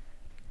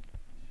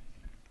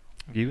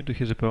given to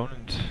his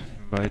opponent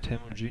by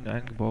Temuujin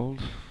and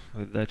Bold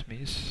with that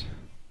miss.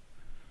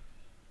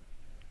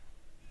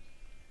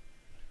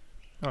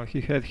 Oh,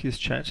 he had his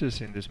chances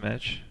in this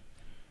match.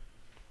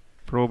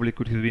 Probably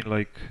could have been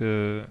like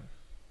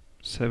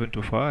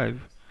 7-5,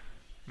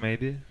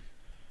 maybe.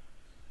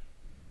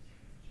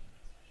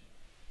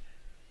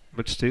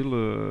 But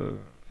still,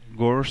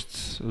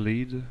 Gorst's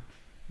lead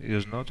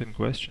is not in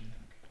question.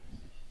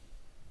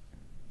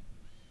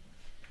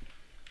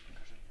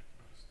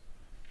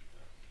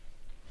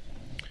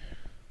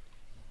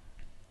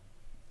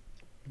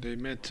 They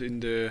met in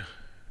the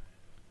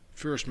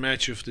first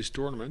match of this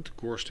tournament,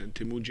 Gorst and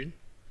Temuujin.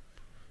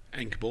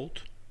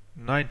 Enkbold.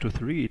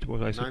 9-3 it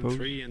was, I suppose.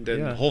 9-3, and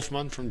then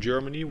Hofmann from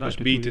Germany was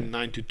beaten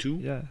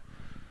 9-2. Yeah.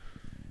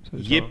 So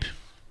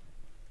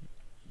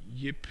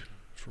Yip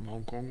from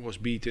Hong Kong was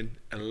beaten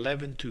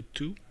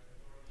 11-2.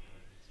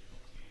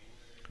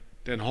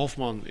 Then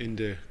Hofmann in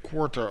the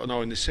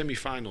in the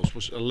semi-finals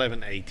was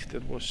 11-8.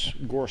 That was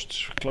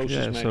Gorst's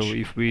closest match. So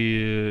if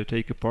we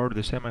take apart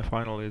the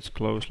semi-final, it's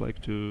close,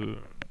 like to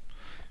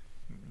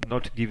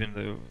not giving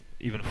the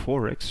even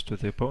 4x to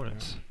the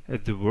opponents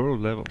at the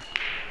world level.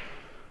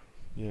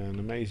 Yeah, an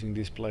amazing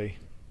display.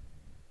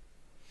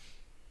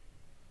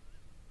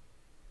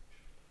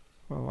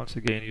 Well, once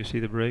again, you see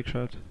the break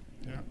shot.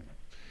 Yeah.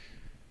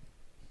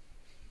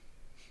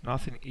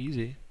 Nothing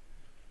easy.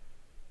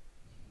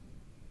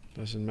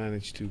 Doesn't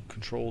manage to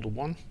control the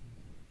one.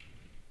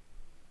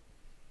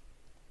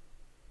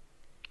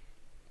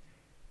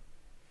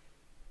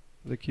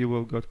 The cue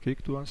ball got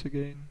kicked once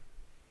again.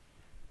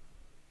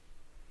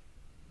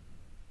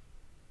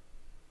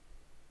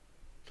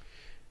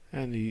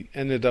 And he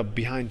ended up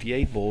behind the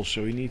 8 ball,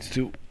 so he needs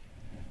to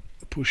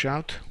push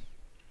out.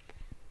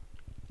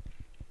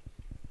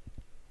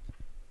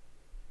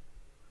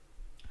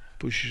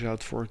 Pushes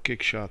out for a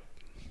kick shot.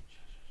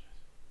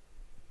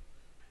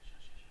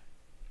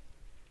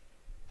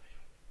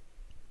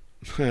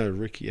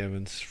 Ricky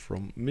Evans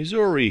from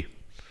Missouri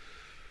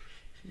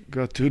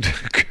got to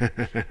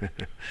the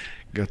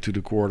got to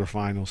the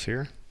quarterfinals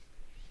here.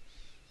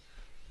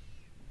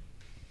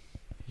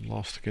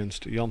 Lost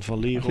against Jan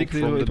van Lierop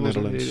from the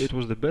Netherlands. It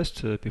was the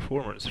best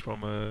performance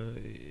from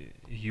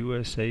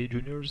USA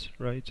juniors,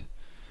 right?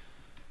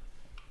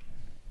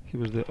 He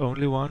was the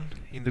only one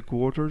in the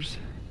quarters,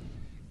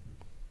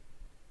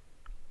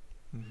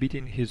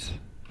 beating his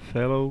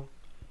fellow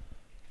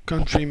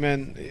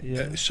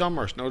countryman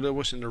Summers. No, that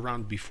was in the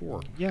round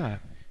before. Yeah.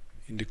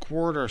 In the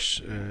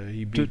quarters,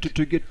 he beat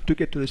to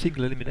get to the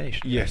single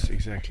elimination. Yes,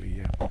 exactly.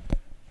 Yeah.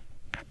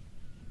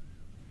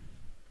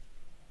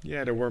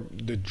 Yeah,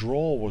 the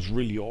draw was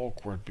really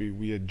awkward.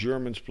 We had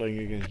Germans playing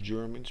against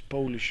Germans,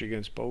 Polish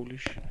against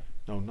Polish.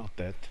 No, not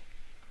that.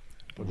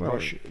 But well,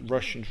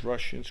 Russians,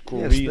 Koreans,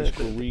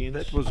 Koreans.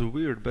 That was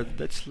weird, but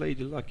that's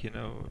lady luck, you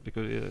know,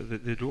 because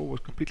the draw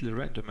was completely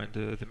random, and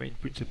the main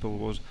principle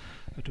was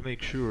to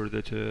make sure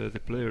that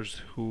the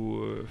players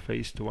who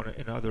faced one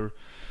another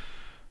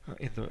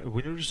in the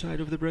winner's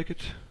side of the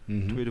bracket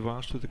to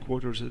advance to the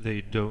quarters,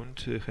 they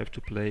don't have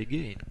to play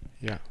again.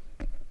 Yeah.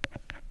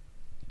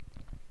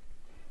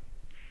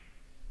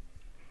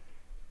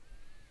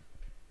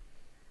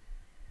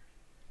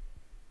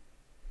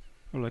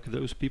 Well, like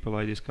those people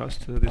I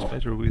discussed this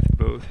matter with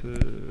both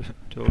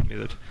told me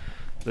that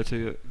that's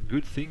a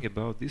good thing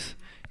about this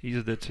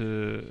is that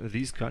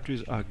these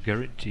countries are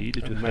guaranteed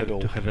to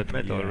have a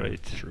medal,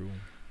 right? True.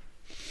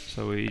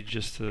 So it's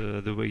just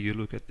the way you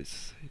look at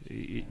this.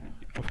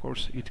 Of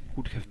course, it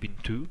could have been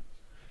two.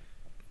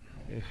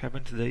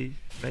 Haven't they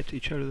met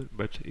each other?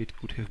 But it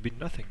could have been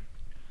nothing.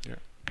 Yeah.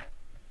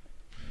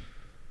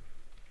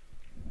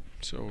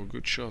 So a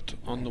good shot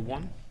on the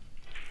one.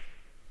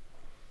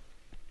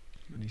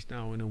 And he's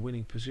now in a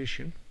winning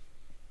position.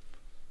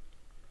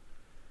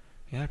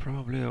 Yeah,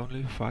 probably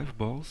only 5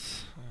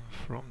 balls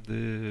from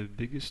the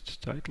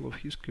biggest title of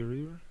his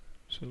career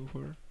so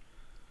far.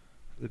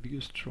 The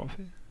biggest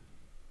trophy.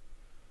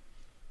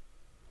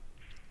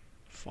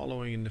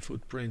 Following in the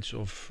footprints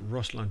of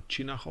Ruslan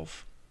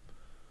Chinakhov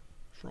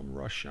from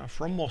Russia,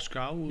 from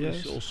Moscow, who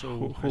yes, has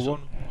also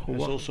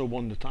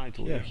won the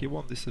title. Yeah, he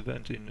won this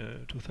event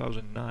in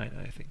 2009,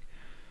 I think,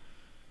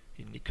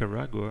 in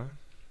Nicaragua.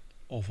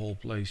 Of all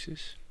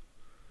places.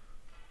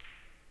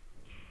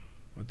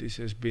 But this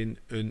has been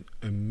an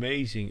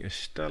amazing, a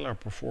stellar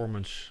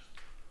performance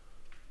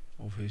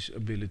of his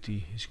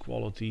ability, his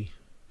quality,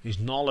 his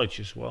knowledge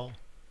as well.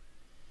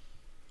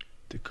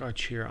 The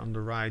catch here on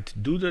the right,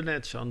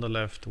 Dudanets on the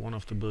left, one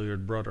of the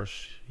billiard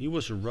brothers. He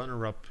was a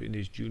runner-up in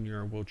his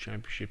junior world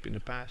championship in the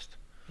past.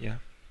 Yeah.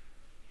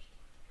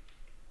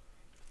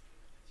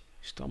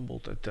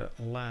 Stumbled at the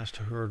last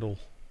hurdle.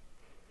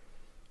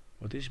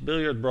 But his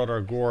billiard brother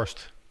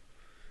Gorst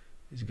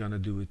is gonna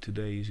do it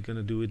today. He's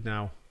gonna do it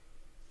now.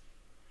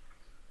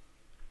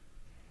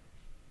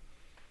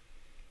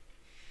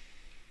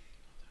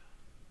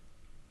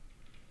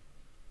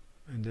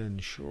 And then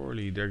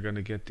surely they're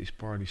gonna get this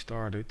party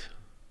started.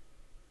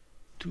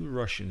 2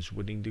 Russians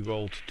winning the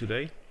gold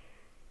today.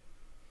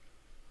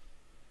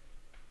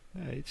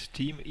 It's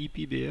Team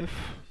EPBF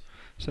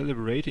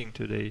celebrating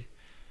today.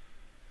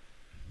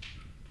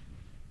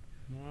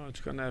 Well, it's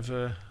gonna have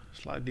a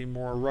slightly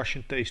more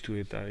Russian taste to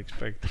it, I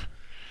expect.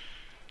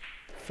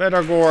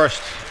 Fedor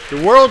Gorst,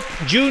 the world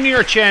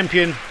junior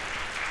champion.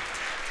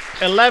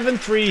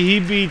 11-3, he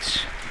beats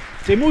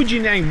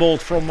Temuujin Engbold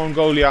from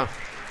Mongolia.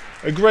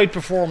 A great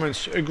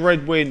performance, a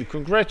great win.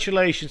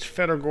 Congratulations,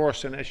 Fedor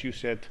Gorst, and as you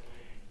said,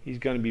 he's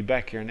gonna be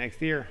back here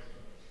next year.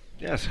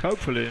 Yes,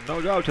 hopefully,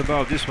 no doubt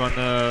about this one.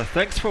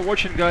 Thanks for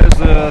watching, guys.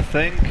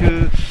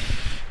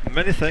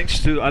 Many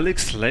thanks to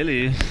Alex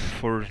Lely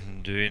for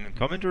doing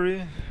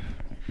commentary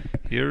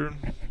here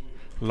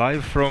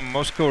live from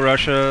Moscow,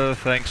 Russia.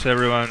 Thanks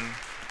everyone,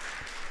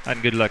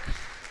 and good luck.